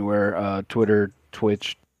me anywhere: Twitter,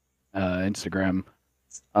 Twitch, Instagram,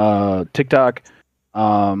 TikTok.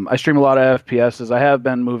 I stream a lot of FPSs. I have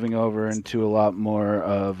been moving over into a lot more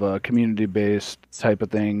of community-based type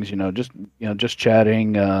of things. Just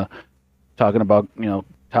chatting, talking about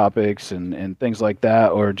topics and things like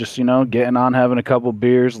that, or just getting on, having a couple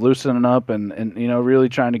beers, loosening up, and really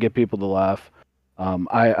trying to get people to laugh.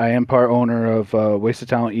 I am part owner of Wasted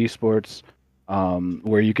Talent Esports,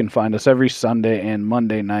 where you can find us every Sunday and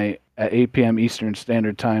Monday night at 8 p.m. Eastern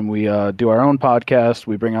Standard Time. We do our own podcast.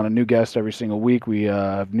 We bring on a new guest every single week. We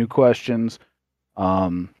have new questions.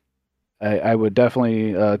 I would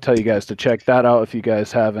definitely tell you guys to check that out if you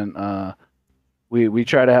guys haven't. We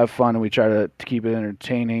try to have fun, and we try to keep it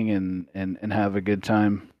entertaining and have a good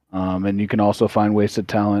time. And you can also find Wasted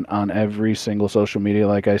Talent on every single social media.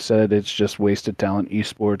 Like I said, it's just Wasted Talent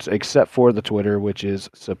Esports, except for the Twitter, which is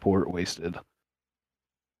Support Wasted.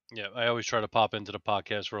 Yeah, I always try to pop into the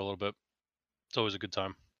podcast for a little bit. It's always a good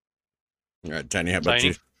time. All right, Tiny, how about Tiny?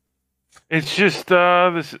 you? It's just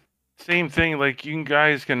this same thing. Like you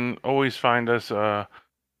guys can always find us at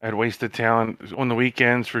Wasted Talent on the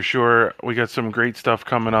weekends for sure. We got some great stuff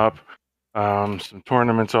coming up, some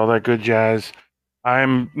tournaments, all that good jazz.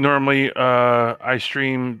 I'm normally I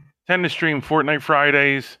tend to stream Fortnite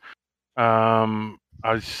Fridays.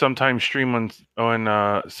 I sometimes stream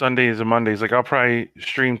on Sundays and Mondays. Like I'll probably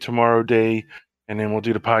stream tomorrow day, and then we'll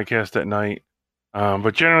do the podcast at night.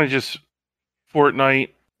 But generally just Fortnite,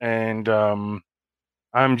 and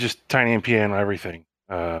I'm just Tiny MPA on everything.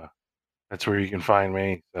 That's where you can find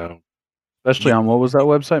me. So Especially on what was that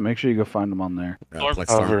website? Make sure you go find them on there.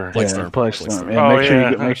 Over. Plexstorm.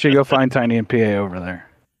 Yeah, Oh, make sure you go find Tiny and PA over there.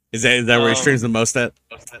 Is that where he streams the most at?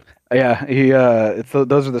 Yeah,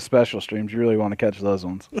 those are the special streams. You really want to catch those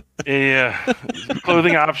ones. Yeah,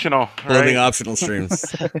 clothing optional. Clothing right? optional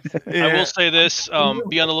streams. Yeah. I will say this: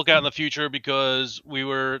 be on the lookout in the future because we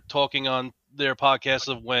were talking on their podcast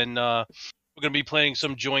of when we're going to be planning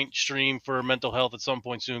some joint stream for mental health at some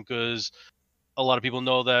point soon. Because a lot of people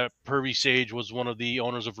know that Pervy Sage was one of the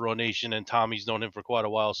owners of Raw Nation, and Tommy's known him for quite a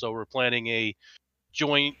while. So we're planning a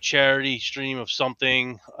joint charity stream of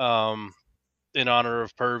something in honor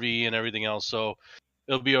of Pervy and everything else. So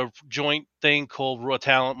it'll be a joint thing called Raw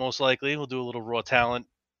Talent, most likely. We'll do a little Raw Talent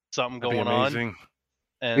something That'd be going on. amazing.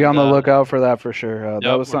 And, Be on the lookout for that for sure. That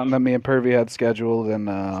yep, was something that me and Pervy had scheduled, and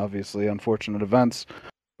obviously unfortunate events,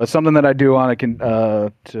 but something that I do want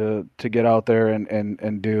to get out there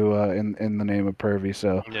and do in the name of Pervy.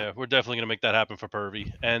 So yeah, we're definitely gonna make that happen for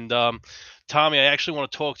Pervy. And Tommy, I actually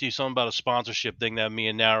want to talk to you something about a sponsorship thing that me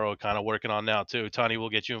and Narrow are kind of working on now too. Tony, we'll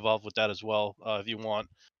get you involved with that as well if you want.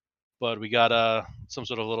 But we got some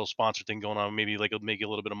sort of little sponsor thing going on. Maybe like it'll make you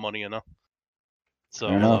a little bit of money, you know. So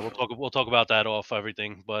Fair enough. we'll talk about that off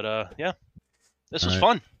everything. But yeah, this was right.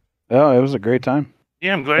 fun. yeah, it was a great time.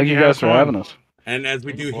 Yeah, I'm glad Thank you had guys for fun. having us. And as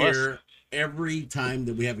we do Bless. here, every time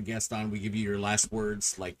that we have a guest on, we give you your last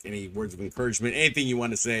words, like any words of encouragement, anything you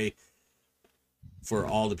want to say for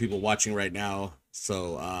all the people watching right now.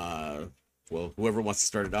 So, well, whoever wants to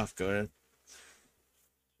start it off, go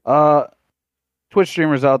ahead. Twitch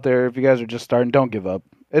streamers out there, if you guys are just starting, don't give up.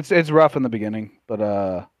 It's rough in the beginning,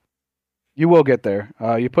 but you will get there.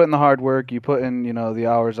 You put in the hard work, you put in, the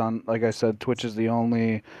hours on. Like I said, Twitch is the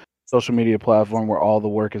only social media platform where all the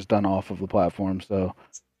work is done off of the platform. So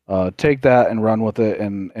take that and run with it,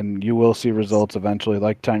 and you will see results eventually.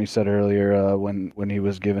 Like Tiny said earlier, when he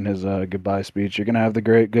was giving his goodbye speech, you're gonna have the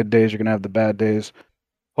good days, you're gonna have the bad days.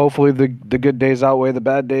 Hopefully, the good days outweigh the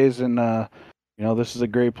bad days, and this is a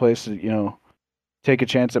great place to take a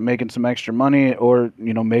chance at making some extra money, or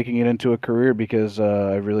making it into a career, because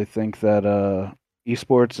I really think that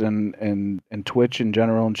esports and Twitch in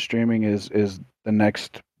general and streaming is the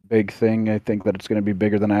next big thing. I think that it's going to be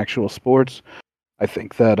bigger than actual sports. I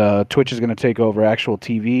think that Twitch is going to take over actual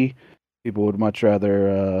TV. People would much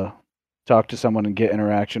rather talk to someone and get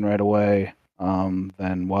interaction right away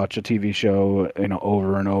than watch a TV show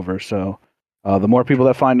over and over. So the more people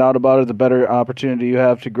that find out about it, the better opportunity you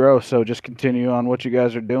have to grow. So just continue on what you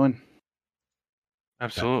guys are doing.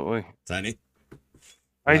 Absolutely. Tiny?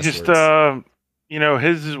 I Last just, words.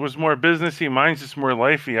 his was more businessy. Mine's just more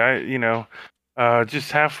lifey.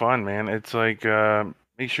 Just have fun, man. It's like,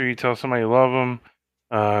 make sure you tell somebody you love them,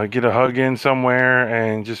 get a hug in somewhere,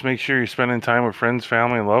 and just make sure you're spending time with friends,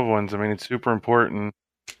 family, and loved ones. I mean, it's super important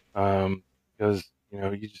because,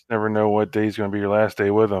 you just never know what day is going to be your last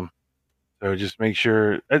day with them. So just make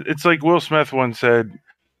sure. It's like Will Smith once said,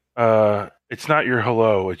 it's not your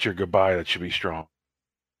hello, it's your goodbye that should be strong.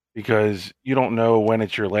 Because you don't know when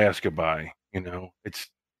it's your last goodbye. It's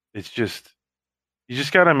just, you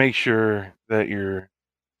just got to make sure that you're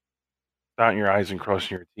dotting your I's and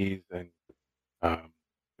crossing your T's, and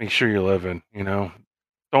make sure you're living,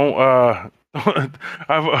 Don't,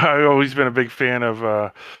 I've always been a big fan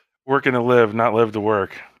of working to live, not live to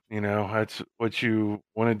work. That's what you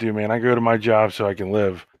want to do, man. I go to my job so I can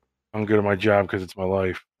live. I don't go to my job because it's my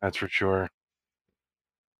life. That's for sure.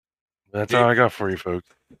 That's all I got for you, folks.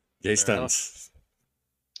 Jay Stuns.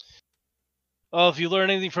 Well, if you learn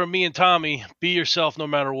anything from me and Tommy, be yourself no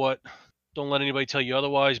matter what. Don't let anybody tell you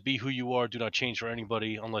otherwise. Be who you are. Do not change for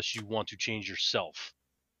anybody unless you want to change yourself.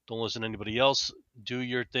 Don't listen to anybody else. Do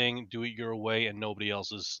your thing. Do it your way and nobody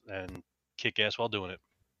else's. And kick ass while doing it.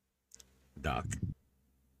 Doc.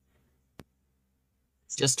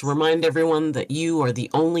 Just to remind everyone that you are the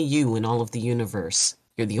only you in all of the universe.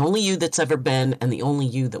 You're the only you that's ever been and the only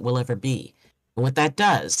you that will ever be. And what that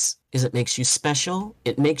does is it makes you special,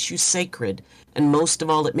 it makes you sacred, and most of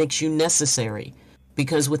all, it makes you necessary.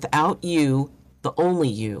 Because without you, the only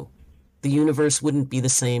you, the universe wouldn't be the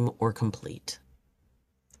same or complete.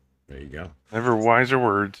 There you go. Never wiser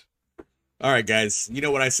words. All right, guys. You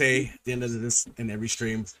know what I say at the end of this in every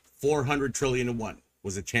stream? 400 trillion and one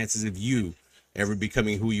was the chances of you ever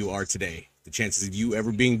becoming who you are today. The chances of you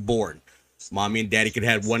ever being born. Mommy and daddy could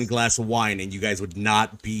have one glass of wine and you guys would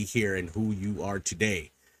not be here and who you are today.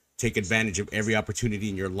 Take advantage of every opportunity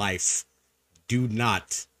in your life. Do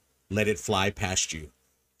not let it fly past you.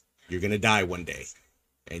 You're going to die one day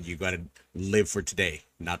and you got to live for today,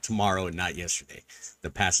 not tomorrow and not yesterday. The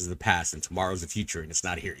past is the past and tomorrow's the future and it's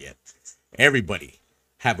not here yet. Everybody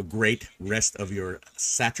have a great rest of your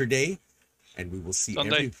Saturday and we will see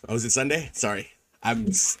Sunday. Oh, is it Sunday? Sorry.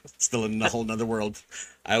 I'm still in a whole nother world.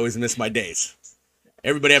 I always miss my days.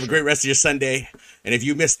 Everybody have a great rest of your Sunday. And if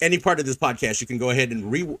you missed any part of this podcast, you can go ahead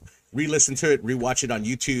and re-listen to it, rewatch it on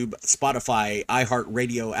YouTube, Spotify,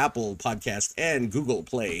 iHeartRadio, Apple Podcast, and Google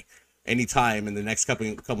Play. Anytime in the next couple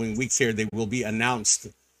weeks here, they will be announced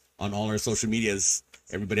on all our social medias.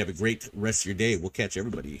 Everybody have a great rest of your day. We'll catch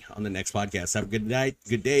everybody on the next podcast. Have a good night,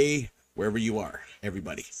 good day, wherever you are,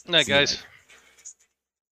 everybody. Night, guys.